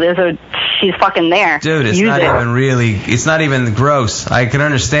any girl. She's fucking there. Dude, it's Use not it. even really. It's not even gross. I can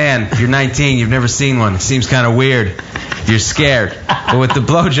understand. You're 19. You've never seen one. It seems kind of weird. You're scared. But with the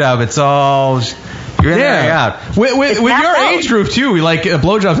blowjob, it's all. You're in there, you're out. With your age group too, we like a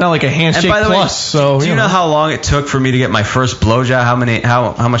blowjob's not like a handshake And by the plus. way, So do you know how long it took for me to get my first blowjob?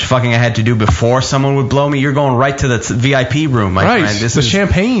 How much fucking I had to do before someone would blow me? You're going right to the VIP room, my friend. This is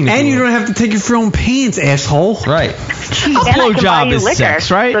champagne. And you don't have to take off your own pants, asshole. Right. A blowjob is sex,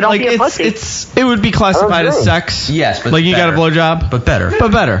 right? So don't like be a pussy. it would be classified as agree. sex. Yes, but like you got a blowjob, but better.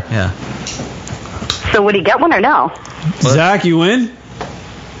 but better. Yeah. So would he get one or no? Zach, you in?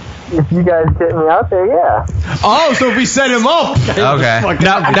 If you guys get me out there, yeah. Oh, so if we set him up. Okay.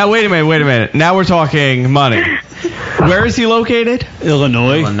 Now wait a minute. Now we're talking money. Where is he located?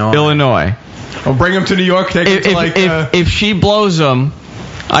 Illinois. Illinois. We'll bring him to New York. Take him to like. If she blows him,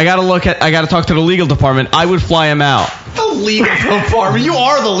 I gotta talk to the legal department. I would fly him out. The legal department. You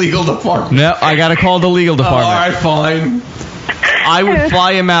are the legal department. No, I gotta call the legal department. all right, fine. I would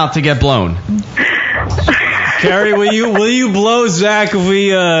fly him out to get blown. Carrie, will you blow Zach if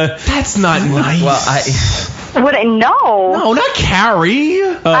we That's not nice. Well, Would I? No. No, not Carrie.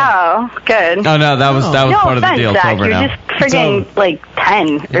 Oh, good. Oh no, that was no part of the offense, deal. Zach. It's over You're now. just friggin' like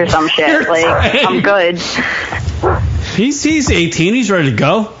 10 or some shit. Like, I'm good. He's 18, he's ready to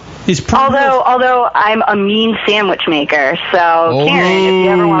go. He's Although I'm a mean sandwich maker, so Karen, if you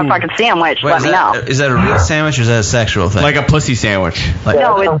ever want a fucking sandwich, Wait, let me know. Is that a real sandwich or is that a sexual thing? Like a pussy sandwich.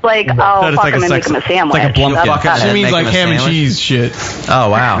 No, it's like I'll fuck him and make him a sandwich. Like a blumpkin. That's about She it. means like ham and cheese shit. Oh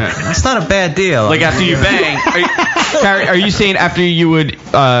wow, that's not a bad deal. Like after you bang. Carrie, are you saying after you would,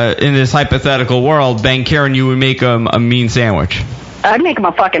 in this hypothetical world, bang Karen, you would make him a mean sandwich? I'd make him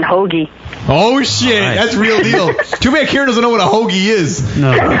a fucking hoagie. Oh shit, that's real deal. Too bad Kieran doesn't know what a hoagie is.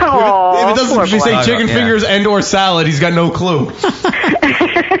 No. If it doesn't, if you say chicken Yeah. fingers and or salad, he's got no clue.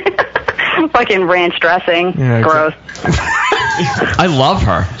 Fucking ranch dressing. Yeah, Gross. I love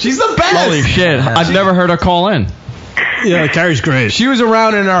her. She's the best. Holy shit. I've never heard her call in. Yeah, Carrie's great. She was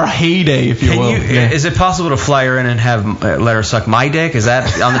around in our heyday, if you Can will. Is it possible to fly her in and have let her suck my dick? Is that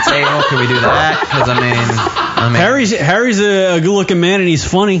on the table? Can we do that? Because I mean, Harry's a good-looking man and he's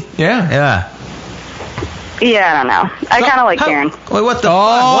funny. Yeah. Yeah. Yeah, I don't know. I kind of like Karen. Wait, what the? Oh,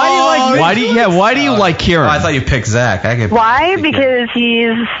 Why do you like me? Why do you like Kieran? I thought you picked Zach. Why? Because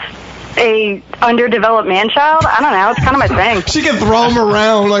he's a underdeveloped man-child? I don't know. It's kind of my thing. She can throw him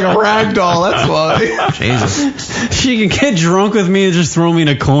around like a rag doll. That's why. Jesus. She can get drunk with me and just throw me in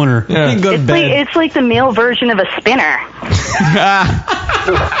a corner. Yeah. You can go to bed. It's like the male version of a spinner.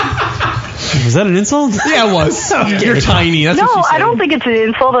 Was that an insult? Yeah, it was. You're tiny. That's No, what she said. I don't think it's an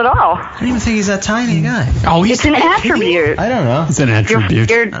insult at all. I don't even think he's that tiny guy. Oh, It's an attribute. I don't know. It's an attribute.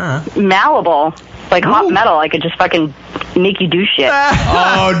 You're malleable. Like hot metal. I could just fucking make you do shit.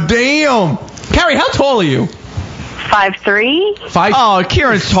 Oh, damn. Carrie, how tall are you? 5'3"? Oh,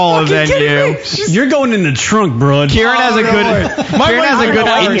 Kieran's taller than you. You're going in the trunk, bro. Kieran has a good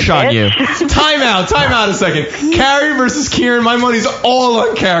inch on you. Time out a second. Carrie versus Kieran. My money's all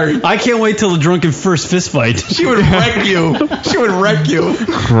on Carrie. I can't wait till the drunken first fist fight. She would wreck you. She would wreck you.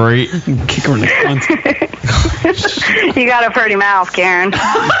 Great. Kick her in the cunt. You got a pretty mouth, Karen.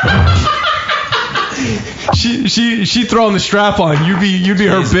 She throwing the strap on. You'd be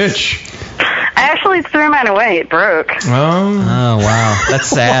her bitch. I actually threw mine away. It broke. Oh wow, that's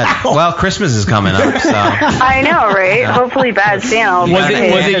sad. Well, Christmas is coming up, so. I know, right? Hopefully bad sale. Was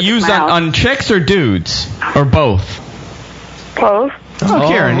it used on chicks or dudes? Or both? Both. Oh,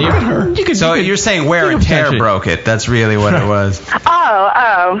 Kieran, you could. So you're saying wear and tear broke it? That's really what it was.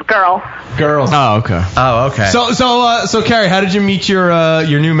 Oh, girl. Oh, okay. Oh, okay. So Carrie, how did you meet your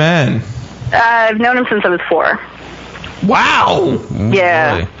new man? I've known him since I was 4. Wow.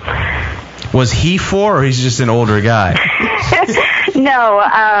 Yeah. Really? Was he 4 or he's just an older guy? No,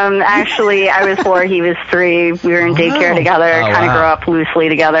 actually, I was 4, he was 3. We were in daycare together, kind of grew up loosely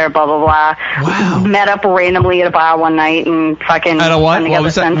together, blah, blah, blah. Wow. Met up randomly at a bar one night and fucking... At a what? been What together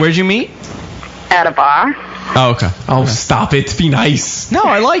was that? since. Where'd you meet? At a bar. Oh, okay. Oh, stop it. Be nice. No,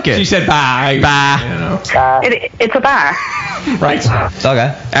 I like it. She said bye. Bye. You know. It's a bar. Right.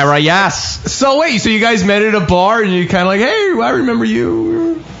 Okay. Yes. So wait, so you guys met at a bar and you kind of like, hey, I remember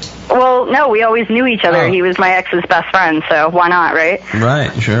you. Well, no, we always knew each other. He was my ex's best friend, so why not, right?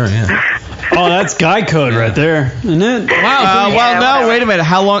 Right. Sure. Yeah. Oh, that's guy code right there, isn't it? Wow. whatever. Wait a minute.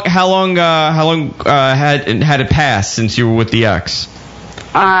 How long had it passed since you were with the ex?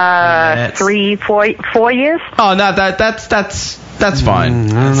 3, 4 years. Oh, not that. That's fine.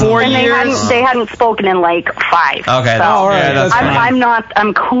 4 And years. they hadn't spoken in like 5. Okay. So all right, yeah, that's fine.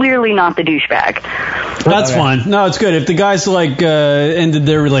 I'm clearly not the douchebag. That's fine. No, it's good. If the guys like ended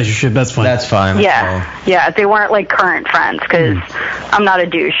their relationship, that's fine. That's fine. Yeah, they weren't like current friends because I'm not a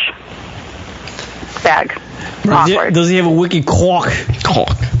douche bag. Awkward. Does he have a wiki quack? He's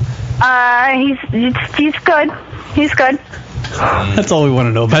good. He's good. That's all we want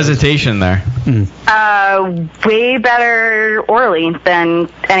to know about. Hesitation there. Way better orally than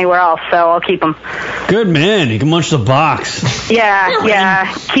anywhere else, so I'll keep him. Good man. He can munch the box.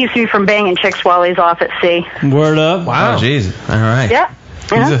 Yeah. Keeps me from banging chicks while he's off at sea. Word up. Wow. Oh, jeez. All right. Yeah.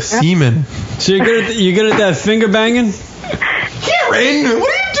 He's a seaman. So you're good at that finger banging? Karen, what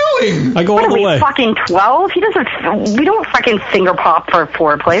are you doing? I go What all are the we, way. fucking 12? We don't fucking finger pop for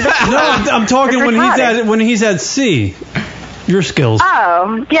foreplay. No, I'm talking when he's at sea. Your skills.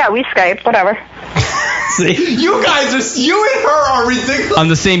 Oh, yeah, we Skype, whatever. See? You guys you and her are ridiculous. On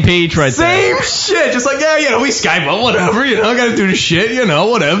the same page right there. Same shit. Just like, yeah, we Skype, but whatever, gotta do the shit,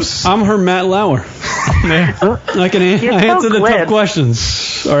 whatevs. I'm her Matt Lauer. I answer the tough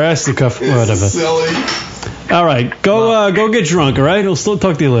questions. Or ask the tough, whatever. Silly. All right, go get drunk, all right? I'll still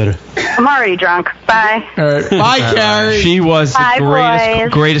talk to you later. I'm already drunk. Bye. All right. Bye, Carrie. She was Bye, the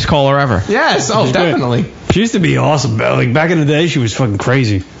boys. greatest caller ever. Yes, definitely. She used to be awesome, like back in the day, she was fucking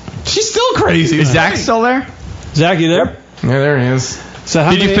crazy. She's still crazy. Is Zach still there? Zach, you there? Yeah, there he is. So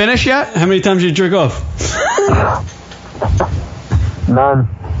Did you finish yet? How many times did you jerk off? None.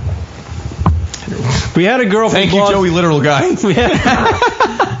 We had a girl from Thank you, Joey, literal guy.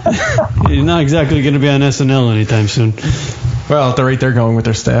 You're not exactly going to be on SNL anytime soon. Well, at the rate they're going with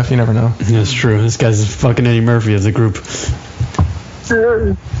their staff, you never know. That's true. This guy's fucking Eddie Murphy of the group. All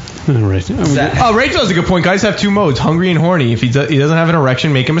right. Rachel has a good point. Guys have two modes, hungry and horny. If he doesn't have an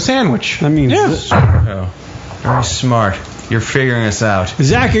erection, make him a sandwich. I mean, Very smart. You're figuring us out.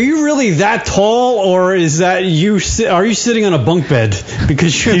 Zach, are you really that tall, or is that you? Are you sitting on a bunk bed?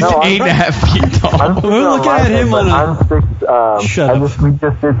 Because you're 8.5 feet tall. We're looking at him on a. I'm 6. Shut up. We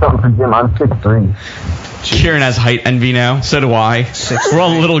just did something for Jim. I'm 6'3". Kieran has height envy now. So do I. We're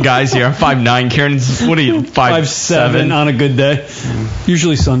all little guys here. I'm 5'9". Kieran's, what are you, 5'7" on a good day.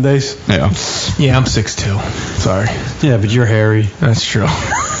 Usually Sundays. Yeah. Yeah, I'm 6'2". Sorry. Yeah, but you're hairy. That's true.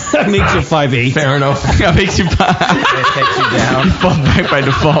 That makes you 5'8". Fair enough. That makes you. It takes you down. You fall back by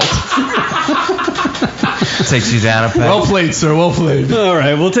default. Takes you down a peg. Well played, sir. Well played. All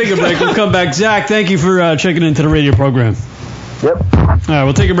right, we'll take a break. We'll come back. Zach, thank you for checking into the radio program. Yep. All right,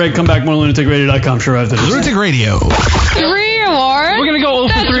 we'll take a break. Come back. More lunaticradio.com. Sure after this. Lunatic Radio. 3 awards? We're gonna go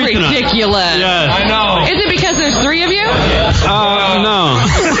 0 for 3 tonight. That's ridiculous. Yeah. I know. Is it because there's 3 of you? No.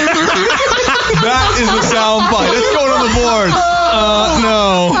 That is the sound bite. Let's go to the board.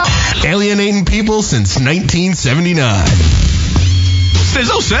 No. Alienating people since 1979. There's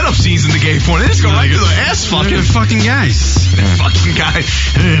no setup scenes in the gay porn. They just go right to the ass fucking. They're fucking guys. They're fucking guys.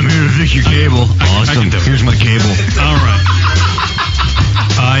 Hey, I'm here to fix your cable. Awesome. Here's my cable. All right.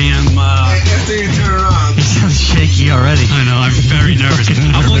 I am. After you turn around. He sounds shaky already. I know. I'm very nervous.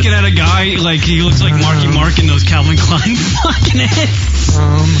 I'm looking at a guy like he looks like Marky Mark in those Calvin Klein fucking hits.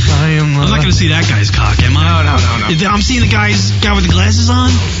 I'm not gonna see that guy's cock, am I? No. I'm seeing the guy with the glasses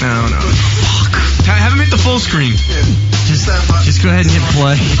on. No. Fuck. Have him hit the full screen. Just go ahead and hit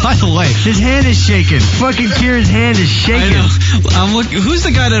play. By the way, his hand is shaking. Fucking Kieran's hand is shaking. I know. I'm looking. Who's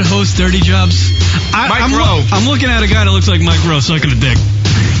the guy that hosts Dirty Jobs? Mike Rowe. I'm looking at a guy that looks like Mike Rowe sucking a dick.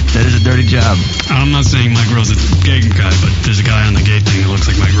 That is a dirty job. I'm not saying Mike Rowe's a gay guy, but there's a guy on the gay thing that looks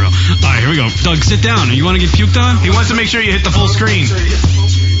like Mike Rowe. All right, here we go. Doug, sit down. You want to get puked on? He wants to make sure you hit the full screen. All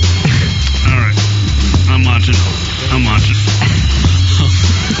right. I'm watching.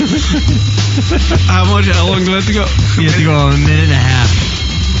 How long do I have to go? You have to go a minute and a half.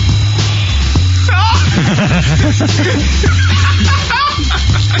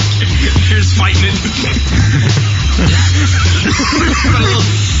 Here's fighting it.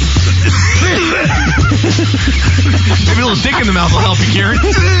 Maybe a little dick in the mouth will help you, Kieran.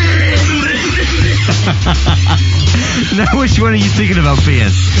 Now, which one are you thinking about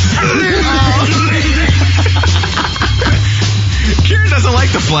being? Kieran doesn't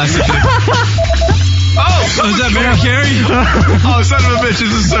like the plastic. Oh, is that Mary Carey? Oh, son of a bitch, this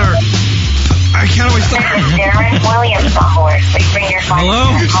is her. I can't always stop. Darren Williams on board. Please bring your phone.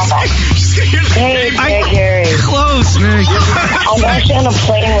 Hello? Hey, Mary Carey. Close, Mary. I'm actually on a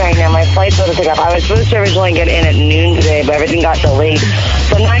plane right now. My flight's about to pick up. I was supposed to originally get in at noon today, but everything got delayed.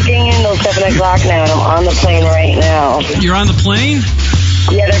 So I'm not getting in until 7 o'clock now, and I'm on the plane right now. You're on the plane?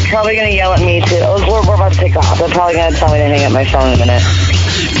 Yeah, they're probably going to yell at me, too. We're about to take off. They're probably going to tell me to hang up my phone in a minute.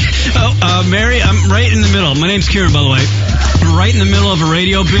 Oh, Mary, I'm right in the middle. My name's Kieran, by the way. We're right in the middle of a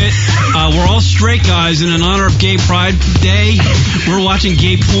radio bit. We're all straight guys, and in honor of Gay Pride Day, we're watching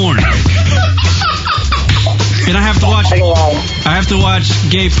gay porn. And I have to watch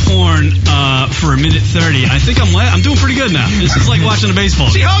gay porn for a minute 30. I think I'm doing pretty good now. This is like watching a baseball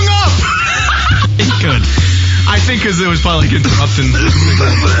game. She hung up! It's good. I think because it was probably like interrupting.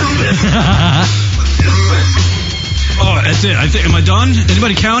 Oh, that's it. Am I done?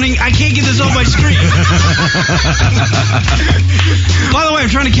 Anybody counting? I can't get this off my screen. By the way,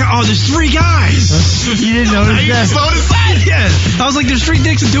 I'm trying to count. Oh, there's 3 guys. You didn't notice that? You noticed that? Yeah. I was like, there's 3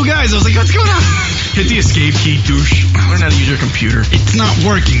 dicks and 2 guys. I was like, what's going on? Hit the escape key, douche. Learn how to use your computer. It's not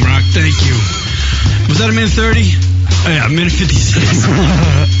working, Rock. Thank you. Was that a minute 30? Oh, yeah, a minute 56. Oh,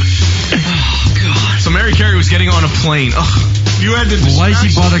 God. So Mary Carey was getting on a plane. Ugh. You had to. Why did she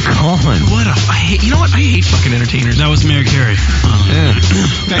bother calling? What a. You know what? I hate fucking entertainers. That was Mary Carey. Yeah.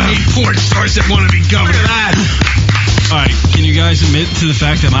 I hate porn stars that want to be governor. Look at that. All right, can you guys admit to the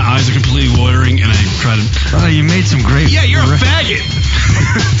fact that my eyes are completely watering and I try to... Oh, you made some great... Yeah, you're a faggot.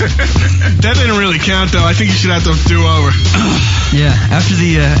 That didn't really count, though. I think you should have to do over. Yeah, after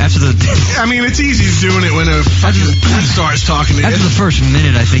the... I mean, it's easy doing it when a fucking porn star is talking to you. After the first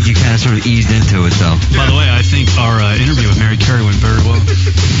minute, I think you kind of sort of eased into it, though. Yeah. By the way, I think our interview with Mary Carey went very well.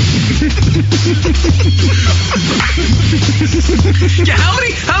 Yeah,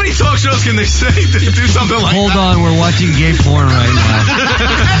 how many talk shows can they say to do something like Hold that? on, we're watching gay porn right now.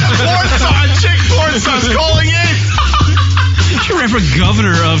 Chick porn star's calling in. She ran for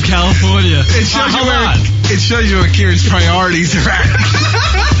governor of California. It shows you where Kieran's priorities are at.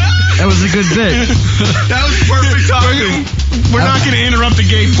 That was a good bit. That was perfect talking. We're not going to interrupt the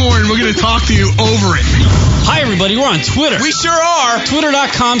gay porn. We're going to talk to you over it. Hi, everybody. We're on Twitter. We sure are.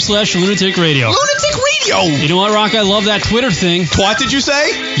 Twitter.com/Lunatic Radio. Lunatic Radio. You know what, Rock? I love that Twitter thing. What did you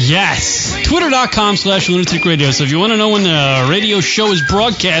say? Yes. Twitter.com/Lunatic Radio. So if you want to know when the radio show is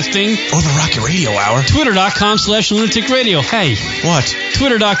broadcasting. Oh, the Rocket Radio Hour. Twitter.com/Lunatic Radio. Hey. What?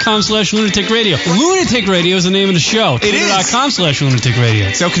 Twitter.com/Lunatic Radio. Lunatic Radio is the name of the show. It is. Twitter.com/Lunatic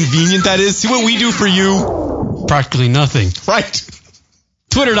Radio. See how convenient that is? See what we do for you? Practically nothing. Right.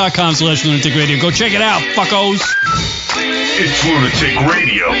 Twitter.com/Lunatic Radio. Go check it out, fuckos. It's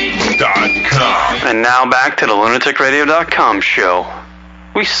lunaticradio.com. And now back to the lunaticradio.com show.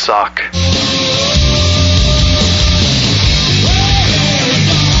 We suck.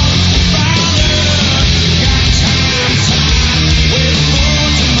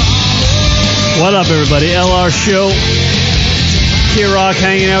 What up, everybody? LR Show. K-Rock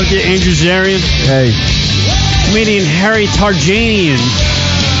hanging out with you. Andrew Zarian. Hey. Comedian Harry Tarjanian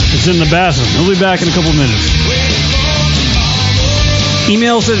is in the bathroom. He'll be back in a couple minutes.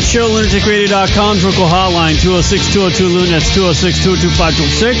 Email us at the show, lunaticradio.com. Drunkle hotline, 206-202-LUN. That's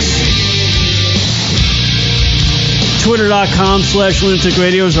 206-202-5006. Twitter.com/Lunatic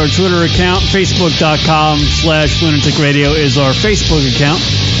Radio is our Twitter account. Facebook.com/Lunatic Radio is our Facebook account.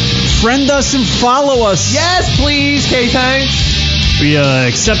 Friend us and follow us. Yes, please, K-Tanks. We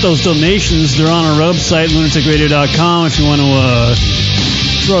accept those donations. They're on our website, lunaticradio.com, if you want to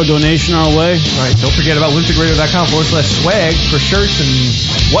throw a donation our way. All right, don't forget about lunaticradio.com/swag for shirts and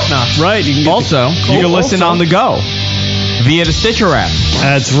whatnot. Right. You can you can listen on the go via the Stitcher app.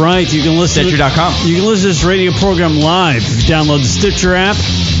 That's right. You can listen Stitcher.com. You can listen to this radio program live. You download the Stitcher app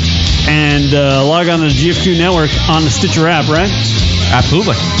and log on to the GFQ network on the Stitcher app, right?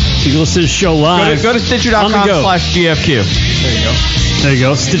 Absolutely. You can listen to the show live. Go to Stitcher.com/GFQ. There you go. There you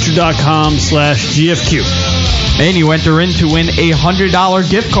go. Stitcher.com/GFQ. And you enter in to win a $100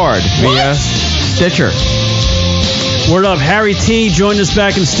 gift card via Stitcher. Word up, Harry T joined us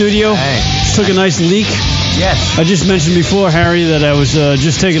back in the studio. Hey. Just took a nice leak. Yes. I just mentioned before, Harry, that I was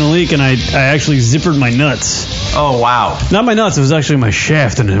just taking a leak and I actually zippered my nuts. Oh, wow. Not my nuts. It was actually my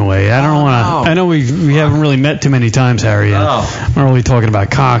shaft in a way. I don't want to. I know we haven't really met too many times, Harry. We're really talking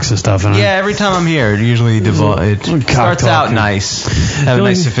about cocks and stuff. And every time I'm here, it usually it starts out nice. Have a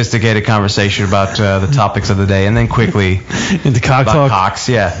nice, sophisticated conversation about the topics of the day, and then quickly into cock about talk. Cocks,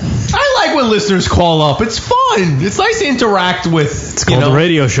 yeah. I like when listeners call up. It's fun. It's nice to interact with. It's called the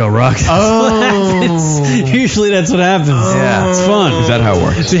radio show, Rock. Usually that's what happens. Yeah. It's fun. Is that how it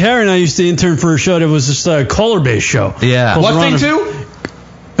works? See, Harry and I used to intern for a show that was just a caller-based show. Yeah. Called What Ron thing and- too?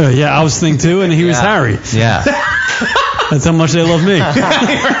 Yeah, I was Thing 2, and he was Harry. Yeah. That's how much they love me.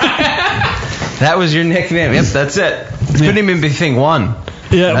 That was your nickname. Yep, that's it. Couldn't even be Thing 1.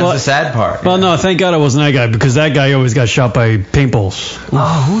 Yeah, That's the sad part. Well, no, thank God I wasn't that guy, because that guy always got shot by paintballs.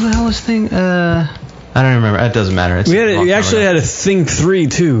 Oh, who the hell was Thing? I don't remember. It doesn't matter. It's We actually had a Thing 3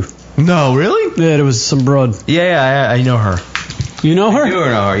 too. No, really? Yeah, there was some broad. Yeah, I know her. You know her? I do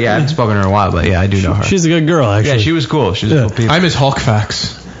know her. Yeah, I haven't spoken to her in a while, but yeah, I do know her. She's a good girl, actually. Yeah, she was cool. She was cool people. I miss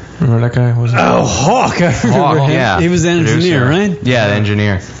Hawkfax. Remember that guy? Hawk. I remember him. Yeah. He was the engineer, right? Yeah, the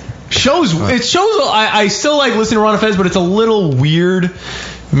engineer. It shows. I still like listening to Ron and Fez, but it's a little weird.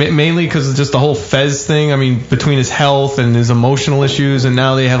 Mainly because of just the whole Fez thing. I mean, between his health and his emotional issues, and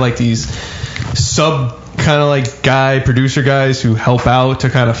now they have like these sub kind of like producer guys who help out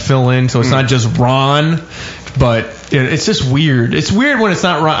to kind of fill in. So it's not just Ron, but it's just weird. It's weird when it's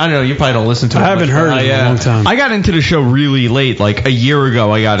not Ron. I don't know. You probably don't listen to it. I haven't heard it in a long time. I got into the show really late, like a year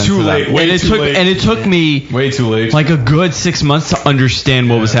ago. I got into Too late, that. way and too late. And it took me way too late, like a good 6 months to understand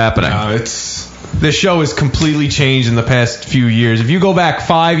what was happening. No, the show has completely changed in the past few years. If you go back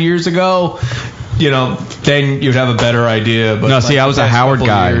 5 years ago, then you'd have a better idea. But No, see, I was a Howard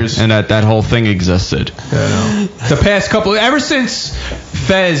guy, and that whole thing existed. The past couple, ever since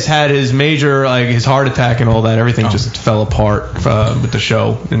Fez had his major, his heart attack and all that, everything just fell apart with the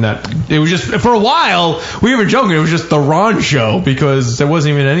show. And that it was just for a while. We were joking. It was just the Ron show because there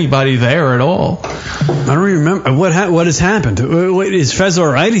wasn't even anybody there at all. I don't even remember what has happened. Wait, is Fez all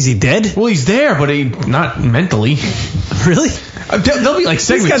right? Is he dead? Well, he's there, but not mentally. Really? There'll be segments.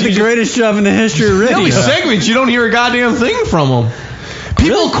 He's got the greatest job in the history of radio. There'll be segments you don't hear a goddamn thing from him.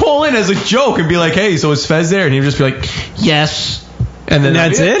 People call in as a joke and be like, "Hey, so is Fez there?" And he'll just be like, "Yes," and then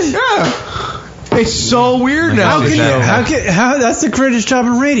that's it. Yeah, it's so weird now. How that's the greatest job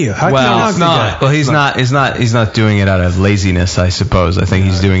in radio. How can you knock the guy? Well, he's not doing it out of laziness, I suppose. I think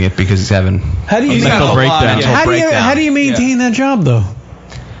he's doing it because he's having a mental breakdown. How do you maintain that job though?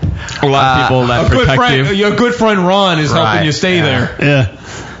 A lot of people that protect you. Your good friend Ron is helping you stay there. Yeah.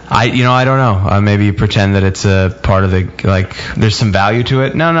 I don't know. Maybe you pretend that it's a part of the there's some value to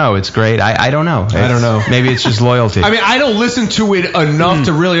it. No, it's great. I don't know. I don't know. Maybe it's just loyalty. I mean, I don't listen to it enough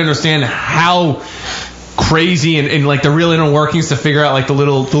to really understand how crazy and like the real inner workings to figure out like the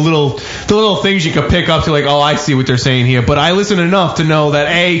little things you could pick up to like, oh, I see what they're saying here. But I listen enough to know that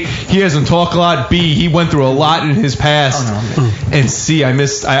A, he doesn't talk a lot, B, he went through a lot in his past, and C,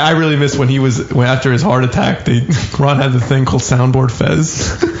 I really missed when after his heart attack, Ron had the thing called Soundboard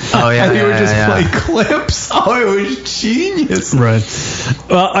Fez. Oh yeah, and he would just play clips. Oh, it was genius. Right.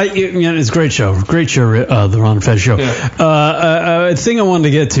 Well, it's a great show. Great show, the Ron and Fez show. Yeah. A thing I wanted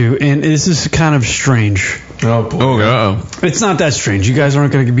to get to, and this is kind of strange. Oh boy. It's not that strange. You guys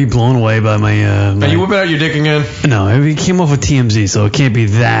aren't going to be blown away by my. Are you whipping out your dick again? No, it came off of TMZ, so it can't be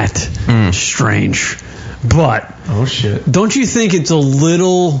that strange. But oh shit! Don't you think it's a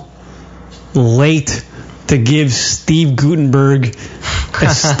little late to give Steve Guttenberg a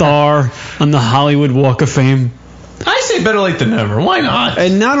star on the Hollywood Walk of Fame? I say better late than never. Why not?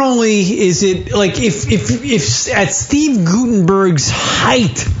 And not only is it like if at Steve Guttenberg's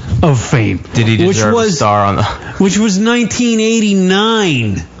height of fame, did he deserve a star on the? Which was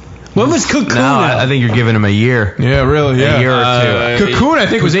 1989. When was Cocoon out? I think you're giving him a year. Yeah, really. Yeah, a year or two. Cocoon, I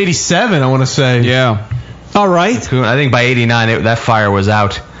think was 87. I want to say. Yeah. All right. Cocoon, I think by 89 that fire was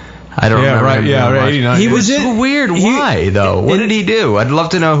out. I don't remember. Right, right. 89. He was so weird. Why though? What did he do? I'd love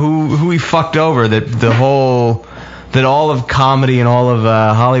to know who he fucked over. That all of comedy and all of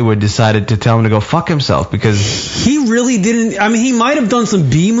Hollywood decided to tell him to go fuck himself because he really didn't. I mean, he might have done some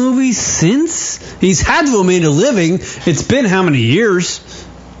B movies since. He's had to have made a living. It's been how many years?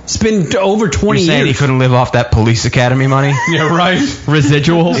 It's been over 20 You're saying years. He couldn't live off that police academy money? Yeah, right.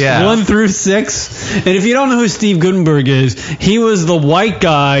 Residuals? Yeah. 1 through 6. And if you don't know who Steve Guttenberg is, he was the white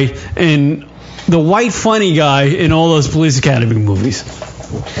guy and the white funny guy in all those police academy movies.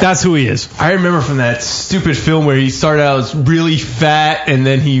 That's who he is. I remember from that stupid film where he started out as really fat and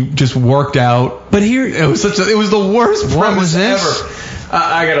then he just worked out. But here it was the worst premise ever.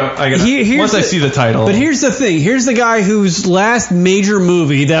 I gotta. Here's once I see the title. But here's the thing. Here's the guy whose last major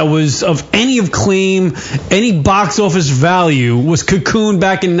movie that was of any acclaim, any box office value, was Cocoon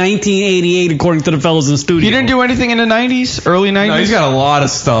back in 1988, according to the fellows in the studio. He didn't do anything in the 90s, early 90s. No, he's got a lot of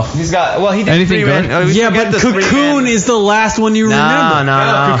stuff. He did Anything good? But Cocoon is the last one you remember.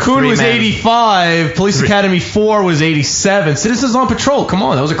 No. Cocoon was 85. Police Academy 4 was 87. Citizens on Patrol. Come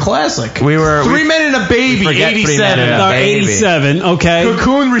on, that was a classic. Three Men and a Baby, 87. 87. Okay.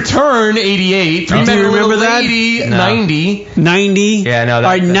 Cocoon Return, 88. Three Men and a Little Lady, 90. 90. Yeah, no. All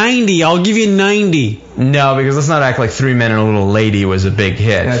right, 90. I'll give you 90. No, because let's not act like 3 Men and a Little Lady was a big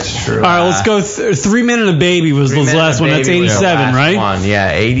hit. That's true. All right, let's go. 3 Men and a Baby was the last one. That's 87, right? One.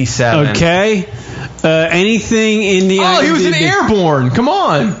 Yeah, 87. Okay. Anything in the? Oh, he was in Airborne. Come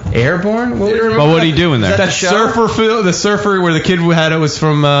on. Airborne? What did he do in there? That surfer film, the surfer where the kid who had it was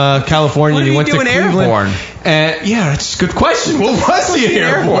from California. What and he went to in Cleveland. Airborne? Yeah, that's a good question. What was he in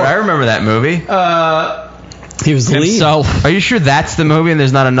Airborne? I remember that movie. He was the lead. Are you sure that's the movie and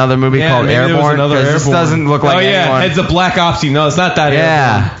there's not another movie called Airborne? This doesn't look like anyone. Heads of Black Ops. No, it's not that.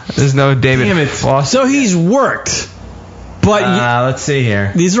 Yeah, there's no David. Damn it. So he's worked. But let's see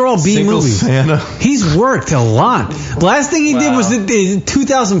here. These are all B Single movies. Santa. He's worked a lot. Last thing he did was in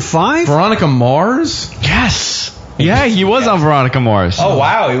 2005. Veronica Mars. Yes. Yeah, he was on Veronica Mars. Oh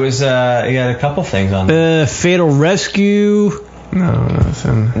wow, he was. He had a couple things on there. Fatal Rescue. No,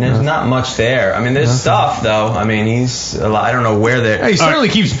 nothing. There's not much there. I mean, there's stuff though. I mean, he's. I don't know where they're. He certainly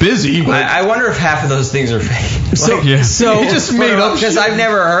keeps busy. But I wonder if half of those things are fake. So he just made up because I've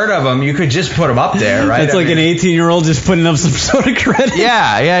never heard of them. You could just put them up there, right? It's like an 18-year-old just putting up some sort of credit.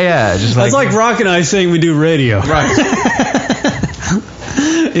 Yeah. Just that's like Rock and I saying we do radio. Right.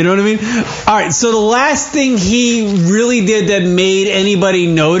 You know what I mean? All right. So the last thing he really did that made anybody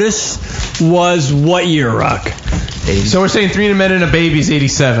notice was what year, Rock? 80. So we're saying 3 Men and a Baby is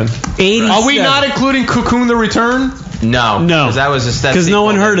 87. 87. Are we not including Cocoon the Return? No. Because that was a step. Because no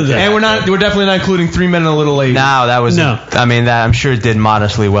one heard of that. And we're definitely not including 3 Men and a Little Lady. No, that was. No. I mean, that I'm sure it did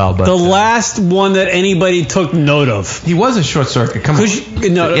modestly well, but the last one that anybody took note of. He was a Short Circuit. Come on.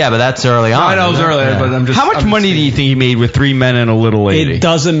 Yeah, but that's early on. I know it was earlier, but I'm just. How much money do you think he made with 3 Men and a Little Lady? It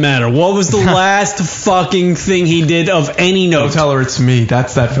doesn't matter. What was the last fucking thing he did of any note? Don't tell her it's me.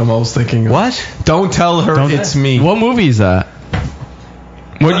 That's that film I was thinking of. What? Don't tell her it's me. What movie is that?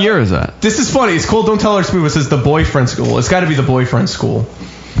 What year is that? This is funny. It's called Don't Tell Her It's Me. It says The Boyfriend School. It's got to be The Boyfriend School.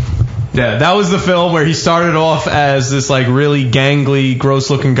 Yeah, that was the film where he started off as this like really gangly,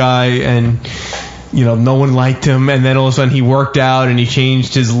 gross-looking guy, and no one liked him. And then all of a sudden he worked out and he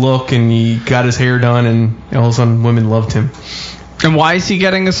changed his look and he got his hair done, and all of a sudden women loved him. And why is he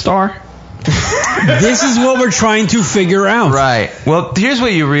getting a star? This is what we're trying to figure out. Right. Well, here's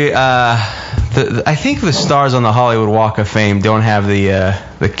what you I think the stars on the Hollywood Walk of Fame don't have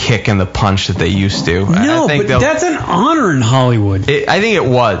the kick and the punch that they used to. No, but that's an honor in Hollywood. I think it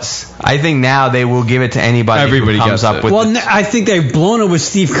was. I think now they will give it to anybody who comes up with. Well, I think they've blown it with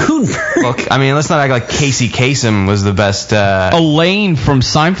Steve Gutenberg. Well, I mean, let's not act like Casey Kasem was the best. Elaine from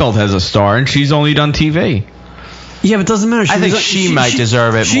Seinfeld has a star, and she's only done TV. Yeah, but it doesn't matter. I think she might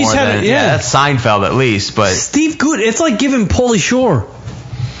deserve it more than that's Seinfeld at least. But Steve Gutenberg, it's like giving Pauly Shore.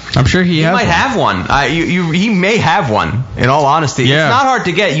 I'm sure he might have one. He may have one. In all honesty, yeah. It's not hard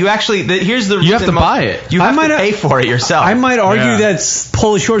to get. You actually here's the you have to buy it. You have to pay for it yourself. I might argue that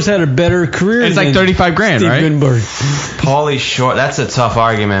Pauly Shore's had a better career. It's like $35,000, Steve right? Gutenberg. Pauly Shore. That's a tough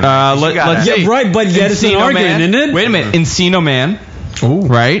argument. Let's see. Yeah, right, but yet it's an argument, isn't it? Wait a minute, Encino Man. Ooh.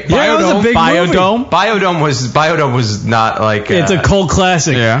 Right? Yeah, that was a big movie. Biodome was not like. It's a cult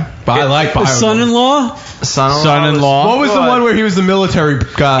classic. Yeah. I like Biodome. Son-in-Law. Son-in-Law. What was the one where he was the military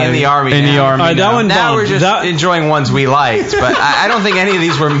guy in the army? In the army. Right, that one. Now we're just enjoying ones we liked, but I don't think any of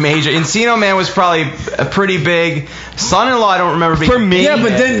these were major. Encino Man was probably pretty big. Son-in-Law, I don't remember being for me. Yeah,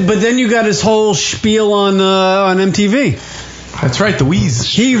 but then you got his whole spiel on MTV. That's right, the Wheeze.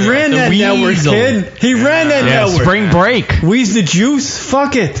 He ran that network, kid. He ran that network. Spring Break. Wheeze the Juice.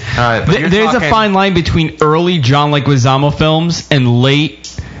 Fuck it. All right, there's a fine line between early John Leguizamo films and late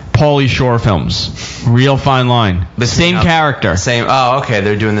Pauly Shore films. Real fine line. The same character. Same. Oh, okay.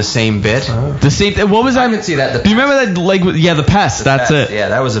 They're doing the same bit. The same. What was that? I can see that. Do you remember that? The Pest. That's Pest. it. Yeah,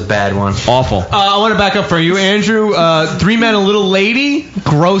 that was a bad one. Awful. I want to back up for you, Andrew. 3 Men and a Little Lady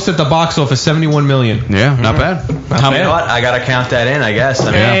grossed at the box office $71 million. Yeah, not bad. You know what? I gotta count that in, I guess.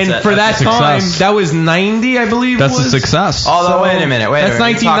 I mean, and for that time, that was 90, I believe. That's a success. Although, wait a minute. That's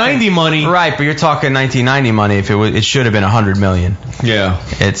 1990 money. Right, but you're talking 1990 money. If it should have been $100 million. Yeah.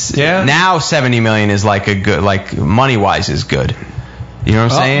 Now $70 million is like a good, like money wise is good. You know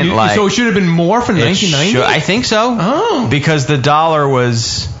what I'm saying? So it should have been more for 1990? I think so. Oh. Because the dollar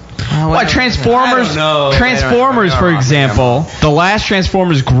was... What, Transformers? Transformers, for example, the last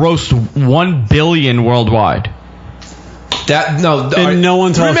Transformers grossed $1 billion worldwide. And no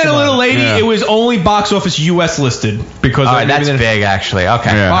one talks Three Men, a about Little it. Lady, it was only box office U.S. listed. Because that's big, actually.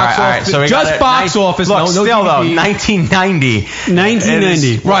 Okay. Yeah. All right. So we Just got box office. Look, no still, though, DVD.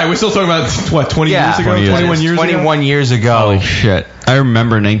 1990. Right, we're still talking about, 20 years ago? 21 years ago? 21 years ago. Holy shit. I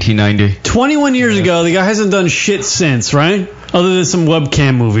remember 1990. 21 years ago, the guy hasn't done shit since, right? Other than some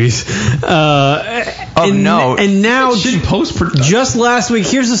webcam movies. And now, just last week,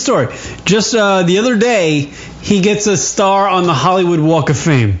 here's the story. Just the other day, he gets a star on the Hollywood Walk of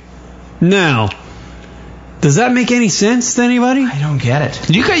Fame. Now, does that make any sense to anybody? I don't get it.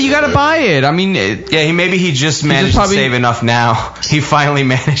 You got to buy it. I mean, maybe he just managed to save enough now. He finally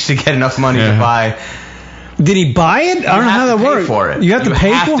managed to get enough money to buy. Did he buy it? I don't know how that works. For it. You have to pay for it?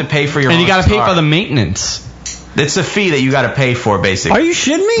 You have to pay for your and own you got to pay star. for the maintenance. It's a fee that you got to pay for, basically. Are you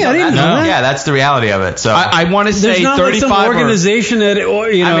shitting me? I didn't know that. Yeah, that's the reality of it. So I want to say There's not 35 like some organization that,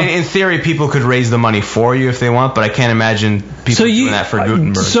 I mean, in theory, people could raise the money for you if they want, but I can't imagine people doing that for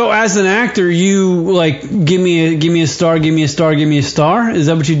Gutenberg. So as an actor, you like give me a star, give me a star, give me a star. Is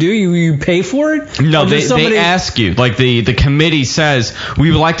that what you do? You pay for it? No, Or they does somebody- ask you. Like the committee says,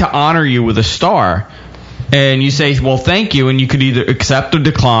 we would like to honor you with a star, and you say, well, thank you, and you could either accept or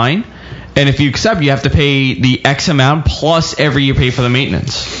decline. And if you accept, you have to pay the X amount plus every year pay for the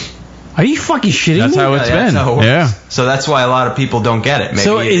maintenance. Are you fucking shitting That's me? how it's That's been. how it works. Yeah. So that's why a lot of people don't get it. Maybe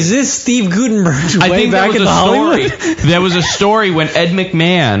So is this Steve Gutenberg's I way think back there in was the a Hollywood? story. There was a story when Ed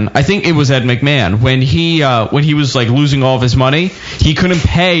McMahon, I think it was Ed McMahon, when he was like losing all of his money, he couldn't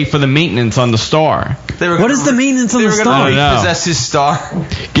pay for the maintenance on the star. What is the maintenance on the star? Repossess his star.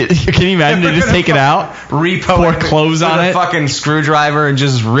 Can you imagine they just take it out, pour clothes on with it? a fucking screwdriver and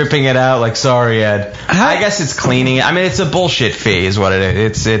just ripping it out? Like, sorry, Ed. I guess it's cleaning it. I mean, it's a bullshit fee, is what it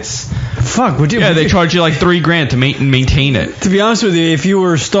is. It's fuck. Would you? Yeah, they charge you like $3,000 to maintain it. To be honest with you, if you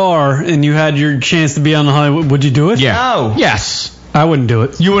were a star and you had your chance to be on the Hollywood, would you do it? Yeah. No. Yes. I wouldn't do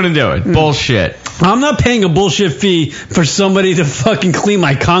it. You wouldn't do it. Bullshit. I'm not paying a bullshit fee for somebody to fucking clean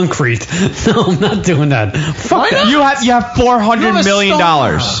my concrete. No, I'm not doing that. Fuck that. You have $400 million.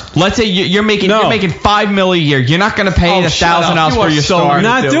 Let's say you're making $5 million a year. You're not going to pay $1,000 for your star. I'm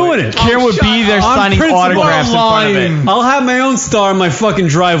not doing it. Karen would be there signing autographs in front of it. I'll have my own star in my fucking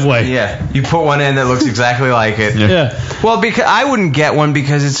driveway. Yeah, you put one in that looks exactly like it. Yeah. Well, because I wouldn't get one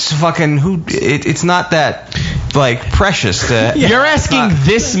because it's fucking it's not that like precious. You're asking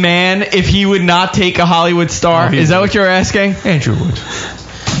this man if he would not take a Hollywood star? Is that what you're asking? Andrew would.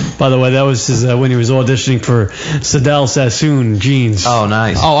 By the way, that was his, when he was auditioning for Sadal Sassoon Jeans. Oh,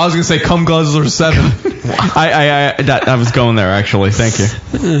 nice. Oh, I was gonna say Cum Guzzler 7. I was going there actually. Thank you.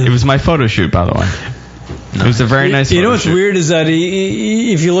 It was my photo shoot, by the way. It was a very nice. You know photo what's shoot. weird is that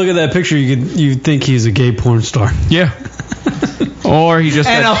if you look at that picture, you'd think he's a gay porn star. Yeah. Or he just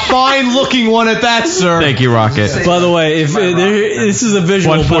And a fine-looking one at that, sir. Thank you, Rocket. By the way, this is a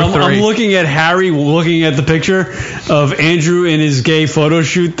visual, but I'm looking at Harry looking at the picture of Andrew in his gay photo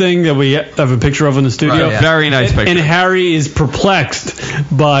shoot thing that we have a picture of in the studio. Right, yeah. Very nice picture. And Harry is perplexed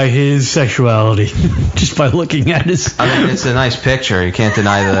by his sexuality just by looking at his. I mean, it's a nice picture. You can't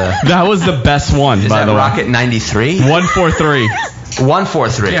deny the. That was the best one, Is by that the way. Rocket 93? 143.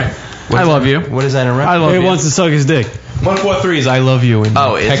 143. Yeah. I love you. What is that in reference? I love He you. wants to suck his dick. 143 is I love you. And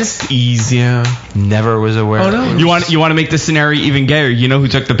Oh, is text ease, yeah. Never was aware. Oh, no. You want to make the scenario even gayer? You know who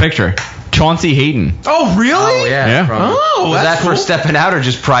took the picture? Chauncey Hayden. Oh, really? Oh, yeah. Yeah. Was that cool. for stepping out or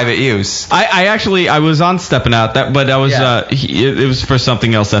just private use? I actually was on Stepping Out, but I was it was for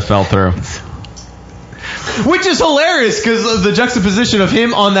something else that fell through. Which is hilarious because of the juxtaposition of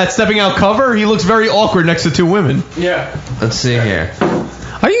him on that Stepping Out cover. He looks very awkward next to two women. Yeah. Let's see here.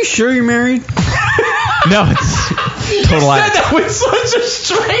 Are you sure you're married? No, it's total You said act. that with such a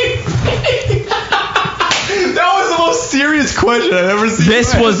straight face. That was the most serious question I've ever seen.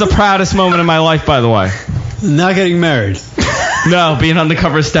 This was the proudest moment of my life, by the way. Not getting married. No, being on the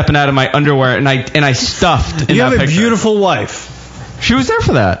cover of Stepping Out in my underwear, and I stuffed in You that have a picture. beautiful wife. She was there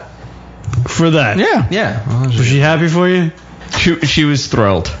for that. For that. Yeah. Yeah. Was she happy for you? She was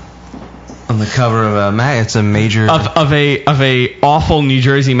thrilled. On the cover of a it's a major Of a awful New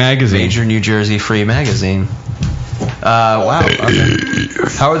Jersey magazine. major New Jersey free magazine. Wow. Okay.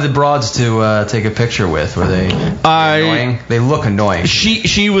 How are the broads to take a picture with? Were they annoying? They look annoying.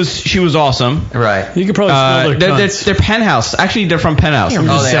 She was awesome. Right. You could probably smell their cunts. They're Penthouse. Actually, they're from Penthouse. I'm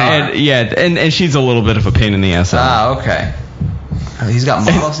just saying. And, yeah, and she's a little bit of a pain in the ass. Ah, okay. He's got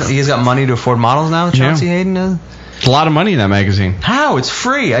models. He's got money to afford models now. Chauncey Hayden. It's a lot of money in that magazine. How? It's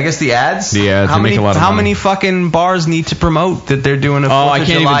free. I guess the ads. The ads. How They many? make a lot of how money. many fucking bars need to promote that they're doing a 4th of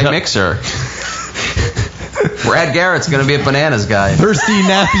July mixer? Brad Garrett's gonna be a bananas guy. Thirsty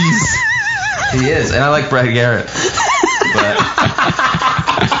nappies. He is, and I like Brad Garrett.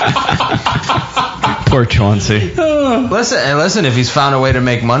 Poor Chauncey. Listen. If he's found a way to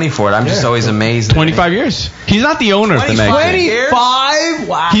make money for it, I'm just always amazed. 25 years. He's not the owner of the magazine. 25?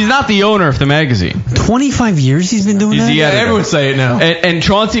 Wow. He's not the owner of the magazine. 25 years he's been doing He's that? the editor. Everyone say it now. And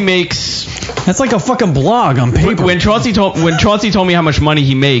Chauncey makes. That's like a fucking blog on paper. When Chauncey told me how much money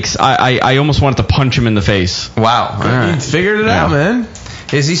he makes, I almost wanted to punch him in the face. Wow. All right. He figured it out, man.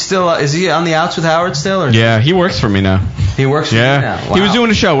 Is he still? Is he on the outs with Howard still? Or Yeah, he works for me now. He works for me now. Wow. He was doing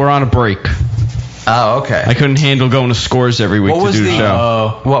a show. We're on a break. Oh, okay. I couldn't handle going to Scores every week to do the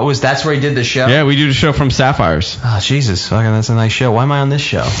show. What was? That's where he did the show. Yeah, we do the show from Sapphires. Oh, Jesus, fucking, that's a nice show. Why am I on this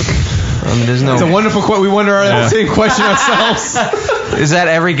show? I mean, there's no. It's a wonderful question. We wonder the same question ourselves. Is that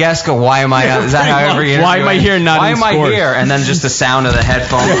every guest go? Why am I on? Is that how every interview? Why am I here? Not Why in am I Scores? here? And then just the sound of the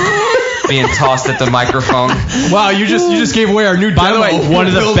headphone being tossed at the microphone. Wow, you just gave away our new By demo. the way, one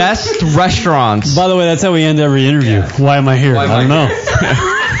of the best restaurants. By the way, that's how we end every interview. Why am I here? I don't know.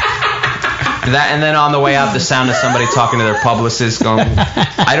 That, and then on the way out, the sound of somebody talking to their publicist going,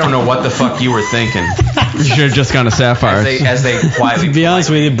 I don't know what the fuck you were thinking. You should have just gone to Sapphires. As they quietly. To be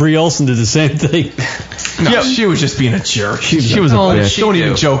honest with you, Brie Olson did the same thing. No, she was just being a jerk. She was a bitch. Don't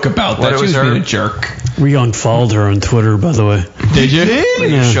even joke about that. She was being a jerk. We unfollowed her on Twitter, by the way. Did you?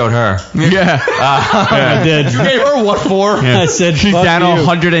 You showed her. Yeah. I did. You gave her what for? Yeah. I said, she's fuck down to you.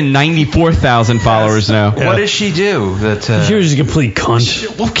 194,000 followers now. What does she do? She was a complete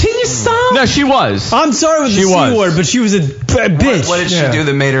cunt. Well, can you stop? No, she was. I'm sorry with the C word, but she was a bitch. What did she do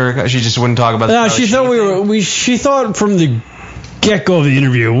that made her? She just wouldn't talk about. No, she thought she thought from the get-go of the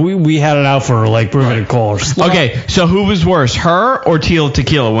interview we had it out for her, like we were gonna call her. Okay, so who was worse, her or Tila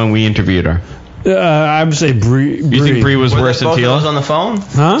Tequila when we interviewed her? I would say Brie. You think Brie was worse than both of Tila? those on the phone?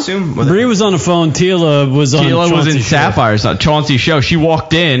 Huh? Brie was on the phone. Tila was on. Tila was in Chauncey's show. Sapphires, not Chauncey's show. She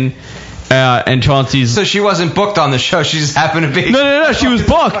walked in, and Chauncey's. So she wasn't booked on the show. She just happened to be. No. She was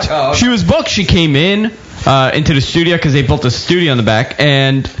booked. Oh, okay. She was booked. She came in into the studio because they built a studio in the back,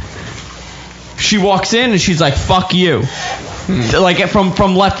 and she walks in and she's like, "Fuck you." Like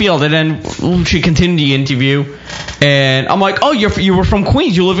from left field, and then she continued the interview, and I'm like, "Oh, you were from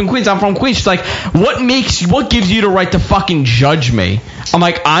Queens. You live in Queens. I'm from Queens." She's like, "What gives you the right to fucking judge me?" I'm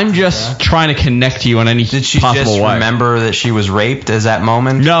like, "I'm just trying to connect to you in any Did she possible just way." remember that she was raped as that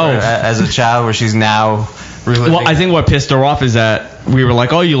moment? No. Or as a child, where she's now reliving? Well, I think what pissed her off is that we were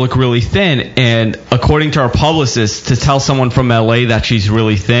like, "Oh, you look really thin," and according to our publicist, to tell someone from LA that she's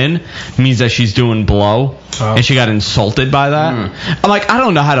really thin means that she's doing blow, and she got insulted by that. I'm like, I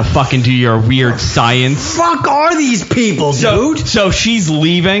don't know how to fucking do your weird science. Fuck are these people, dude? So she's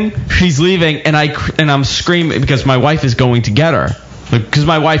leaving, and I'm screaming because my wife is going to get her. Because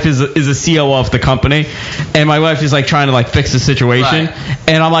my wife is a COO of the company, and my wife is like trying to like fix the situation,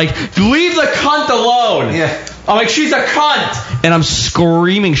 and I'm like, leave the cunt alone. Yeah. I'm like, she's a cunt, and I'm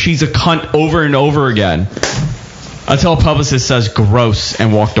screaming, she's a cunt over and over again, until a publicist says gross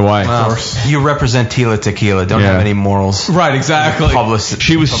and walked away. Well, Of course. you represent Tila Tequila. Don't have any morals. Right, exactly.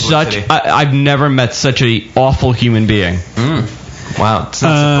 She was Publicity. I've never met such a awful human being. Wow, it's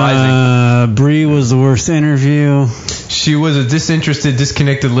not surprising. Brie was the worst interview. She was a disinterested,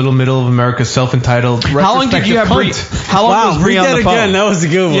 disconnected, little middle of America, self-entitled. How long did you have Brie? How long was Brie on the phone? Again. That was a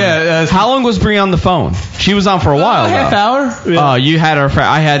good one. Yeah. How long was Brie on the phone? She was on for a while. Half hour. Oh, you had her.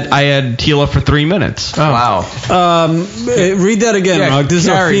 I had Tila for 3 minutes. Oh. Wow. Read that again, Yeah, Rock. This is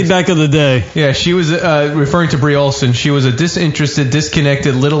our Carrie. feedback of the day. Yeah, she was referring to Brie Olson. She was a disinterested,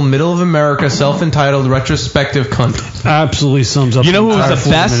 disconnected, little middle of America, self-entitled, retrospective cunt. Absolutely sums up. You know who was the 40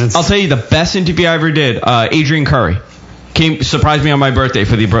 best? minutes. I'll tell you the best interview I ever did. Adrian Curry surprised me on my birthday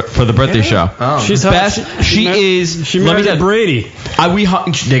for the birthday show. Oh. She's best. She married Brady.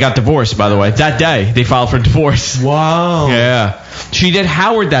 They got divorced, by the way. That day they filed for divorce. Wow. Yeah. She did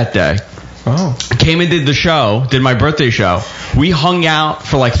Howard that day. Oh. Came and did the show, did my birthday show. We hung out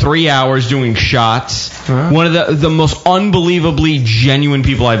for like 3 hours doing shots. One of the most unbelievably genuine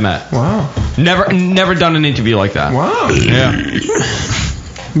people I've met. Wow. Never done an interview like that. Wow. Yeah.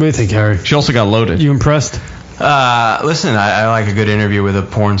 What do you think, Harry? She also got loaded. You impressed? Listen, I like a good interview with a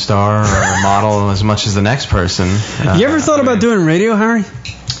porn star or a model as much as the next person. You ever thought about doing radio, Harry?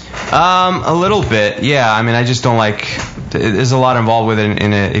 A little bit, yeah. I mean, I just don't like. There's a lot involved with it.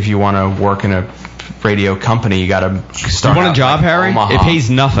 If you want to work in a radio company, you got to start. You want a job, like Harry? Omaha. It pays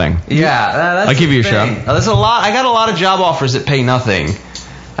nothing. Yeah, that's I'll give the you a thing. shot. There's a lot. I got a lot of job offers that pay nothing.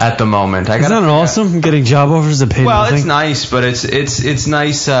 at the moment. Isn't that awesome? Getting job offers that pay Well, nothing. it's nice, but it's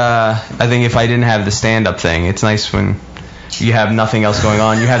nice. I think if I didn't have the stand-up thing, it's nice when you have nothing else going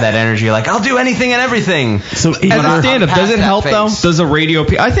on. You have that energy, like I'll do anything and everything. So as a stand-up, does it help though? Does a radio?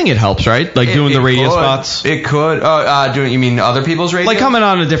 I think it helps, right? Like doing the radio spots. It could. You mean other people's radio? Like coming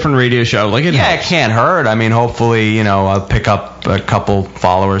on a different radio show. Like it helps. It can't hurt. I mean, hopefully, I'll pick up a couple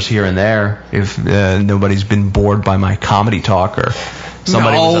followers here and there if nobody's been bored by my comedy talk or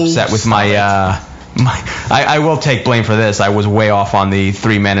somebody was upset with my. I will take blame for this. I was way off on the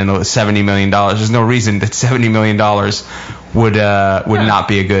 3 Men and $70 million. There's no reason that $70 million would not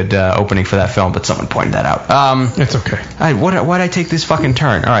be a good opening for that film, but someone pointed that out. It's okay. Why'd I take this fucking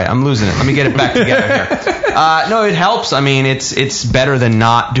turn? All right, I'm losing it. Let me get it back together here. No, it helps. I mean, it's better than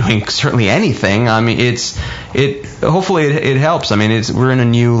not doing certainly anything. I mean, hopefully it helps. I mean, we're in a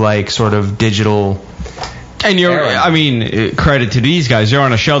new sort of digital. And credit to these guys. You're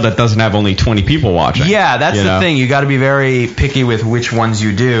on a show that doesn't have only 20 people watching. Yeah, that's the thing. You got to be very picky with which ones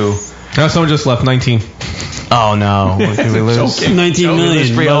you do. No, someone just left 19. Oh no! Did we lose? 19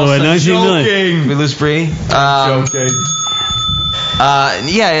 million. By the way, 19 million. We lose Bree. Joking.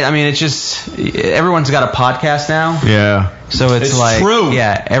 Yeah, I mean, it's just everyone's got a podcast now. Yeah. So it's true.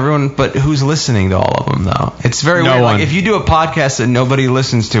 Yeah, everyone. But who's listening to all of them though? It's very weird. One. Like if you do a podcast and nobody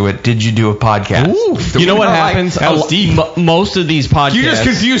listens to it, did you do a podcast? Ooh, you know what happens? Most of these podcasts. You just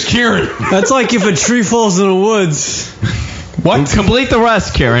confused Kieran. That's like if a tree falls in the woods. What? Complete the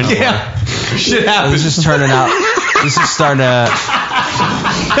rest, Kieran. Yeah. Shit happens. This is turning out. This is starting to.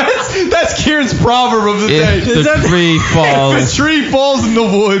 That's Kieran's proverb of the day. If the tree falls. If a tree falls in the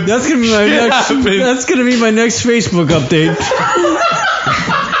woods. That's gonna be my That's gonna be my next Facebook update.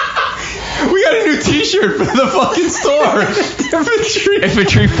 We got a new T-shirt for the fucking store. If a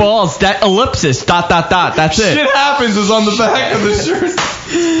tree falls, that ellipsis, ... That's it. Shit happens is on the back of the shirt.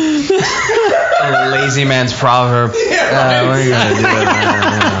 A lazy man's proverb. Yeah, what are you gonna do?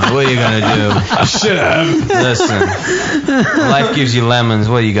 What are you gonna do? Shit happens. Listen, life gives you lemons.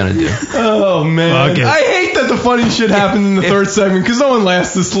 What are you gonna do? Oh man, I hate that the funny shit happens in the third segment because no one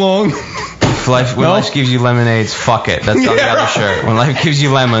lasts this long. When life gives you lemonades, fuck it. That's on the other shirt. When life gives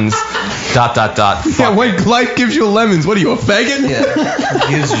you lemons, ... Fuck yeah, when life gives you lemons, what are you, a faggot? Yeah, who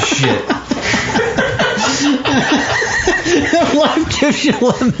gives a shit? Life gives you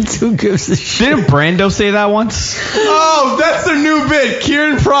lemons. Who gives a shit? Didn't Brando say that once? Oh, that's their new bit,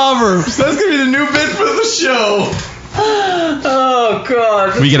 Kieran Proverbs. That's gonna be the new bit for the show. Oh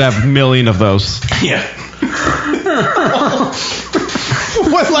God. We could have a million of those. Yeah.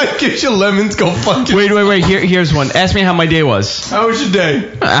 When life gives you lemons, go fuck it. Wait. Here's one. Ask me how my day was. How was your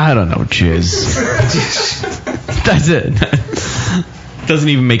day? I don't know, jizz. That's it. Doesn't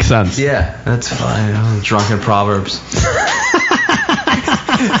even make sense. Yeah, that's fine. Drunken proverbs.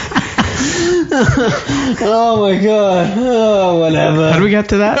 Oh my God. Oh, whatever. How do we get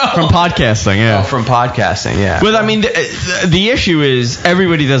to that? From podcasting, yeah. Oh, from podcasting, yeah. But I mean, the issue is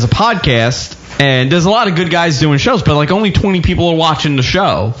everybody does a podcast, and there's a lot of good guys doing shows, but only 20 people are watching the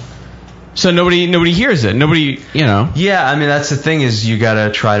show. So nobody hears it. Nobody, Yeah, I mean, that's the thing is you got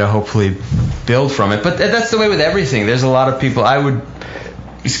to try to hopefully build from it. But that's the way with everything. There's a lot of people. I would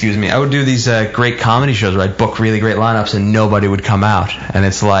do these great comedy shows where I'd book really great lineups and nobody would come out. And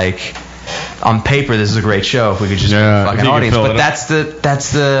it's like, on paper, this is a great show if we could just get a fucking audience. But that's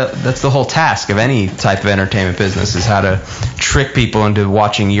the whole task of any type of entertainment business is how to trick people into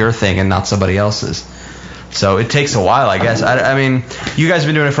watching your thing and not somebody else's. So it takes a while, I guess. I mean, you guys have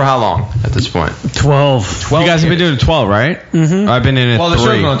been doing it for how long at this point? 12. You guys have been doing it 12, right? Mm-hmm. I've been in it 3. Well, the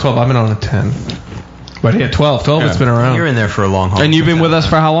show's been on 12. I've been on a 10. But yeah, 12. 12 it's been around. You're in there for a long haul. And you've been with us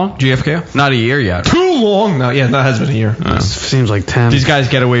for how long? GFK? Not a year yet. Too long. No, yeah, that has been a year. Seems like 10. These guys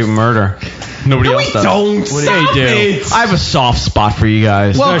get away with murder. Nobody else does. Don't. They do. I have a soft spot for you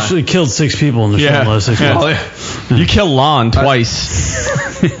guys. Well, actually killed 6 people in the show last 6 months. You killed Lon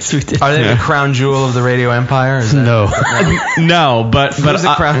twice. Yes, we did. Are they the crown jewel of the radio empire? No. No, but who's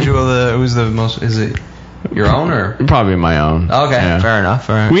the crown jewel? Who's the most? Is it your own or probably my own? Okay, fair enough.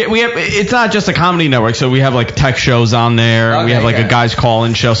 We have. It's not just a comedy network, so we have tech shows on there. Okay, we have a guys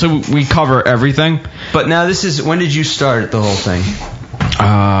call-in show, so we cover everything. But now this is when did you start the whole thing?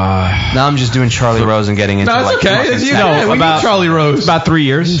 Now I'm just doing Charlie Rose and getting into that's okay. About Charlie Rose. About 3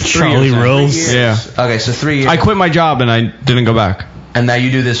 years. Charlie Rose. Yeah. Okay, so 3 years. I quit my job and I didn't go back. And now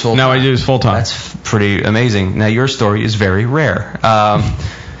you do this full time. Now I do this full time. That's pretty amazing. Now your story is very rare.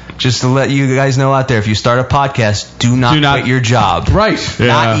 Just to let you guys know out there, if you start a podcast, do not quit your job. Right. Yeah.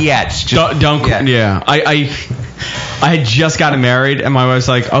 Not yet. Just don't quit. Yeah. I had just gotten married, and my wife's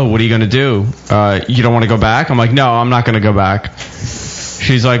like, "Oh, what are you gonna do? You don't want to go back?" I'm like, "No, I'm not gonna go back."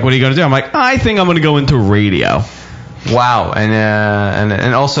 She's like, what are you going to do? I'm like, I think I'm going to go into radio. Wow,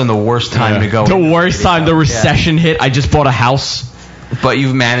 and also in the worst time to go. The worst time, the recession hit. I just bought a house. But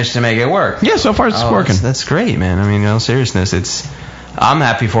you've managed to make it work. Yeah, so far it's working. That's great, man. I mean, in all seriousness, I'm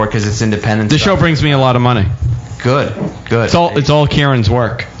happy for it because it's independent. The show brings me a lot of money. Good. It's all Kieran's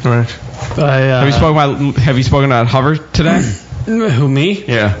work. Right. Have you spoken about Hover today? Who, me?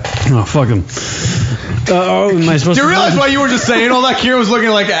 Yeah. Oh, fuck him. Am I supposed Do you to realize why you were just saying all that? Kieran was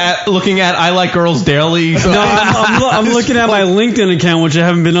looking at I Like Girls Daily. So. No, I'm looking at my LinkedIn account, which I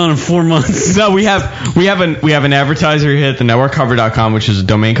haven't been on in 4 months. No, we have an advertiser here at the network, Hover.com, which is a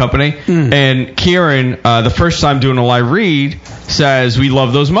domain company. And Kieran, the first time doing a live read, says we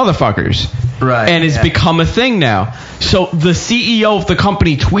love those motherfuckers. Right. And it's become a thing now. So the CEO of the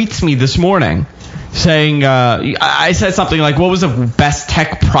company tweets me this morning saying, I said something like, what was the best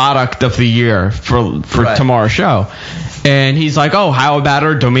tech product of the year for tomorrow's show? And he's like, oh, how about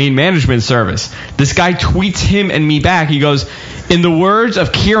our domain management service? This guy tweets him and me back. He goes, in the words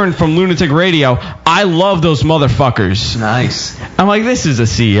of Kieran from Lunatic Radio, I love those motherfuckers. Nice. I'm like, this is the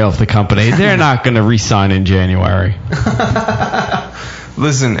CEO of the company. They're not going to re-sign in January.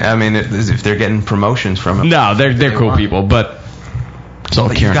 Listen, I mean, if they're getting promotions from him. No, they're cool people, but...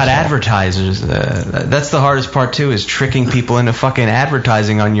 But you've got advertisers. That's the hardest part too, is tricking people into fucking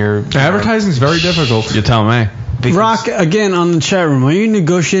advertising on your. Advertising is very difficult. You tell me. Rock, again on the chat room. Are you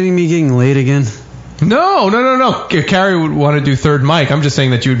negotiating me getting laid again? No. Carrie would want to do third mic. I'm just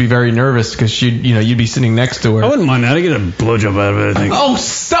saying that you would be very nervous because you'd be sitting next to her. I wouldn't mind that. I get a blowjob out of it, I think. Oh,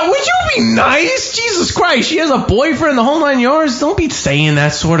 stop. Would you be nice? Jesus Christ. She has a boyfriend, the whole 9 yards. Don't be saying that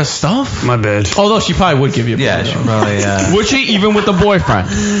sort of stuff. My bad. Although she probably would give you a blowjob. Yeah, she probably. Would she, even with the boyfriend?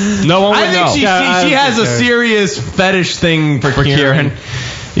 No one would know. I think she has a serious fetish thing for Kieran.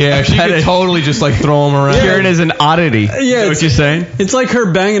 Yeah, she could totally just like throw him around. Kieran is an oddity. Yeah, is that what you're saying? It's like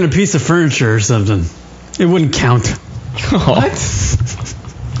her banging a piece of furniture or something. It wouldn't count. What?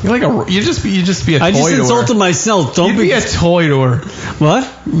 You'd just be a toy to her. I just insulted myself. You'd be a toy to her. What?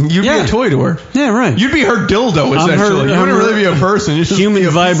 You'd be a toy to her. Yeah, right. You'd be her dildo, essentially. You wouldn't really be a person. You'd just human be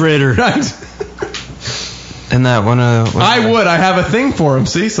a vibrator. Right. And that one. I would. I have a thing for him.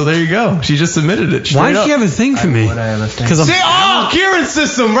 See, so there you go. She just admitted it. Why does she have a thing for me? Because Kieran's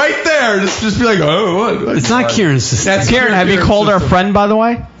system right there. Just be like, oh, what? It's not Kieran's system. That's Kieran. Have you called our friend, by the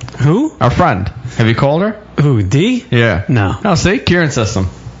way? Who? Our friend. Have you called her? Who? D? Yeah. No. Oh, see, Kieran system.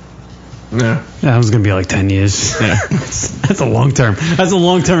 Yeah. That was gonna be like 10 years. Yeah. That's a long term. That's a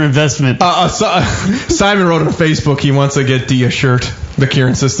long term investment. Simon wrote on Facebook he wants to get D a shirt, the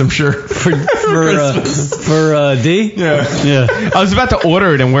Kieran system shirt for D. Yeah. I was about to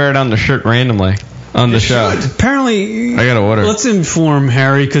order it and wear it on the shirt randomly on the show. Apparently, I gotta order. Let's inform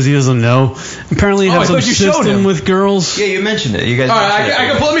Harry because he doesn't know. Apparently, you have some system with girls. Yeah, you mentioned it. You guys. All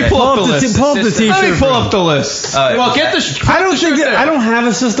right, let me pull up the list. Pull up the t-shirt. Let me pull up the list. Well, get the. I don't have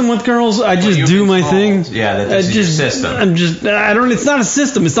a system with girls. I just do my thing. Yeah, that's your system. It's not a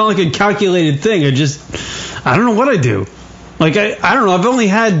system. It's not like a calculated thing. I don't know what I do. Like I don't know.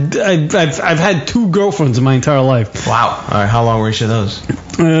 I've had 2 girlfriends in my entire life. Wow. All right. How long were each of those?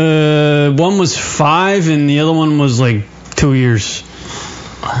 One was 5 and the other one was like 2 years.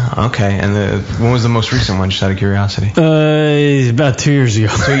 Okay. And when was the most recent one? Just out of curiosity. About 2 years ago.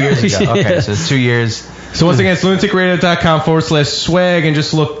 2 years ago. Okay. Yeah. So it's 2 years. So once again, it's lunaticradio.com/swag and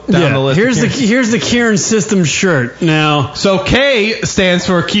just look down the list. Here's the Kieran system shirt. Now, so K stands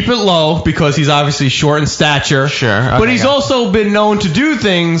for keep it low because he's obviously short in stature. Sure. Okay, but he's also been known to do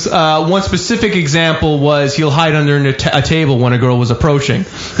things. One specific example was he'll hide under a table when a girl was approaching.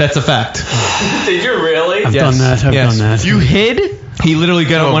 That's a fact. Did you really? I've done that. I've done that. You hid? He literally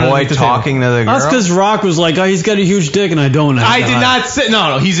got one boy talking to the girl. That's because Rock was like, "Oh, he's got a huge dick," and I don't. I did not say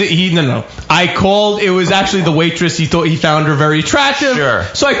no. No. I called. It was actually the waitress. He thought he found her very attractive. Sure.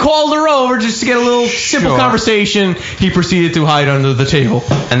 So I called her over just to get a little simple conversation. He proceeded to hide under the table.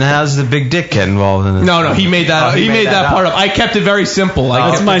 And how does the big dick get involved in this? No. He made that. He made that part up. I kept it very simple.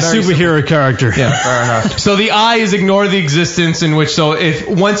 That's my superhero character. Yeah. Fair enough. So the I is ignore the existence in which. So if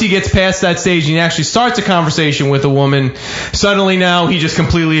once he gets past that stage and he actually starts a conversation with a woman, suddenly now he just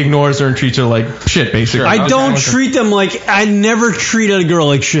completely ignores her and treats her like shit, basically. I don't treat them like. I never treated a girl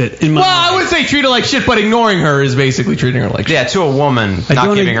like shit. In my life. I would say treat her like shit, but ignoring her is basically treating her like shit. Yeah, to a woman,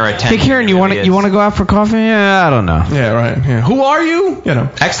 not giving her attention. Hey, Kieran, you want to go out for coffee? Yeah, I don't know. Yeah, right. Yeah. Who are you? You know.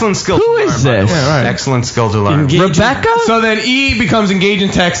 Excellent skill. Who is this? Yeah, right. Excellent skill to learn. Rebecca. So then E becomes engaged in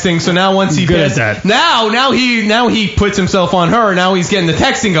texting. So now once he good at that. Now he puts himself on her. Now he's getting the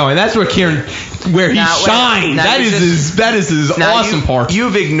texting going. That's where Kieran where he shines. That is his awesome part.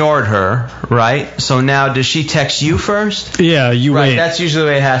 You've ignored her, right? So now does she text you first? Yeah, you right. wait. That's usually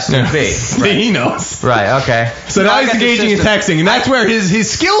the way it has to be. Right. He knows. Right. Okay. So now he's engaging in texting, and that's where his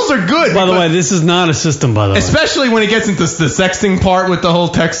skills are good. By the way, this is not a system. By the way, especially when it gets into the sexting part with the whole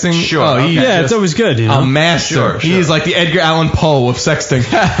texting. Sure. Oh, yeah, it's always good. You know? A master. Sure. He is like the Edgar Allan Poe of sexting.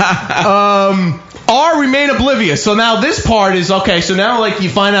 R, remain oblivious. So now this part is okay. So now like you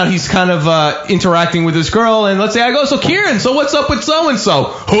find out he's kind of interacting with this girl, and let's say I go, so Kieran, so what's up with so and so?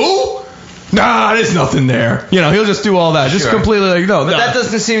 Who? Nah, there's nothing there. You know, he'll just do all that. Just completely like, no. But that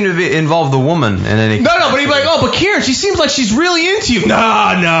doesn't seem to involve the woman in any No, but he's like, oh, but Kieran, she seems like she's really into you. No.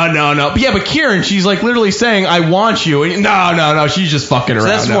 But yeah, but Kieran, she's like literally saying, I want you. And no, she's just fucking around. So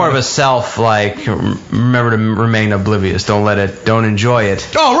that's more of a self, like, remember to remain oblivious. Don't enjoy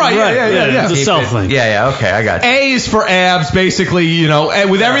it. Oh, right. Yeah. It's a self thing. Yeah, okay, I got you. A is for abs, basically, you know,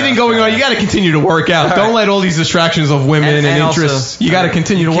 with everything going on, you got to continue to work out. Don't let all these distractions of women and interests, also, you got to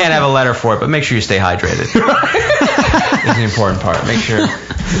continue to work out. You can't have a letter for it, but make sure you stay hydrated. Is the important part. Make sure.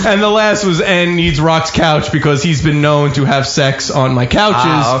 And the last was N needs Rock's couch because he's been known to have sex on my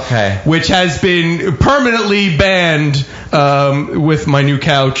couches, which has been permanently banned with my new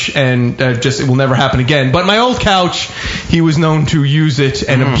couch, and it will never happen again. But my old couch, he was known to use it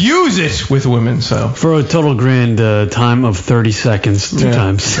and abuse it with women. So for a total grand time of 30 seconds, two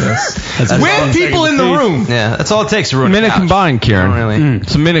times. Yes. With people in the room. Yeah, that's all it takes to ruin a minute couch. Combined, Kieran. Really.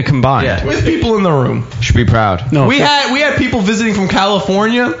 It's a minute combined. Yeah. With people in the room. Should be proud. No, we had people visiting from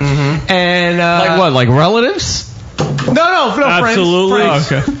California, and like what? Like relatives? No, absolutely.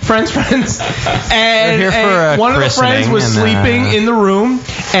 Friends. And one of the friends was sleeping in the room,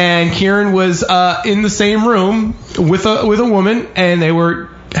 and Kieran was in the same room with a woman, and they were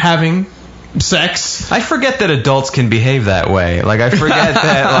having sex. I forget that adults can behave that way. Like I forget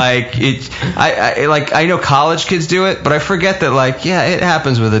that I know college kids do it, but I forget that it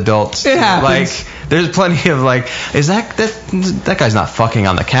happens with adults. It happens. Like there's plenty of is that guy's not fucking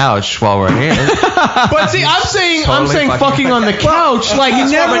on the couch while we're here. But see, I'm saying fucking on the couch. Like you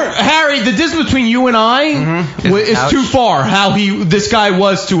never, Harry. The difference between you and I is too far. How this guy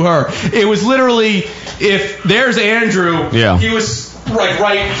was to her. It was literally if there's Andrew. Yeah. He was.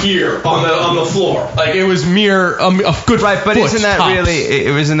 Right here on the floor. Like it was mere a good right, but isn't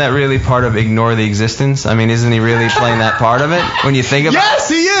that really part of ignore the existence? I mean, isn't he really playing that part of it when you think about it? Yes,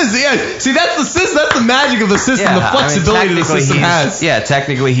 he is. Yeah. See, that's the system. That's the magic of the system. Yeah, the flexibility the system has. Yeah,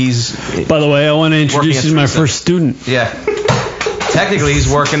 technically he's. By the way, I want to introduce you to my first student. Yeah. Technically, he's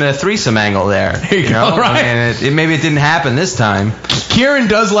working a threesome angle there. There you go, right? I mean, maybe it didn't happen this time. Kieran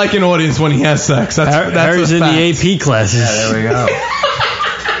does like an audience when he has sex. That's Harry's in the AP classes. Yeah, there we go.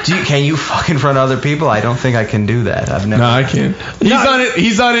 Can you fuck in front of other people? I don't think I can do that. I've never. No, I can't.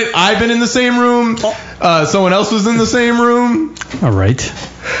 He's done it. I've been in the same room. Someone else was in the same room. All right.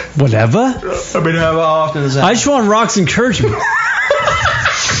 Whatever. I mean, how often is that? I just want Rock's encouragement.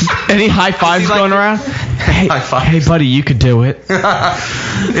 Any high fives going around? Hey, buddy, you could do it.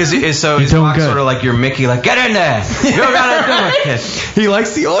 Is Rock sort of like your Mickey? Like, get in there. You gotta do it, kid. He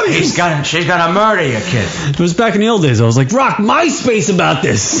likes the audience. She's gonna murder you, kid. It was back in the old days. I was like, Rock, MySpace about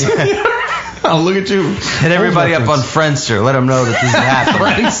this. Oh, look at you. Hit everybody up on Friendster. Let them know that this is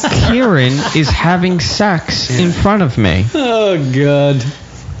happening. Kieran is having sex in front of me. Oh, God.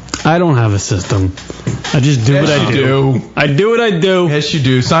 I don't have a system. I just do what I do. I do what I do. Yes, you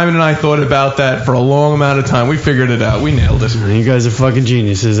do. Simon and I thought about that for a long amount of time. We figured it out. We nailed it. You guys are fucking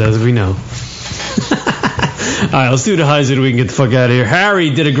geniuses, as we know. All right, let's do the highs so we can get the fuck out of here.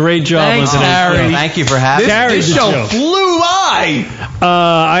 Harry did a great job. Thanks, Harry. Thank you for having me. This show flew by.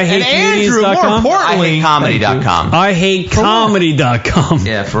 I hate Andrew, more importantly, IHateComedy.com. IHateComedy.com.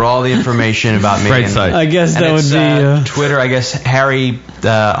 Yeah, for all the information about me. Great site. I guess that would be Twitter. I guess Harry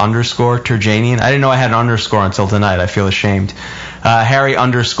underscore Turjanian. I didn't know I had an underscore until tonight. I feel ashamed. Harry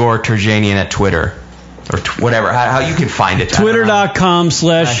underscore Turjanian at Twitter. Or whatever, how you can find it.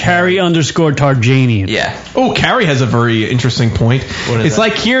 Twitter.com/Harry underscore Tarjanian. Yeah. Oh, Carrie has a very interesting point. It's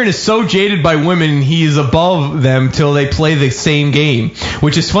like Kieran is so jaded by women, he is above them till they play the same game.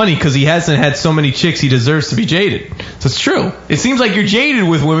 Which is funny because he hasn't had so many chicks, he deserves to be jaded. So it's true. It seems like you're jaded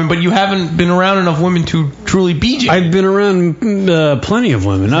with women, but you haven't been around enough women to truly be jaded. I've been around plenty of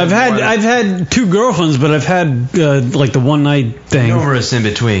women. I've had 2 girlfriends, but I've had like the one night thing. Numerous in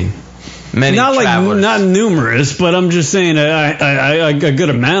between. Many not numerous, but I'm just saying a good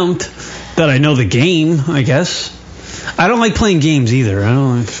amount that I know the game, I guess. I don't like playing games either.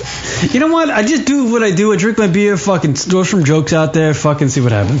 You know what? I just do what I do. I drink my beer, fucking throw some jokes out there, fucking see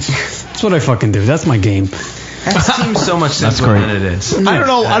what happens. That's what I fucking do. That's my game. That seems so much simpler than it is. I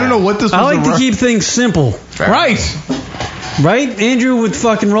don't know what this was. I like to keep things simple. Right. Right, Andrew, with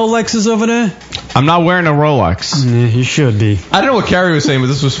fucking Rolexes over there? I'm not wearing a Rolex. Yeah, you should be. I don't know what Carrie was saying, but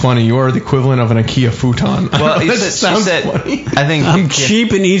this was funny. You are the equivalent of an IKEA futon. Well, That she sounds said, funny. I think I'm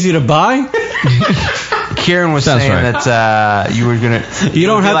cheap and easy to buy. Kieran was Sounds saying right. that you were gonna. You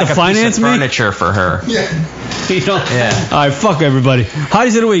don't have like to a finance piece of me? furniture for her. You don't. Yeah. All right, fuck everybody.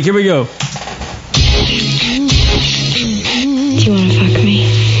 Hotties of the week. Here we go. Do you want to fuck me?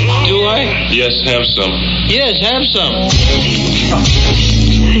 Do I? Yes, have some. Yes, have some. How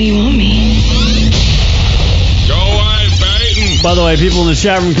do you want me? Go on, Peyton. By the way, people in the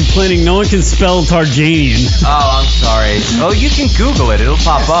chat room complaining no one can spell Tarjanian. Oh, I'm sorry. Oh, you can Google it. It'll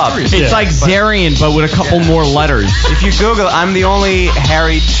pop up. It's like Zarian, but with a couple more letters. If you Google it, I'm the only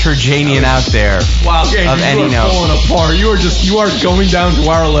Harry Turjanian out there. Wow, Andrew, of any you are note. falling apart. You are going down to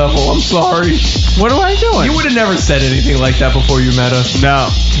our level. I'm sorry. What am I doing? You would have never said anything like that before you met us. No.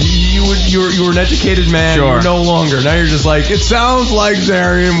 You were an educated man. Sure. You're no longer. Now you're just like, it sounds like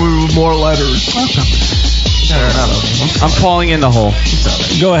Zarian with more letters. I'm falling in the hole.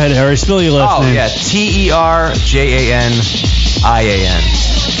 Go ahead, Harry. Spill your last Oh, name. yeah. TerJanian.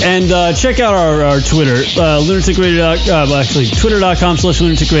 And check out our Twitter, Lunatic Radio. Actually,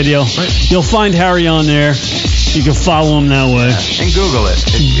 twitter.com/lunaticradio. You'll find Harry on there. You can follow him that way. And Google it.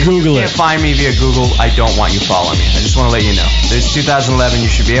 If Google you it. can't find me via Google, I don't want you following me. I just want to let you know. It's 2011. You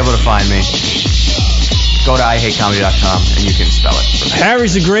should be able to find me. Go to ihatecomedy.com and you can spell it.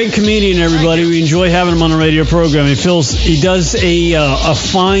 Harry's a great comedian, everybody. We enjoy having him on the radio program. He does a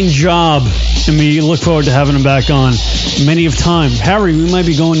fine job, and we look forward to having him back on many of time. Harry, we might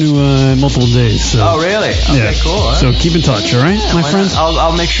be going to multiple days. So. Oh, really? Okay, Yeah. cool. All right. So keep in touch, all right, my Why friend? not?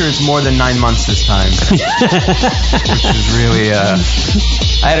 I'll make sure it's more than 9 months this time. Which is really,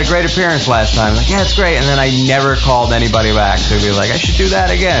 I had a great appearance last time. Like, yeah, it's great. And then I never called anybody back. They'd be like, I should do that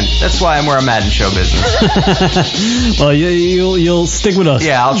again. That's why I'm where I'm at in show business. Well, you'll stick with us.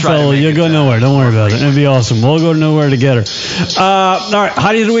 Yeah, I'll try to So make you'll go nowhere. Don't worry about it. It'll be awesome. We'll go nowhere together. All right,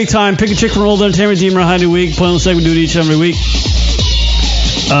 Hottie of the Week time. Pick a chick from Old Entertainment Team or Hottie of the Week. Pointless segment. We do it each and every week.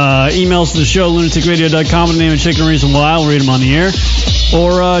 Emails to the show, lunaticradio.com with the name of chick and reason why. I'll read them on the air.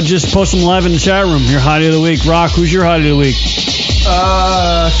 Or just post them live in the chat room. Your Hottie of the Week. Rock, who's your Hottie of the Week?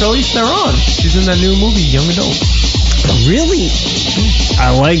 Charlize Theron. She's in that new movie, Young Adult. Really?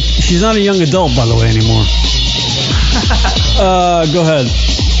 She's not a young adult, by the way, anymore. Go ahead.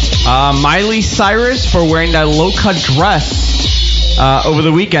 Miley Cyrus for wearing that low-cut dress over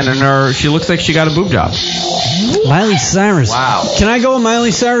the weekend, and she looks like she got a boob job. Miley Cyrus. Wow. Can I go with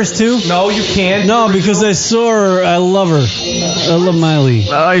Miley Cyrus too? No, you can't. No, because I saw her. I love her. I love Miley.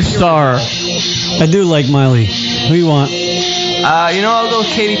 I saw her. I do like Miley. Who you want? I'll go with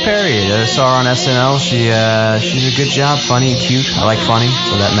Katy Perry. I saw her on SNL. She did a good job, funny and cute. I like funny,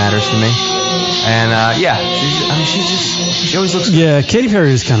 so that matters to me. And she always looks good. Yeah, Katy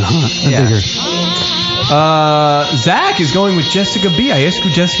Perry is kind of hot. I dig her. Zach is going with Jessica Biel. I asked who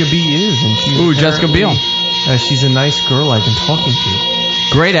Jessica Biel is, and she's Ooh, Jessica Biel. She's a nice girl I've been talking to.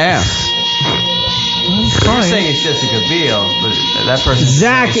 Great ass. You're saying it's Jessica Biel, but that person.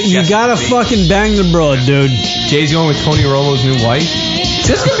 Zach, you gotta fucking bang the broad, dude. Jay's going with Tony Romo's new wife.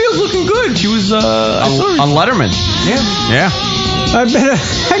 Jessica Biel's looking good. She was On Letterman. Yeah. I bet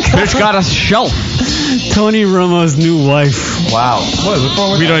Bitch got a shelf. Tony Romo's new wife. Wow. What's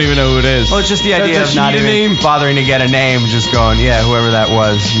wrong with We that? don't even know who it is. Well, it's just the idea Does of she not need a even name? bothering to get a name, just going, yeah, whoever that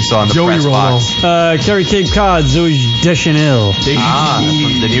was, we saw in the Joey press Romo. box. Carrie Cape Cod, Zoe Deschanel.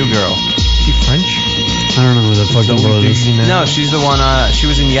 The new girl. She French? I don't know who the fucking broad is. No, she's the one. She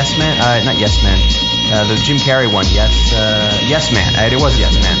was in Yes Man. Not Yes Man. The Jim Carrey one. Yes Man. It was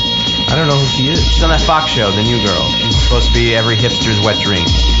Yes Man. I don't know who she is. She's on that Fox show, The New Girl. She's supposed to be every hipster's wet dream.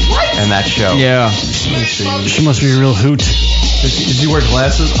 What? In that show. Yeah. She must be a real hoot. Does she wear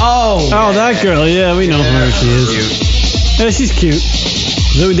glasses? Oh, that girl. Yeah, we know who she is. Cute. Yeah, she's cute.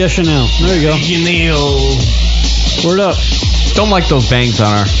 Zoe Deschanel. There you go. Word up. Don't like those bangs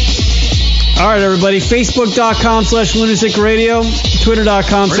on her. All right, everybody. Facebook.com/Lunatic Radio.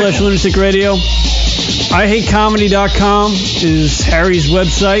 Twitter.com/Lunatic Radio. IHateComedy.com is Harry's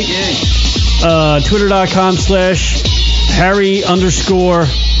website.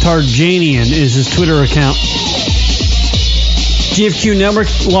 Twitter.com/Harry_Tarjanian is his Twitter account. GFQ Network,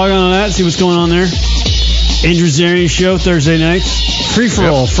 log on to that, see what's going on there. Andrew Zarian Show, Thursday nights. Free for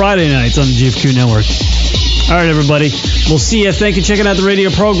all, Friday nights on the GFQ Network. All right, everybody. We'll see you. Thank you for checking out the radio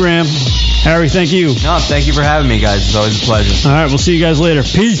program. Harry, thank you. No, thank you for having me, guys. It's always a pleasure. All right, we'll see you guys later.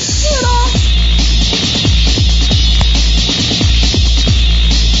 Peace.